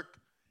berserk,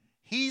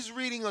 he's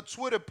reading a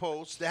Twitter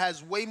post that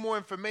has way more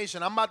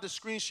information. I'm about to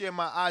screen share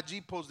my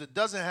IG post that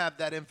doesn't have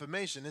that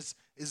information. It's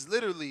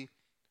literally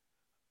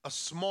a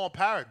small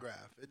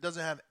paragraph. It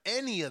doesn't have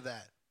any of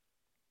that.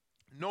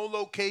 No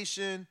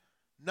location,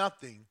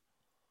 nothing.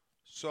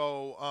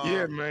 So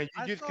yeah, man,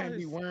 you just can't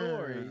be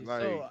wearing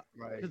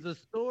because the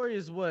story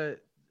is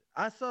what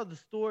I saw. The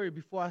story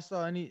before I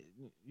saw any.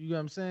 You know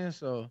what I'm saying?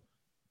 So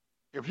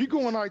if you're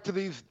going like to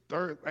these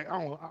third, I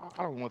don't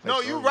want to.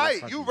 No, you're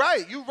right. You're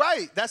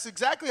right. That's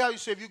exactly how you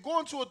say. If you're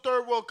going to a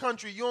third world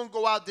country, you don't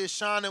go out there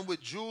shining with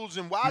jewels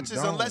and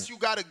watches unless you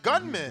got a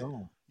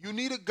gunman. You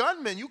need a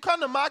gunman. You come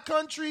to my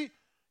country,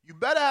 you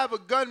better have a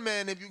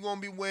gunman if you're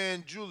gonna be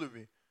wearing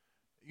jewelry.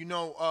 You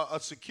know, an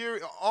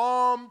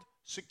armed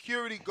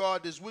security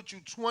guard that's with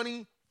you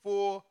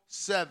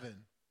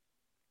 24/7.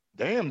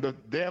 Damn,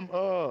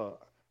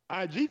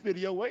 IG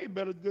video way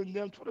better than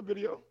them Twitter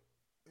video.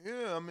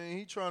 Yeah, I mean,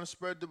 he trying to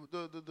spread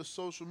the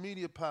social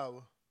media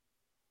power.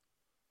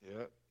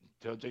 Yeah,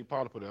 tell Jake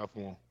Paul to put it out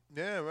for him.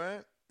 Yeah,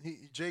 right.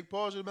 Jake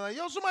Paul should have been like,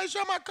 yo, somebody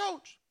shot my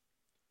coach.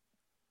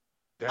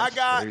 That's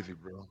crazy,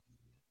 bro.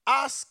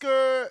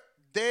 Oscar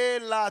de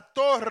la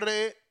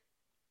Torre,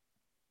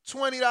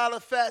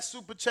 $20 fat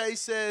super chat,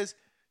 says,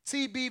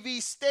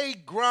 TBV, stay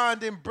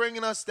grinding,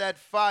 bringing us that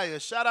fire.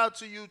 Shout out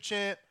to you,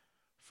 champ.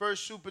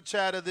 First super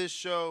chat of this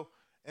show,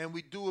 and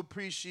we do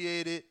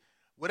appreciate it.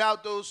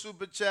 Without those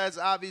super chats,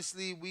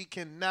 obviously, we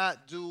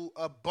cannot do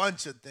a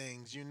bunch of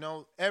things. You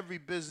know, every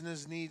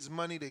business needs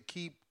money to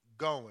keep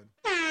going.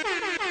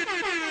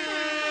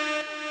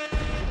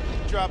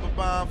 Drop a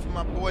bomb for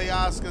my boy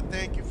Oscar.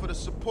 Thank you for the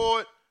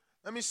support.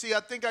 Let me see. I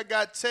think I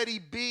got Teddy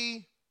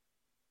B.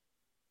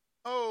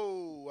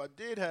 Oh, I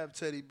did have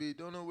Teddy B.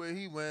 Don't know where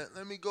he went.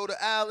 Let me go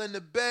to Al in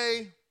the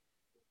Bay.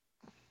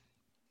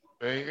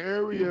 Bay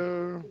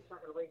Area.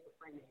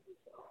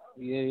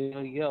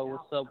 Yo,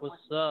 what's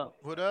up?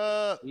 What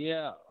up?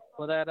 Yeah,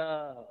 for that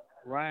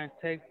Ryan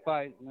Tate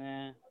fight,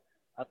 man.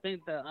 I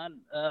think the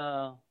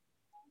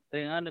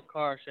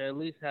undercard should at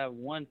least have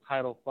one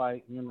title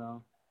fight, you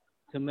know,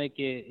 to make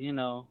it, you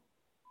know,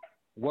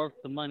 worth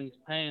the money he's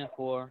paying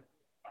for.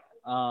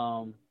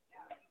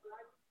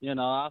 You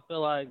know, I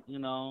feel like, you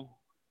know,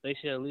 they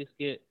should at least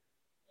get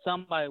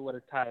somebody with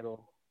a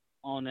title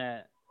on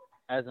that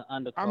as an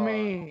undercard. I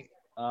mean,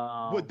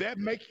 would that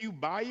make you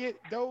buy it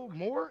though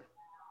more?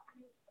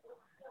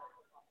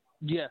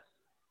 Yes.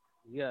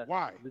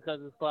 Why?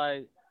 Because it's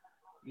like,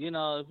 you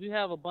know, if you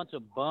have a bunch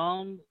of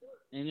bums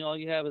and all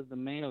you have is the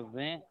main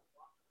event,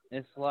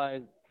 it's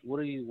like, what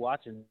are you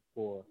watching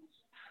for?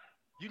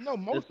 You know,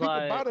 most people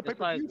buy the pay-per-view. It's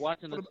like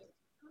watching the.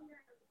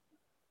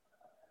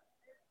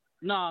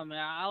 No, man,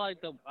 I like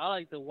to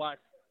watch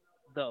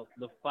the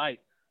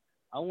fights.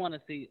 I want to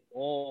see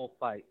all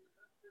fights.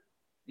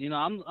 You know,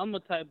 I'm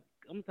a type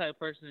of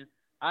person.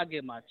 I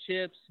get my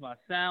chips, my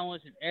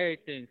sandwich, and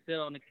everything. Sit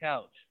on the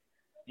couch.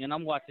 And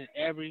I'm watching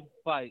every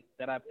fight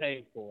that I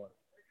paid for.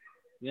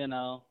 You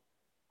know,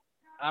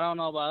 I don't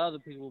know about other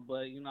people,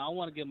 but, you know, I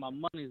want to get my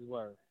money's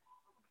worth.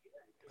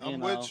 I'm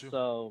with you.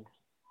 So,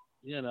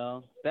 you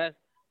know, that's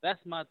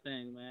That's my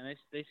thing, man.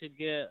 They should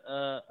get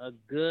a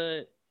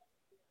good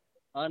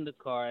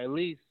undercard, at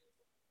least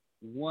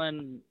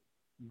one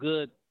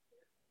good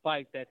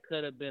fight that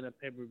could have been a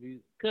pay per view,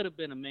 could have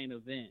been a main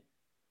event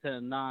to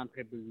a non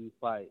pay per view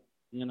fight.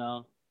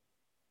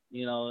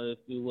 If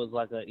it was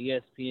like a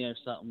ESPN or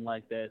something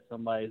like that,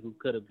 somebody who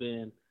could have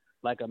been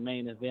like a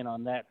main event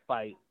on that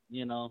fight,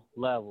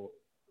 level,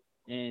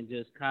 and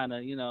just kind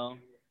of,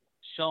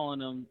 showing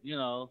them,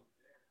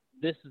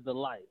 this is the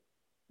light,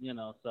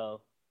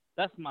 So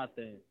that's my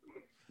thing.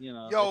 They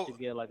should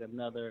get like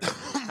another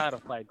title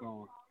fight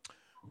going.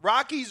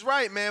 Rocky's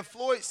right, man.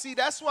 Floyd, see,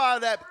 that's why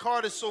that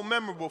card is so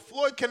memorable.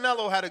 Floyd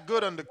Canelo had a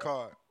good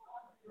undercard.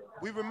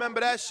 We remember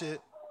that shit.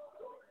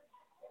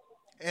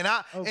 And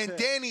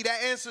Danny,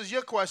 that answers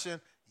your question.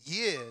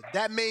 Yeah,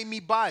 that made me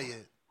buy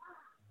it.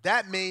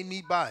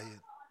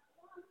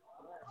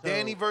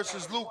 Danny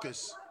versus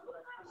Lucas.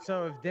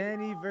 So if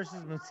Danny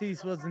versus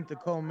Matisse wasn't the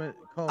co-main,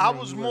 I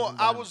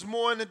was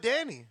more into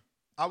Danny.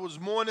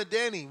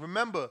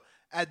 Remember,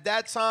 at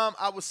that time,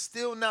 I was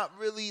still not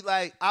really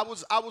like I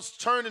was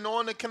turning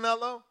on to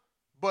Canelo,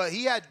 but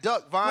he had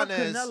Duck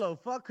Vanez.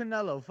 Fuck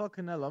Canelo.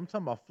 I'm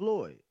talking about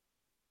Floyd.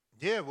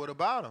 Yeah, what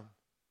about him?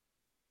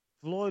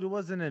 Floyd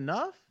wasn't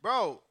enough?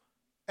 Bro,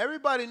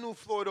 everybody knew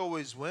Floyd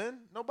always win.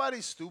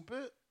 Nobody's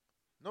stupid.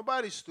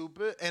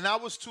 And I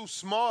was too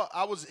smart.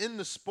 I was in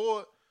the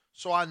sport,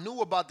 so I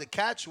knew about the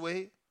catch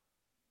weight.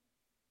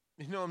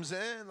 You know what I'm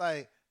saying?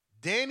 Like,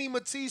 Danny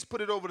Matisse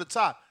put it over the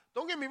top.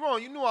 Don't get me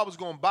wrong. You knew I was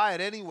going to buy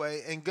it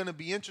anyway and going to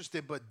be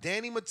interested, but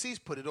Danny Matisse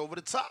put it over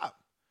the top.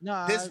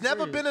 No, There's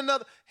never been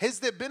another. Has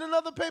there been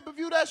another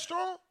pay-per-view that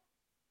strong?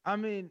 I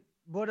mean,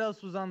 what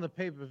else was on the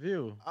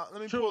pay-per-view?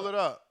 Let me pull it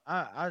up.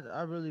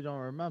 I really don't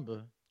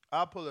remember.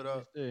 I'll pull it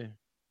up. Yeah,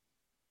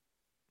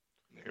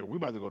 we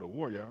about to go to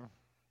war, y'all.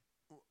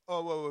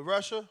 Oh, what, with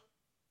Russia?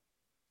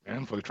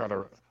 Man, for try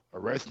to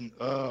arrest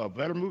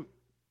Vladimir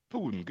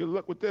Putin. Good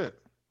luck with that.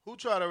 Who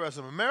tried to arrest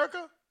him?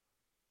 America?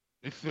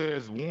 It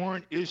says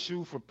warrant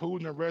issued for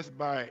Putin arrest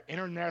by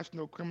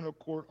International Criminal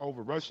Court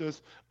over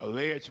Russia's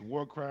alleged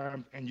war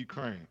crimes in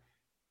Ukraine.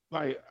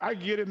 Like, I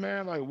get it,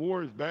 man. Like,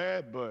 war is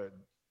bad, but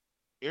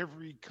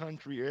every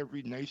country,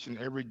 every nation,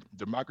 every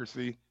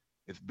democracy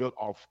is built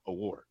off a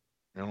war.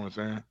 You know what I'm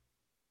saying?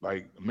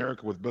 Like,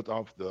 America was built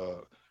off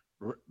the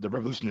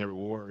Revolutionary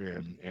War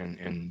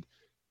and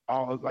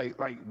all like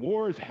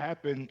wars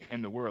happen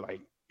in the world.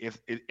 Like,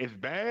 it's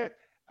bad.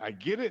 I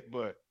get it,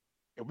 but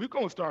if we're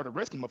gonna start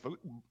arresting motherfuckers,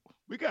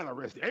 we gotta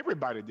arrest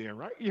everybody then,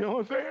 right? You know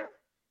what I'm saying?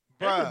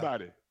 Bruh,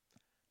 everybody.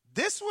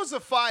 This was a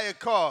fire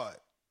card.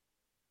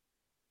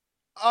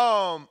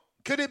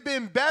 Could it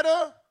been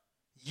better?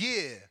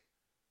 Yeah.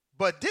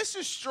 But this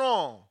is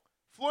strong.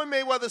 Floyd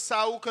Mayweather,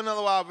 Saul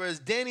Canelo Alvarez,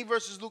 Danny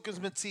versus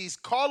Lucas Matisse,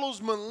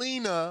 Carlos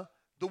Molina,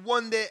 the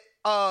one that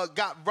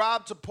got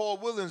robbed to Paul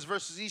Williams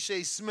versus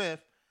Ishe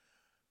Smith,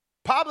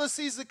 Pablo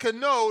Cesar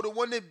Cano, the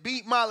one that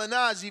beat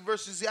Malignaggi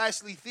versus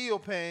Ashley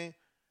Theophane,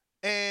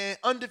 and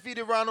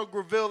undefeated Ronald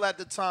Graville at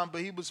the time,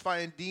 but he was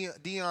fighting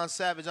Deion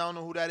Savage. I don't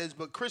know who that is,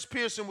 but Chris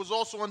Pearson was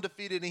also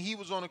undefeated, and he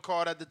was on the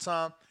card at the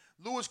time.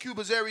 Luis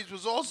Cubazares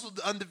was also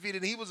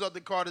undefeated, and he was on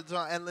the card at the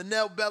time, and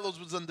Linnell Bellows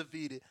was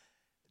undefeated.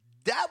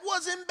 That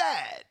wasn't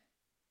bad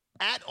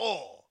at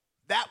all.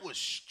 That was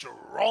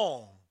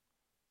strong.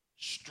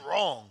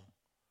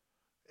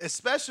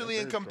 Especially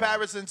in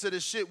comparison to the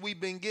shit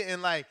we've been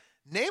getting. Like,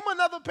 name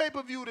another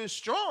pay-per-view that's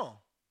strong.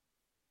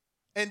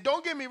 And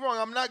don't get me wrong,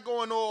 I'm not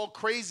going all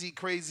crazy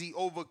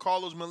over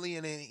Carlos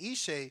Molina and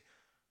Ishe,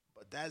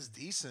 but that's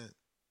decent.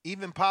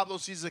 Even Pablo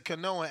Cesar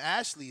Cano and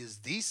Ashley is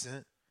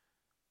decent.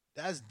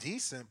 That's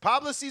decent.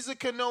 Pablo Cesar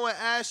Cano and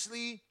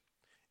Ashley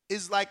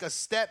is like a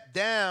step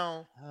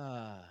down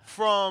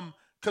from,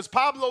 because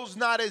Pablo's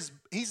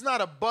he's not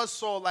a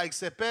buzzsaw like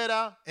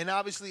Zepeda, and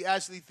obviously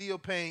Ashley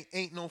Theophane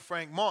ain't no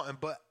Frank Martin,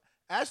 but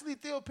Ashley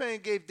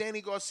Theophane gave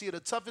Danny Garcia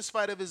the toughest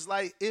fight of his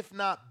life, if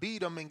not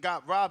beat him, and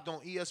got robbed on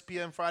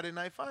ESPN Friday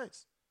Night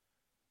Fights.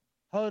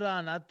 Hold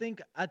on, I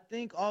think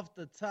off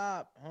the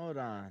top. Hold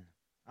on,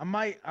 I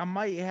might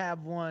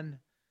have one.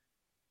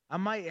 I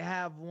might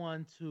have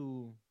one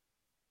too.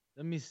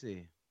 Let me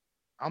see.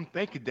 I'm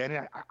thinking, Danny.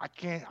 I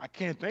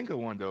can't think of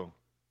one though.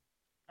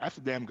 That's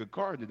a damn good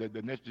card that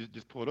the Nets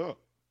just pulled up,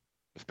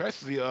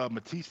 especially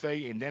Matisse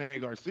and Danny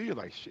Garcia.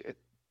 Like, shit.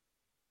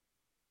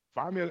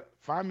 Find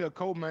me a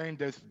co-main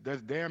that's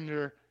damn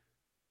near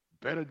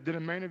better than a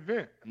main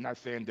event. I'm not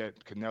saying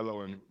that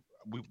Canelo and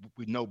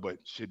we know, but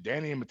shit,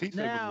 Danny and Matisse.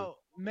 Now,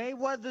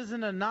 Mayweather's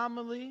an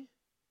anomaly,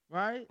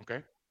 right?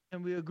 Okay.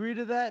 Can we agree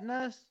to that,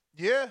 Ness?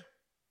 Yeah.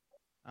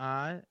 All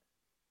right.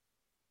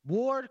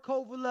 Ward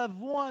Kovalev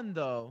won,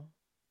 though.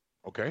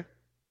 Okay.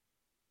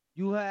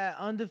 You had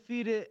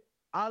undefeated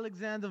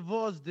Alexander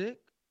Vozdik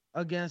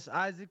against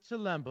Isaac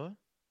Chilemba.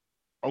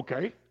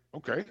 Okay.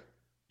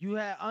 You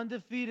had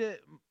undefeated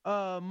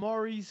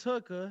Maurice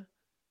Hooker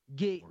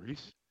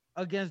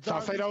against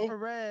Darcy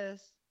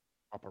Perez.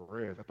 Oh,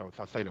 Perez. I thought it was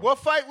Salcedo. What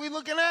fight we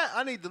looking at?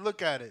 I need to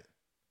look at it.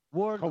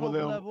 Ward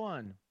Kovalev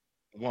won.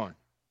 Won.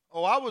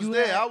 Oh, I was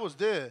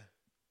there.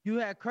 You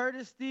had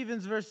Curtis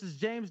Stevens versus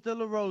James De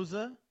La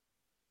Rosa.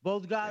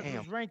 Both guys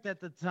was ranked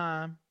at the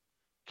time.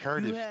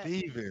 Curtis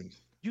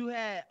Stevens. You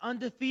had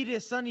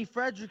undefeated Sonny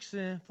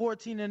Fredrickson,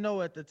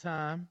 14-0 at the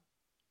time.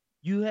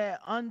 You had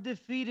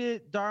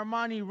undefeated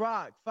Darmani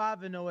Rock,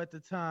 5-0 at the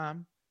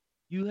time.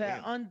 You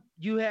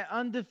had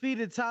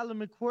undefeated Tyler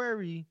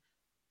McQuarrie,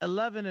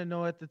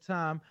 11-0 at the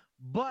time.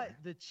 But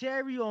the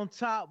cherry on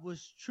top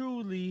was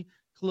truly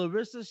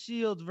Clarissa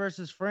Shields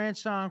versus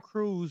Franchon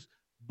Cruz,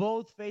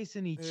 both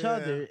facing each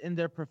other in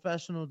their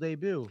professional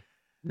debut.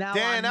 Now,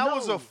 Dan, that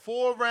was a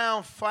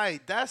 4-round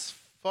fight. That's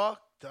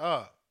fucked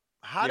up.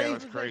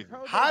 That's crazy.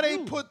 How they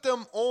put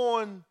them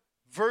on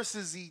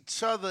versus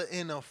each other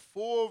in a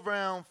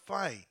 4-round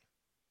fight?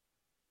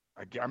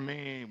 I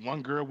mean,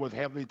 one girl was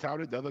heavily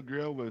touted. The other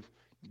girl was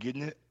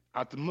getting it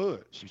out the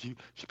mud. She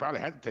probably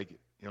had to take it.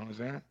 You know what I'm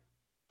saying?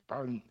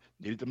 Probably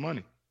needed the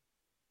money.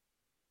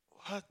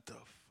 What the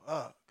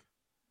fuck?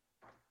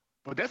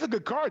 But that's a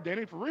good card,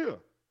 Danny, for real.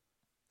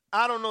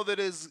 I don't know that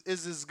is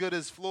as good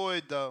as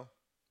Floyd, though.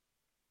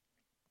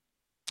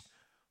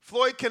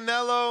 Floyd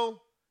Canelo,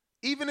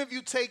 even if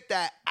you take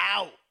that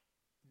out,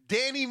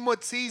 Danny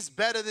Matisse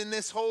better than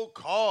this whole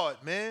card,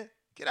 man.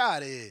 Get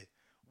out of here.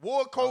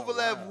 War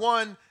Kovalev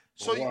won.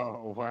 So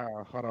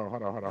wow. Hold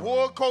on.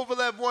 War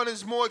Kovalev won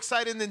is more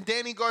exciting than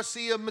Danny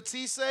Garcia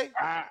Matisse?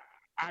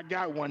 I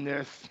got one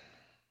this.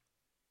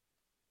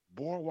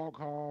 Boardwalk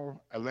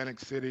Hall, Atlantic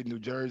City, New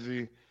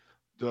Jersey.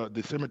 The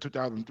December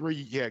 2003,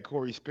 you had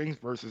Corey Spinks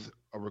versus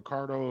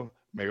Ricardo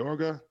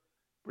Mayorga.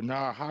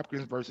 Bernard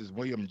Hopkins versus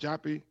William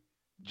Joppi.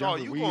 Oh,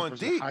 you going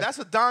deep. That's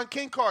a Don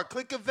King card.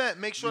 Click event.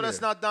 Make sure that's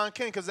not Don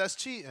King because that's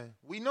cheating.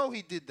 We know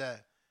he did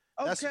that.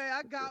 I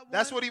got one.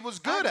 That's what he was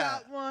good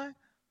at.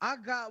 I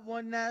got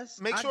one,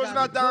 Ness. Make sure it's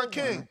not Don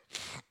King.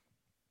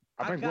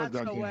 I got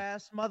your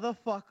ass,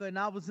 motherfucker, and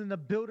I was in the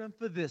building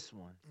for this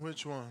one.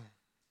 Which one?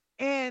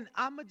 And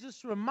I'm going to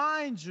just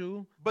remind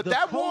you. But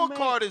that war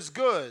card is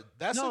good.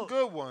 That's a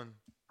good one.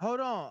 Hold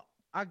on.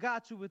 I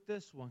got you with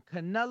this one.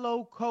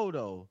 Canelo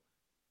Cotto.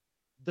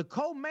 The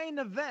co-main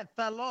event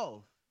fell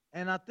off.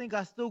 And I think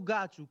I still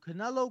got you.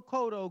 Canelo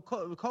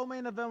Cotto.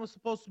 Co-main event was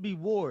supposed to be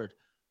Ward.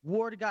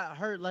 Ward got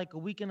hurt like a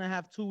week and a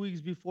half, 2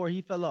 weeks before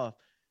he fell off.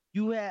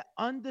 You had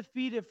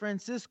undefeated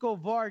Francisco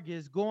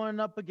Vargas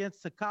going up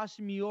against Takashi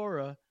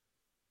Miura.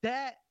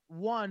 That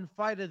won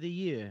Fight of the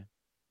Year.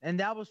 And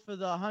that was for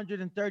the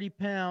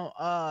 130-pound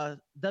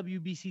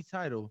WBC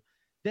title.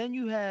 Then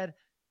you had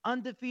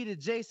undefeated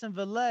Jason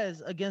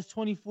Velez against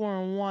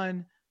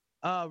 24-1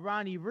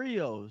 Ronnie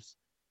Rios.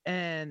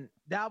 And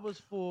that was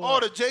for... Oh,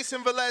 the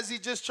Jason Velez he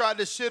just tried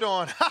to shit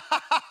on.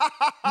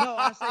 No,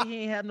 I say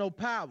he ain't have no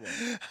power.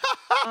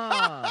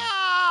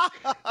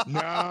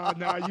 No,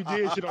 you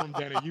did shit on him,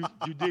 Danny.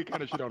 You did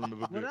kind of shit on him.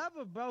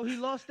 Whatever, bro. He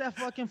lost that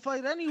fucking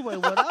fight anyway.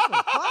 Whatever.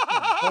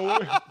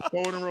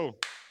 Four in a row.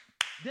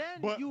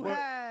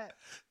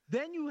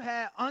 Then you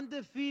had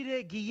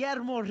undefeated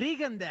Guillermo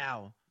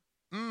Rigondeaux.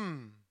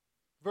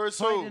 Versus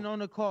fighting on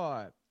the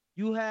card.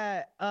 You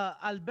had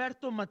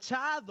Alberto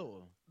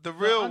Machado. The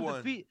real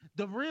one.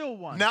 The real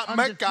one. Not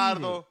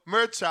Machado.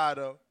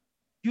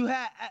 You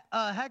had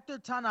Hector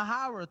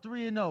Tanahara,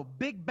 3-0.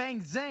 Big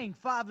Bang Zhang,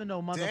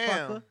 5-0, motherfucker.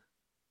 Damn.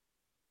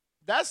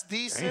 That's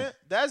decent. Damn.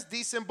 That's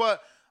decent,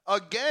 but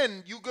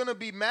again, you're going to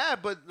be mad,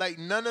 but like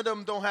none of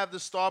them don't have the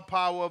star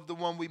power of the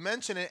one we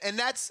mentioned. And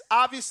that's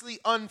obviously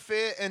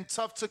unfair and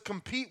tough to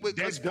compete with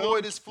because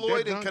Floyd is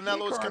Floyd and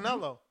Canelo is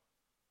Canelo.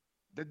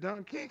 The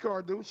Don King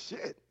card, dude,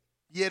 shit.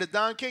 Yeah, the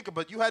Don King,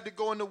 but you had to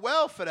go in the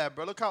well for that,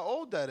 bro. Look how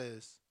old that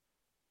is.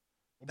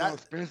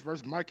 That Spence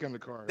versus Mike on the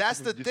card. That's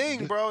the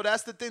thing, bro.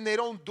 That's the thing. They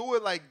don't do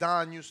it like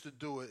Don used to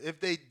do it. If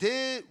they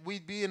did,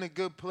 we'd be in a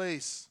good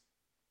place.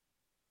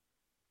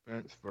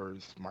 Spence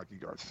versus Mikey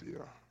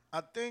Garcia.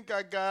 I think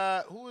I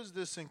got, who is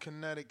this in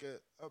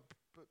Connecticut?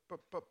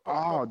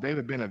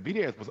 David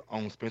Benavidez was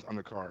on Spence on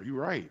the card. You're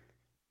right.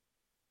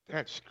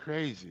 That's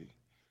crazy.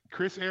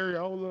 Chris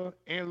Areola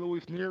and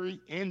Luis Nery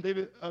and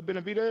David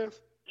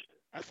Benavidez.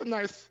 That's a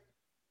nice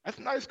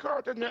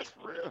card. That's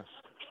for real.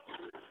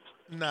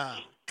 Nah.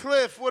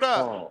 Cliff, what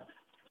up?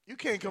 You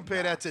can't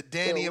compare that to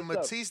Danny and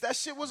Matisse. That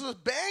shit was a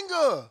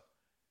banger.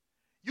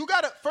 You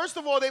got to, first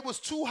of all, they was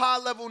two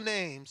high-level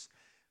names.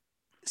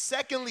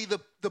 Secondly, the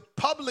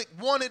public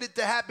wanted it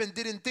to happen,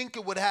 didn't think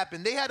it would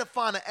happen. They had to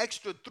find an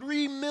extra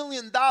 $3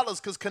 million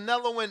because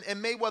Canelo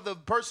and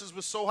Mayweather purses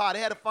were so high.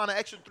 They had to find an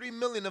extra $3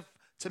 million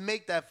to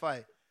make that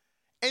fight.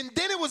 And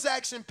then it was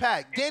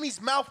action-packed.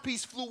 Danny's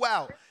mouthpiece flew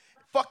out.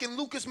 Fucking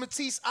Lucas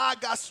Matisse eye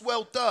got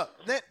swelled up.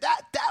 That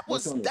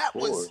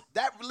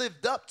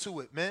lived up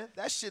to it, man.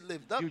 That shit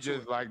lived up to it. You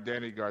just like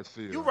Danny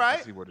Garcia. You right.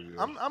 I see what it is.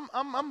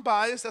 I'm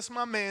biased. That's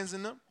my man's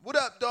in them. What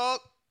up,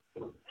 dog?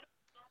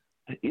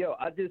 Yo,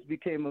 I just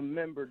became a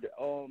member.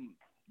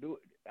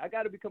 I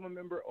got to become a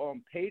member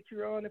on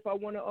Patreon if I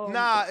want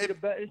to see the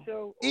betting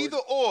show? Either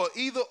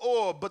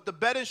or. But the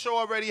betting show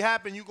already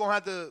happened. You're going to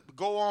have to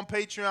go on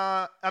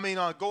Patreon.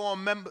 Go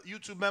on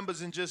YouTube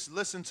members and just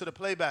listen to the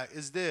playback.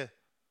 It's there.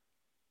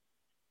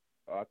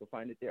 Oh, I can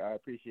find it there. I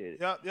appreciate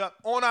it. Yep.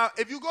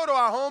 If you go to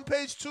our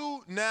homepage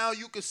too, now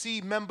you can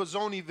see members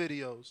only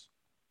videos.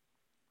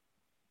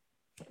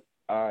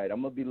 All right,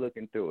 I'm gonna be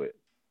looking through it.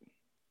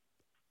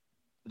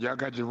 Y'all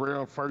got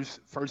Jarrell first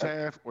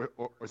half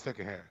or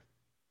second half?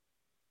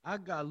 I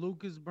got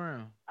Lucas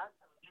Brown.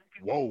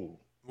 Whoa.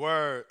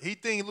 Word. He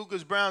think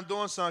Lucas Brown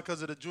doing something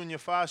because of the Junior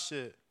 5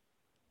 shit.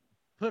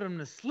 Put him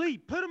to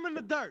sleep. Put him in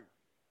the dirt.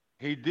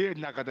 He did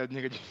knock out that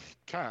nigga.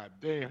 God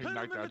damn, he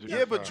knocked out Junior 5.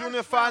 Yeah, but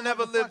Junior 5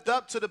 never lived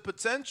up to the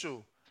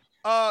potential.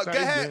 Go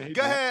ahead.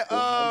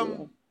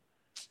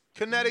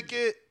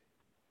 Connecticut,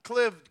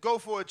 Cliff, go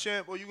for it,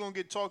 champ, or you gonna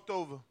get talked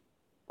over.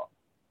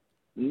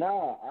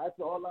 Nah, that's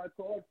all I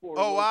called for.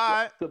 Oh, all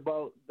right.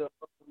 About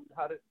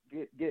how to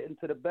get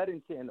into the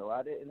betting channel.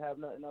 I didn't have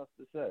nothing else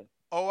to say.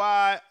 Oh,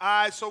 all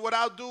right. So what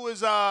I'll do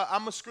is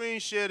I'm a screen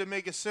share to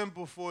make it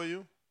simple for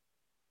you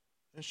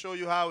and show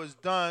you how it's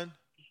done.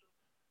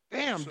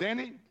 Damn,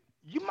 Danny,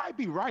 you might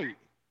be right.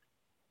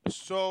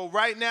 So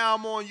right now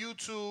I'm on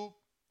YouTube.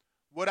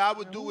 What I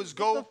would do is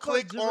go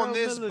click on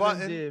this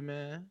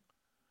button.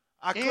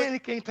 And he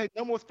can't take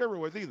no more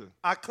steroids either.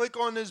 I click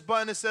on this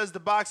button that says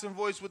the boxing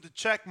voice with the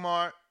check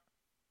mark.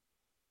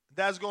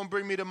 That's going to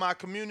bring me to my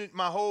community,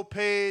 my whole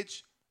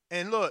page.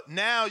 And look,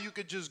 now you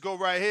could just go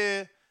right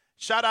here.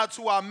 Shout out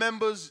to our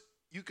members.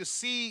 You can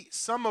see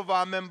some of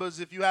our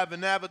members. If you have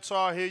an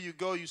avatar, here you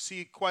go. You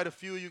see quite a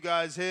few of you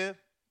guys here.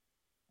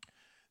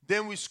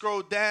 Then we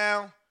scroll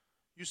down.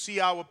 You see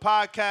our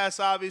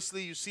podcast,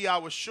 obviously. You see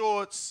our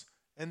shorts.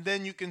 And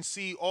then you can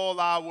see all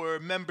our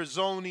members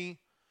only.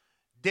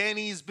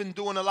 Danny's been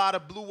doing a lot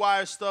of Blue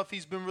Wire stuff.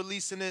 He's been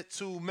releasing it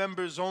to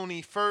members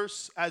only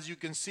first. As you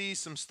can see,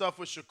 some stuff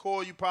with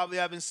Shakur you probably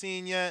haven't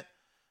seen yet.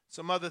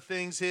 Some other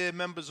things here,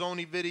 members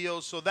only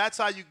videos. So that's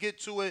how you get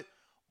to it.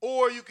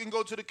 Or you can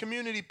go to the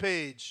community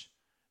page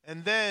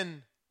and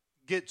then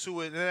get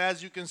to it. And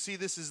as you can see,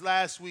 this is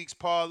last week's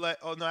parlay.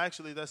 Oh, no,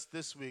 actually, that's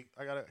this week.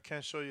 I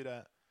can't show you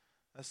that.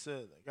 That's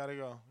it. Gotta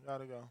go.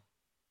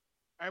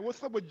 Hey,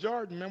 what's up with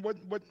Jordan, man?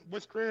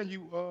 What strand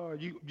you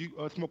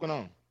smoking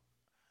on?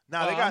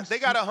 Now they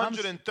got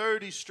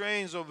 130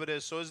 strains over there,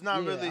 so it's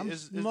not really.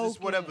 It's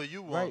just whatever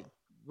you want.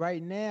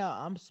 Right now,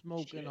 I'm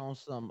smoking on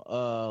some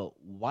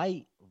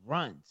white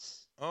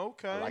runts.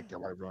 Okay. I like the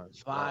white runts.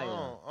 Fire.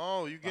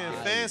 Oh, you getting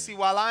fancy?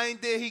 While I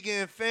ain't there, he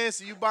getting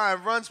fancy. You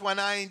buying runts when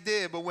I ain't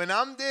there, but when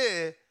I'm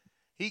there,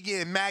 he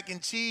getting mac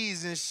and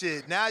cheese and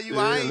shit. Now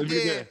I ain't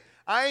there.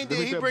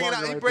 He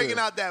bringing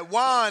out that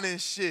wine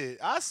and shit.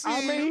 I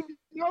see.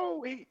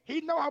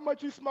 He know how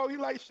much you smoke. He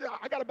like shit.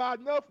 I gotta buy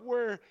enough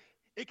where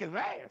it can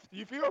last.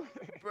 You feel?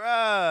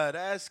 Bruh,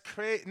 that's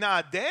crazy.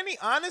 Nah, Danny,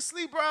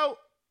 honestly, bro,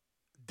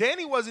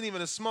 Danny wasn't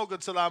even a smoker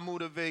till I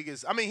moved to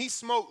Vegas. I mean, he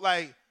smoked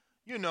like,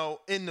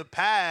 in the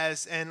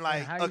past and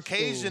like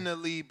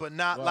occasionally, but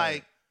not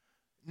like,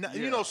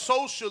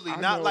 socially,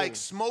 not like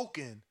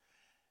smoking.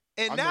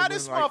 And now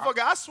this motherfucker,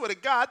 I swear to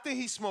God, I think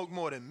he smoked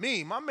more than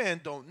me. My man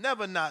don't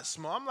never not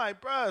smoke. I'm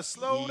like, bruh,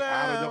 slow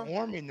down.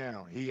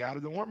 He out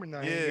of the army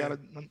now. He ain't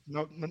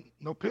got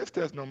no piss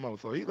test no more.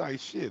 So he's like,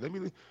 shit, let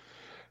me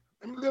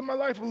live my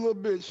life a little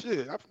bit. Shit.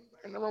 Ain't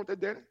nothing wrong with that,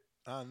 Danny.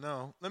 I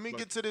know. Let me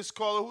get to this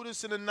caller. Who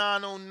this in the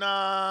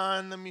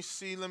 909? Let me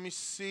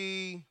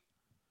see.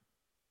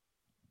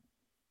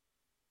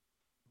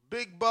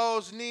 Big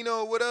Balls,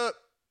 Nino, what up?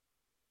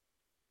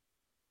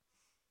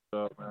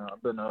 Man,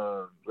 I've been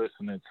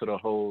listening to the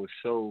whole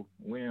show.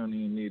 We don't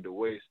even need to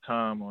waste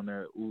time on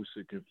that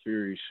Usyk and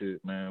Fury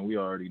shit, man. We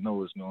already know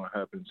what's gonna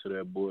happen to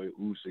that boy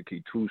Usyk.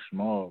 He too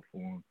small for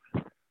him.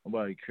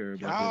 Nobody cares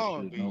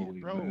about that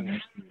shit. Bro.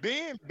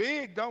 Being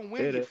big don't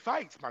win you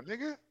fights, my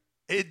nigga.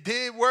 It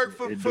did work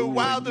for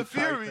Wilder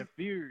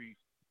Fury.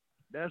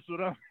 That's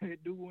what I'm gonna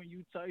do when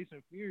you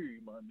Tyson Fury,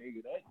 my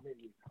nigga.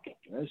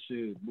 That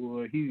shit,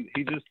 boy. He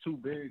just too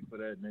big for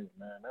that nigga,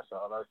 man. That's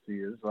all I see.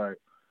 It's like,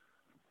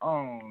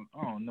 I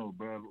don't know,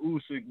 bro. If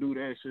Usyk do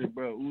that shit,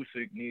 bro,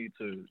 Usyk need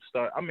to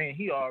start. I mean,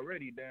 he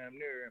already damn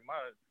near in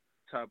my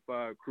top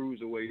 5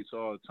 cruiserweights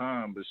all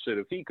time. But shit,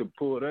 if he could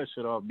pull that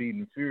shit off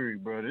beating Fury,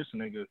 bro, this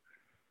nigga,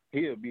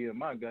 he'll be in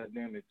my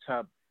goddamn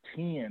top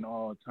 10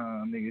 all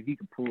time, nigga. If he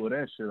could pull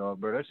that shit off,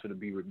 bro, that should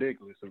be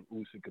ridiculous if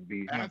Usyk could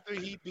beat him. After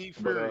he beat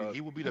Fury,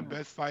 he will be the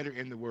best fighter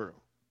in the world.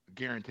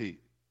 Guaranteed.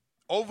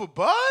 Over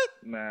Bud?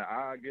 Man,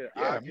 I give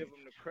him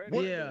the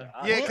credit.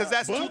 Yeah, because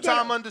that's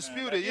two-time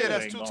undisputed. Yeah,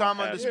 that's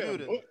two-time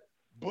undisputed.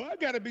 Bud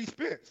got to be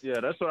Spence. Yeah,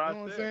 that's what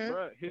I said,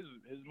 bro. His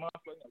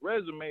motherfucking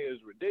resume is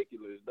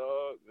ridiculous,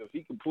 dog. If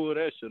he can pull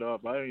that shit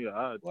off, I'd take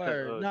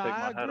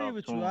my hat off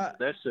to him.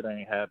 That shit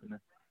ain't happening.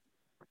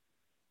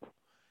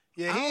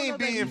 Yeah, he ain't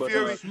beating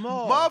Fury.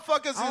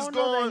 Motherfuckers is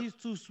going. That he's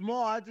too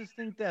small. I just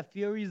think that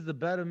Fury's the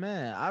better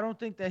man. I don't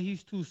think that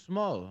he's too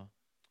small.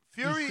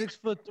 Fury, he's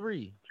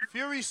 6'3".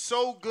 Fury's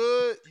so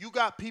good. You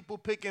got people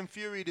picking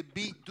Fury to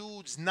beat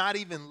dudes not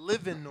even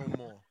living no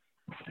more.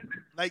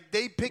 Like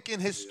they picking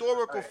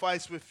historical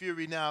fights with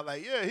Fury now.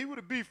 Like, yeah, he would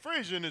have beat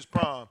Frazier in his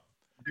prime.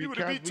 He would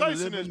have beat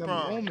Tyson in his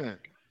prime.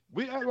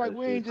 We act like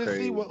we ain't just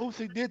see what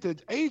Usyk did to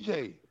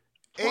AJ.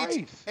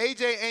 Twice.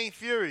 AJ ain't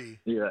Fury.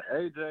 Yeah,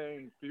 AJ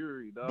ain't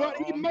Fury, dog. But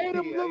he made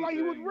him look like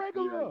he was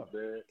regular.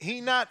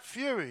 He not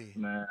Fury.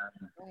 Man.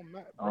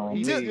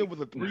 He still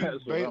was a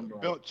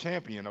 3-belt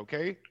champion,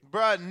 okay?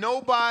 Bruh,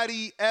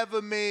 nobody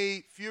ever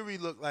made Fury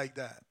look like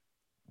that.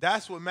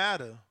 That's what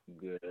matter.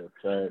 Yeah,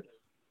 facts.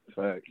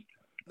 Like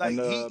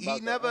And, he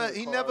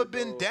never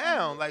been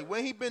down. Like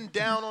when he been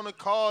down on the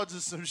cards or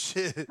some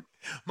shit.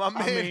 My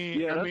man.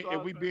 I mean,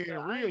 if we being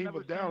real, he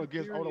was down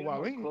against Oda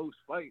Wallin. Close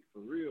fight for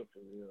real,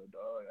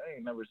 dog. I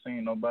ain't never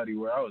seen nobody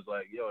where I was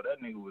like, yo,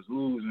 that nigga was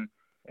losing,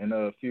 and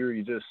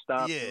Fury just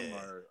stopped him.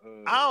 Or,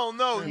 I don't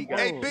know.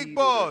 Hey, Big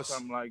Boss.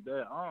 Something like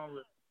that.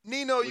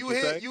 Nino, you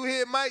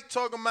hear Mike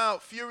talking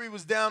about Fury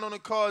was down on the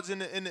cards in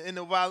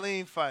the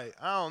Wallin fight.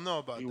 I don't know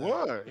about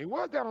that. He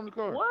was down on the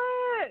cards.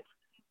 What?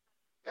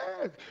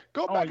 Yeah,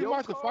 go back and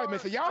watch the fight, man.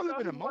 So y'all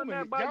live in a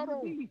moment. Y'all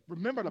don't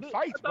remember the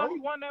fights, I thought bro. he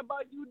won that by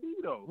UD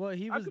though. Well,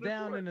 he was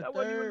down in the that third,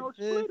 wasn't even no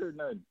fifth. split or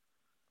nothing.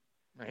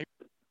 Man,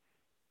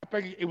 I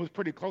think it was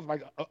pretty close.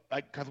 Like,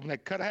 because when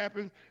that cut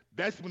happened,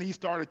 that's when he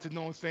started to,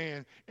 know what I'm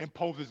saying,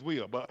 impose his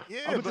will. But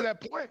up to that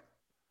point,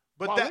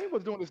 Wallin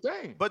was doing his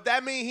thing. But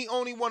that means he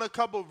only won a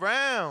couple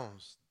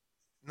rounds.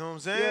 You know what I'm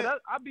saying? Yeah,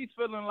 I be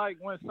feeling like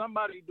when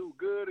somebody do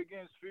good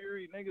against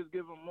Fury, niggas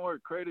give them more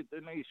credit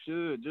than they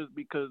should just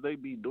because they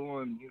be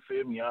doing, you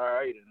feel me, all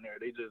right in there.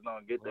 They just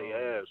don't get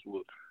their ass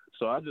whooped.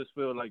 So I just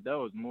feel like that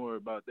was more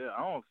about that.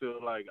 I don't feel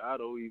like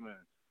Otto even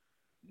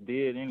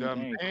did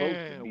anything close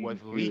to beating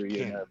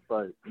Fury in that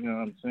fight. You know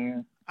what I'm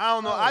saying? I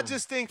don't know. I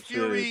just think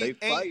Fury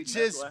fighting, ain't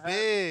just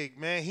big,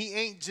 man. He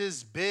ain't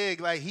just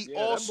big. Like he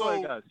also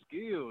that boy got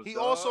skills, he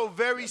dog. also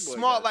very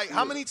smart. Like skills.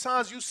 how many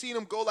times you seen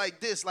him go like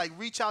this, like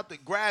reach out to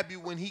grab you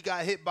when he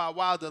got hit by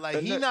Wilder?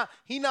 Like he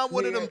not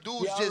one of them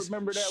dudes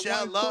just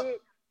shell up.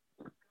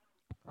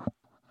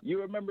 You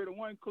remember the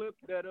one clip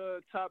that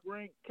Top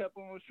Rank kept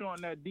on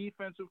showing, that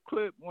defensive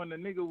clip when the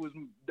nigga was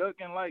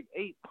ducking like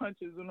 8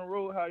 punches in a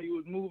row, how he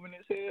was moving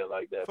his head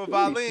like that. For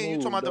Wallin, you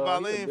talking about the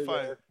Wallin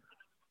fight?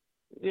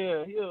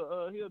 Yeah, he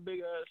a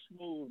big ass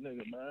smooth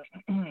nigga,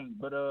 man.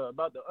 But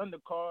about the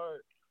undercard,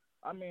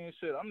 I mean,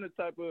 shit, I'm the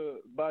type of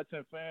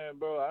boxing fan,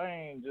 bro. I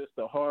ain't just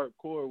a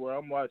hardcore where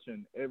I'm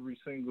watching every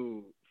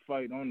single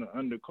fight on the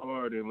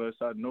undercard unless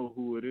I know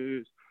who it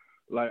is.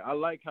 Like, I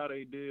like how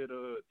they did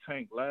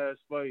Tank last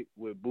fight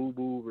with Boo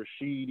Boo,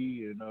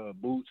 Rashidi, and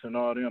Boots and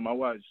all them. I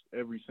watched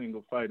every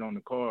single fight on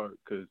the card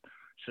because,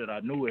 shit,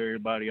 I knew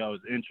everybody. I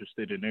was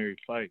interested in every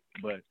fight.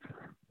 But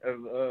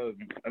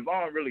if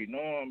I don't really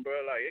know him, bro,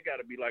 like, it got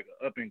to be like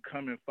an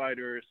up-and-coming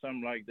fighter or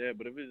something like that.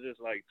 But if it's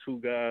just like two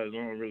guys I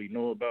don't really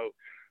know about,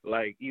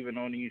 like, even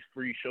on these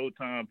free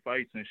Showtime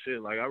fights and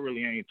shit, like, I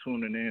really ain't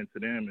tuning in to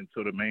them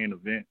until the main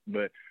event.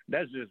 But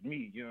that's just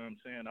me, you know what I'm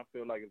saying? I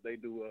feel like if they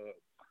do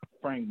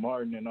Frank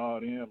Martin and all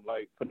them,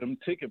 like, for them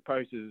ticket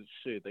prices,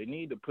 shit, they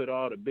need to put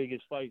all the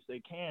biggest fights they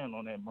can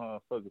on that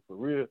motherfucker for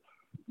real.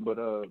 But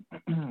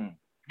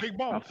Big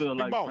Boss, I feel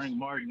like Boss. Frank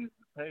Martin is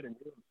paid.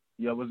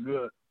 Yeah, what's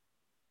good?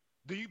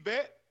 Do you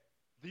bet?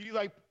 Do you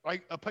like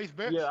place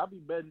bets? Yeah, I be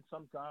betting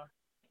sometimes.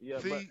 Yeah,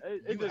 see, but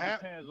it just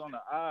depends on the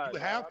odds. You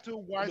have to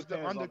watch the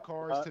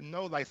undercards to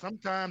know, like,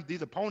 sometimes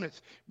these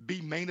opponents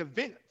be main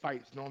event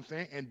fights, you know what I'm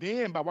saying? And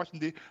then by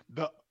watching the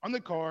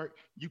undercard,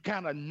 you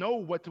kind of know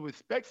what to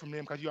expect from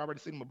them because you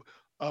already seen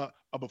them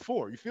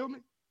before, you feel me?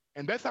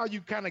 And that's how you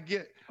kind of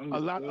get a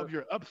lot of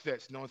your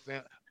upsets, you know what I'm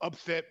saying?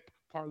 Upset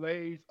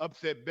parlays,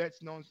 upset bets,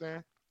 you know what I'm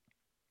saying?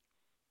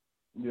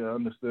 Yeah,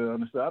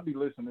 understood. I be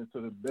listening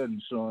to the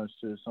betting show and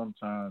shit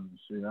sometimes and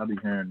shit. I be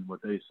hearing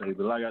what they say.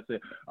 But like I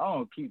said, I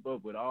don't keep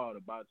up with all the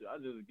boxers. I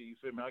just get, you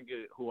feel me, I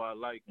get who I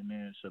like and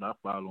then shit, I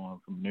follow him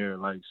from there.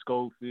 Like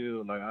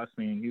Schofield, like I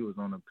seen he was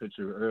on a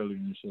picture earlier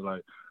and shit.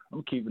 Like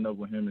I'm keeping up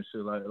with him and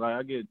shit. Like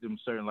I get them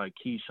certain like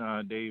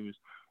Keyshawn Davis.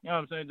 You know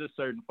what I'm saying? Just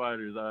certain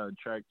fighters I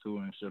attract to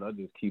and shit. I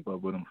just keep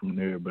up with them from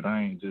there. But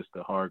I ain't just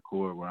a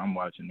hardcore where I'm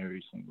watching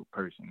every single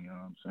person. You know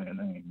what I'm saying?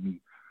 That ain't me.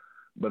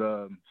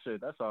 But shit,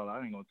 that's all.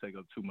 I ain't gonna take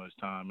up too much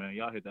time, man.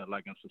 Y'all hit that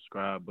like and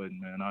subscribe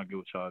button, man. I'll get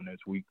with y'all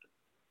next week.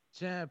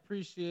 Chan,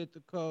 appreciate the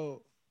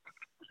code.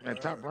 Man,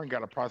 Top Rank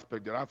got a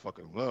prospect that I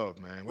fucking love,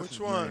 man. What's Which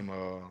his one?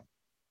 name?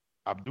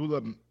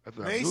 Abdullah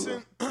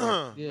Mason.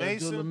 Yeah,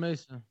 Mason. Abdullah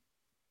Mason.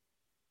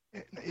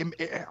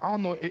 I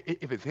don't know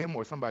if it's him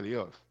or somebody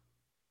else.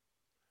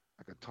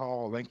 Like a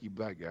tall, lanky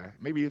black guy.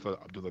 Maybe it's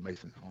Abdullah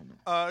Mason. I don't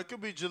know. It could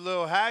be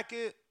Jalil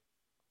Hackett.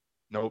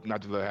 Nope,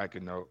 not Jalil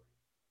Hackett. No.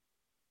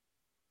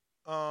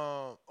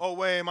 Oh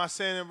wait, am I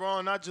saying it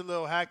wrong? Not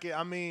Jalil Hackett.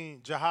 I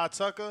mean Jahad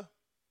Tucker.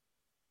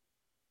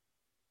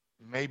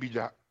 Maybe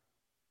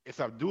it's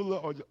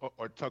Abdullah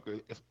or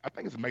Tucker. I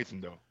think it's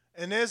Mason though.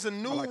 And there's a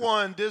new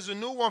one. There's a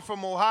new one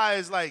from Ohio.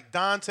 It's like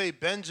Dante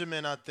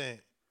Benjamin, I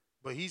think.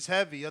 But he's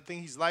heavy. I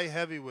think he's light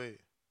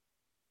heavyweight.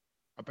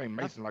 I think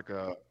Mason like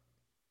a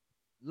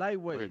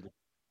lightweight.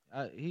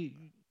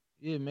 He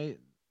a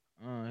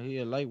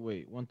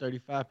lightweight,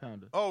 135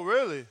 pounder. Oh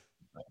really?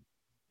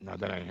 No,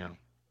 that ain't him.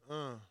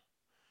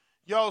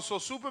 Yo, so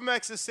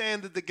Supermax is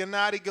saying that the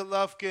Gennady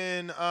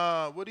Golovkin,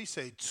 what did he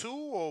say, 2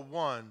 or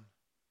 1?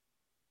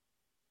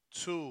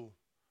 2.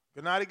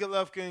 Gennady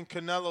Golovkin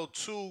Canelo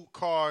 2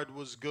 card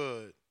was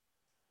good.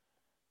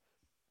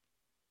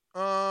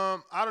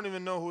 I don't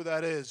even know who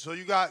that is. So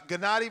you got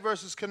Gennady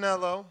versus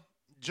Canelo,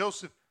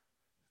 Joseph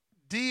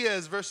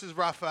Diaz versus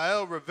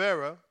Rafael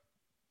Rivera.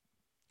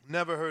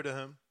 Never heard of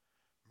him.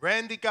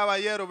 Randy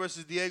Caballero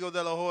versus Diego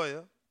De La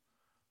Hoya.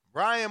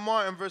 Brian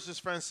Martin versus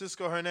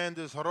Francisco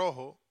Hernandez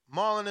Rojo.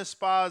 Marlon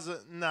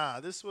Esparza. Nah,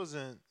 this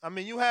wasn't. I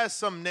mean, you had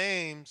some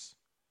names.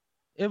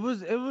 It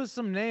was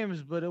some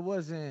names, but it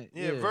wasn't.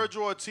 Yeah,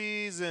 Virgil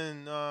Ortiz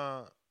and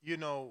that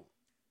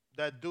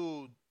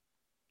dude,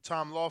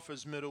 Tom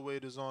Lawford's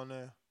middleweight is on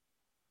there.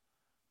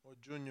 Or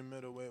junior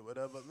middleweight,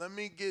 whatever. Let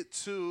me get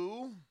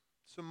to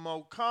some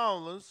more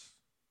callers.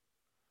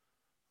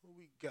 Who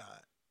we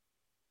got?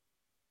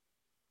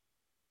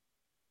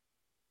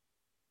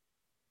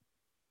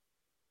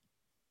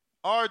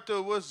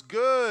 Arthur, what's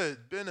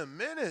good? Been a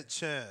minute,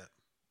 champ.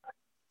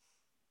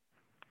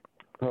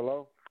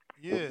 Hello?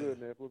 Yeah. What's good,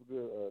 man? What's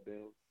good,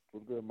 Dan?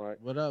 What's good, Mike?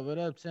 What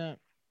up, champ?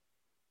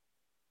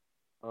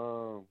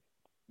 Do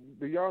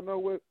y'all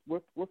know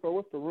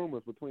what's the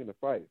rumors between the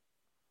fights?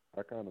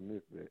 I kind of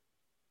missed that.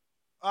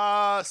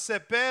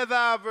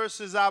 Zepeda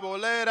versus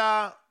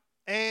Arboleda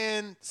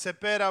and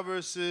Zepeda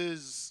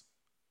versus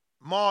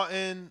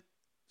Martin.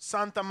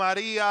 Santa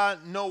Maria,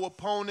 no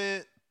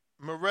opponent.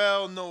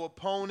 Morrell, no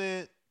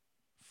opponent.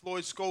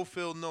 Floyd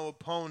Schofield, no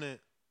opponent.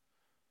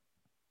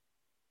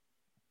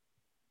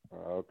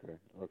 Okay.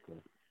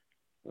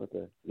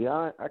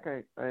 Yeah, I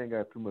ain't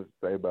got too much to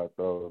say about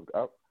those.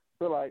 I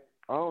feel like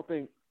I don't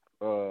think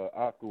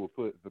Oscar will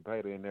put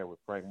Zepeda in there with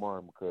Frank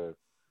Martin because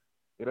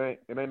it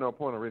ain't no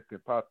point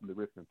of possibly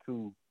risking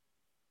two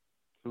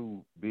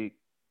big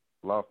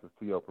losses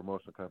to your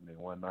promotion company in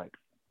one night.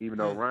 Even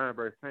though Ryan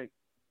versus Tank,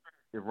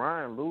 if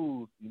Ryan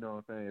lose, you know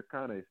what I'm saying, it's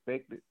kind of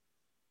expected.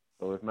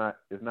 So it's not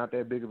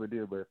that big of a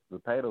deal. But if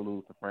Zepeda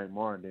lose to Frank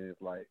Martin, then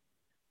it's like,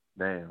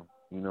 damn,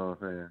 you know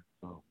what I'm saying.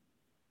 So,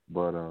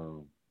 but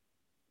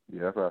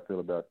yeah, that's how I feel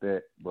about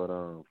that. But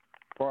as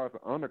far as the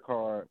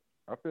undercard,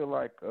 I feel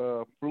like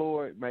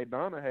Floyd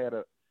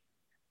McDonough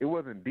it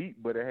wasn't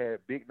deep, but it had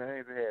big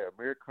names. It had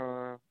Amir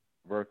Khan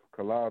versus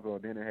Collazo,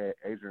 and then it had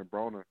Adrian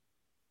Broner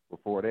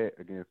before that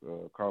against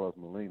Carlos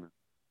Molina.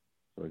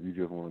 So if you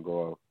just want to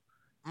go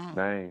off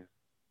names,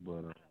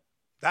 but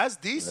that's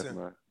decent.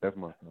 That's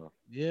my stuff.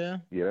 Yeah.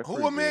 That's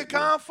who Amir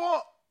Khan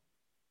fought?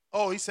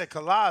 Oh, he said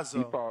Collazo.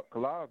 He fought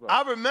Collazo.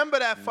 I remember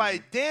that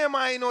fight. Damn,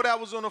 I didn't know that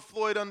was on the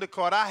Floyd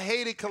undercard. I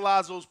hated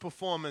Collazo's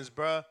performance,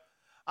 bruh.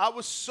 I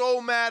was so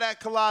mad at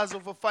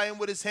Collazo for fighting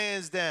with his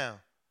hands down.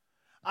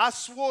 I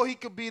swore he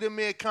could beat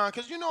Amir Khan.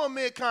 Because you know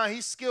Amir Khan,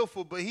 he's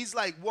skillful, but he's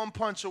like one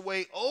punch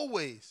away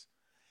always.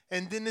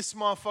 And then this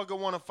motherfucker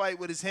want to fight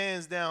with his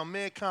hands down.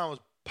 Amir Khan was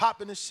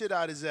popping the shit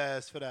out his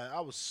ass for that.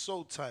 I was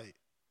so tight.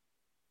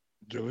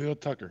 Jaleel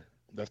Tucker,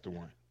 that's the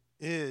one.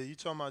 Yeah, you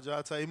talking about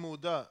Jata. He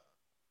moved up.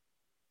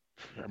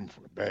 I'm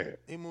bad.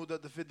 He moved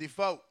up to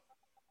 54.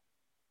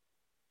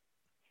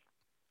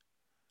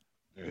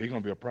 Yeah, he's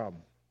going to be a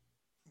problem.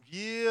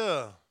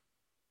 Yeah.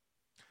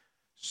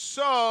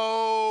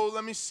 So,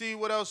 let me see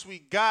what else we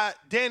got.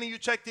 Danny, you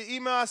checked the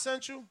email I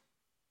sent you?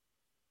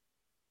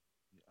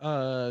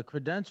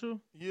 Credential?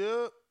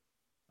 Yeah.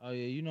 Oh, yeah,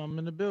 you know I'm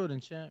in the building,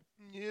 champ.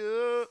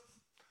 Yeah.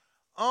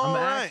 All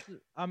right.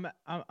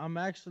 I'm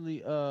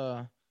actually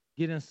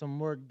getting some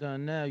work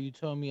done now. You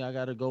told me I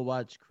gotta go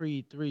watch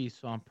Creed 3,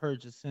 so I'm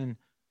purchasing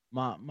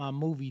my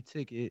movie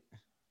ticket.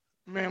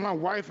 Man, my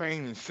wife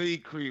ain't even see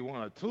Creed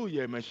 1 or 2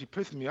 yet, man. She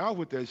pissed me off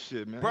with that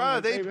shit, man.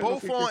 Bruh, they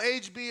both on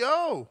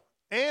HBO.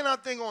 And I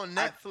think on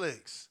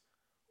Netflix.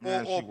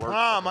 Or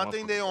Prime. I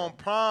think they on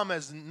Prime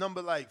as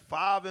number like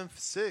 5 and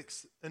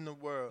 6 in the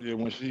world. Yeah,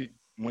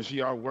 when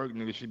she out work,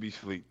 nigga, she be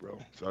asleep, bro.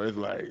 So it's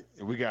like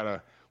we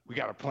gotta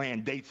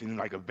plan dates in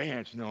like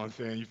advance, you know what I'm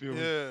saying? You feel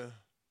me? Yeah.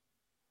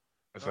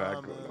 That's how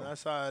it goes.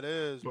 That's how it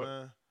is,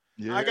 man.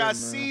 Yeah, I got man.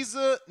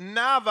 Caesar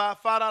Nava,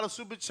 $5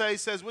 super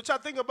chase says, which I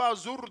think about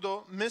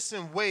Zurdo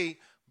missing weight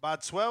by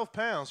 12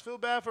 pounds. Feel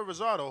bad for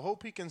Rosado.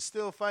 Hope he can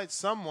still fight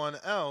someone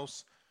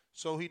else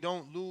so he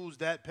don't lose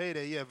that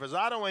payday. Yeah,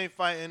 Rosado ain't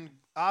fighting.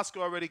 Oscar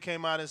already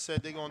came out and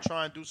said they're going to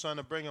try and do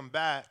something to bring him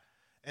back,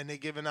 and they're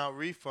giving out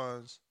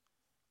refunds.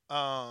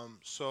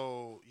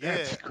 So, yeah.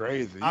 That's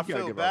crazy. You I gotta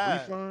feel give bad.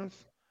 out refunds?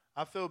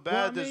 I feel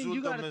bad that you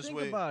Zurdo gotta missed think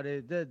weight. about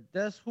it.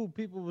 That's who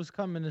people was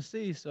coming to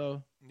see,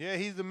 so. Yeah,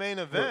 he's the main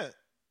event.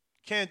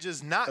 Can't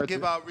just not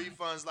give out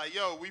refunds like,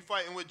 yo, we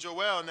fighting with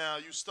Joel now.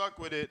 You stuck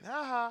with it.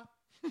 Ha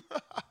ha.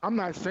 I'm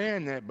not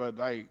saying that, but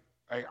like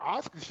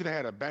Oscar should have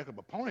had a backup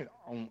opponent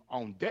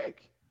on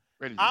deck.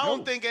 Ready to I go.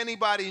 don't think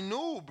anybody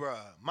knew, bruh.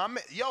 My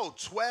man,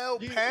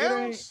 12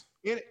 pounds?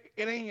 It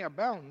ain't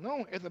about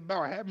knowing. It's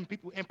about having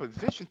people in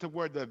position to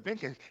where the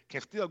event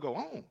can still go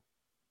on.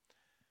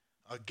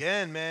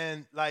 Again,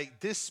 man,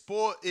 like this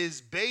sport is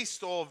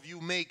based off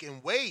you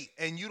making weight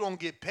and you don't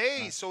get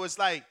paid. Right. So it's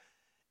like,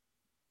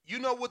 you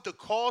know what the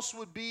cost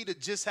would be to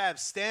just have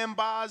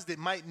standbys that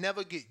might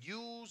never get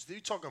used?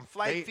 You're talking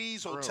flight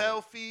fees,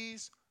 hotel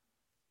fees.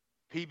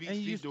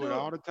 PBC do it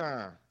all the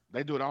time.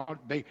 They do it all.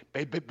 They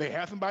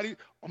have somebody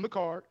on the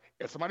card.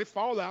 If somebody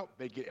fall out,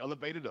 they get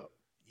elevated up.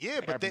 Yeah,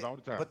 It but happens all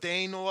the time. there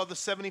ain't no other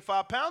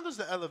 75-pounders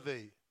to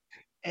elevate.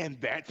 And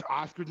that's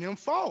Oscar and them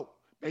fault.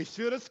 They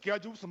should have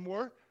scheduled some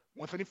more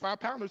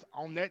 175-pounders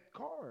on that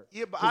card.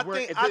 Yeah, but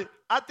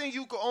I think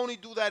you could only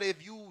do that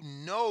if you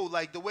know,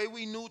 like the way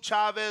we knew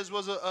Chavez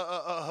was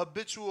a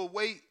habitual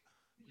weight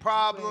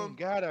problem. You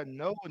gotta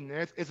know,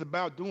 Ness. It's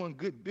about doing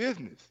good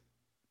business.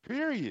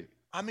 Period.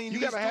 I mean, you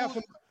gotta have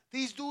some.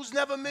 These dudes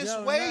never miss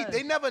weight.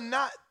 They never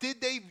not did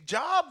their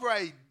job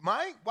right,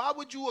 Mike. Why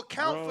would you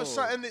account for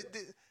something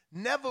that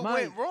never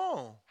went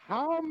wrong?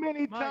 How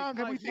many times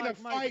have we seen a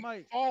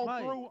fight fall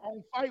through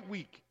on fight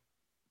week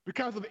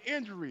because of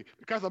injury,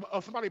 because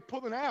of somebody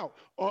pulling out,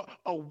 or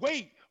a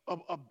weight,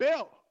 a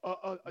belt,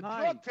 a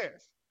drug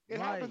test? It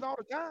happens all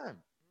the time.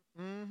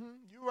 Mm-hmm.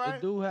 You're right.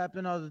 It do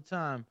happen all the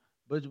time.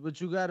 But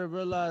what you gotta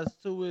realize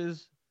too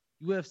is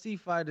UFC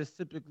fighters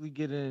typically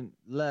getting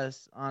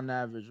less on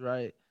average,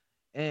 right?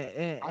 I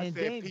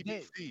said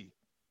PBC.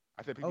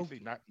 I said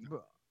PBC, not.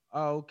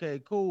 Oh,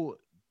 okay, cool.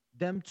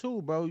 Them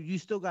too, bro. You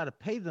still gotta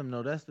pay them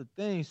though. That's the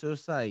thing. So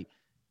it's like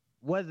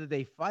whether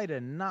they fight or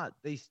not,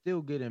 they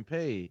still getting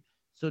paid.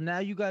 So now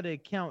you gotta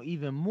account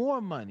even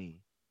more money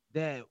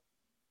that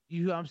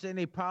you know what I'm saying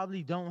they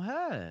probably don't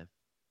have.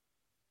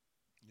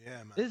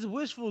 Yeah, man. It's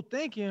wishful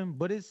thinking,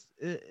 but it's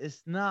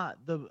not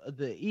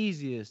the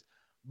easiest.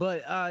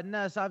 But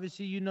Ness,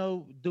 obviously, you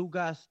know, do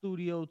got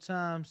studio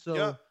time,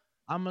 so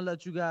I'm gonna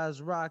let you guys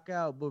rock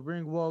out. But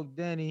Ring Walk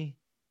Denny,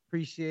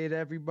 appreciate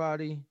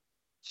everybody.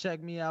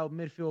 Check me out,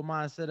 Midfield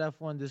Mindset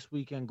F1 this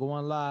weekend,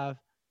 going live.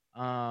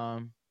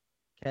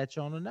 Catch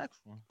you on the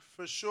next one.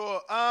 For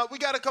sure. We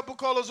got a couple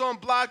callers on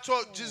Block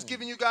Talk. Just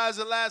giving you guys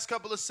the last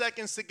couple of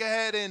seconds to go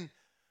ahead and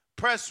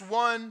press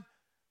 1,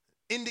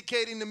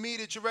 indicating to me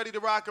that you're ready to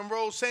rock and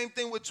roll. Same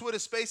thing with Twitter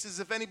Spaces.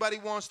 If anybody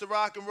wants to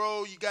rock and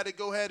roll, you got to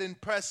go ahead and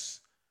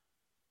press,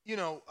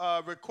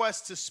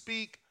 request to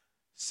speak.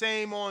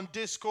 Same on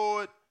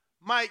Discord.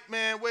 Mike,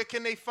 man, where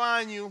can they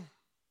find you?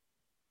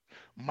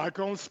 Mike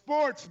on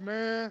Sports,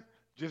 man.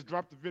 Just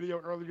dropped the video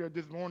earlier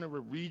this morning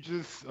with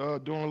Regis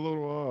doing a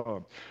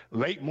little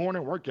late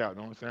morning workout.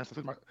 You know what I'm saying?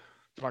 So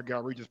to my guy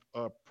Regis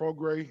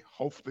Progray.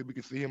 Hopefully we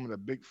can see him in a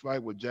big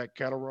fight with Jack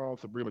Catterall,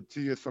 Sabrina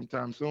Matias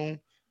sometime soon.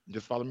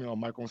 Just follow me on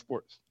Mike on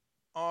Sports.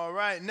 All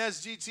right.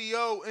 Ness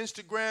GTO,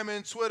 Instagram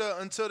and Twitter.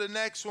 Until the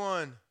next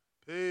one.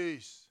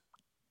 Peace.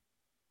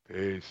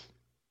 Peace.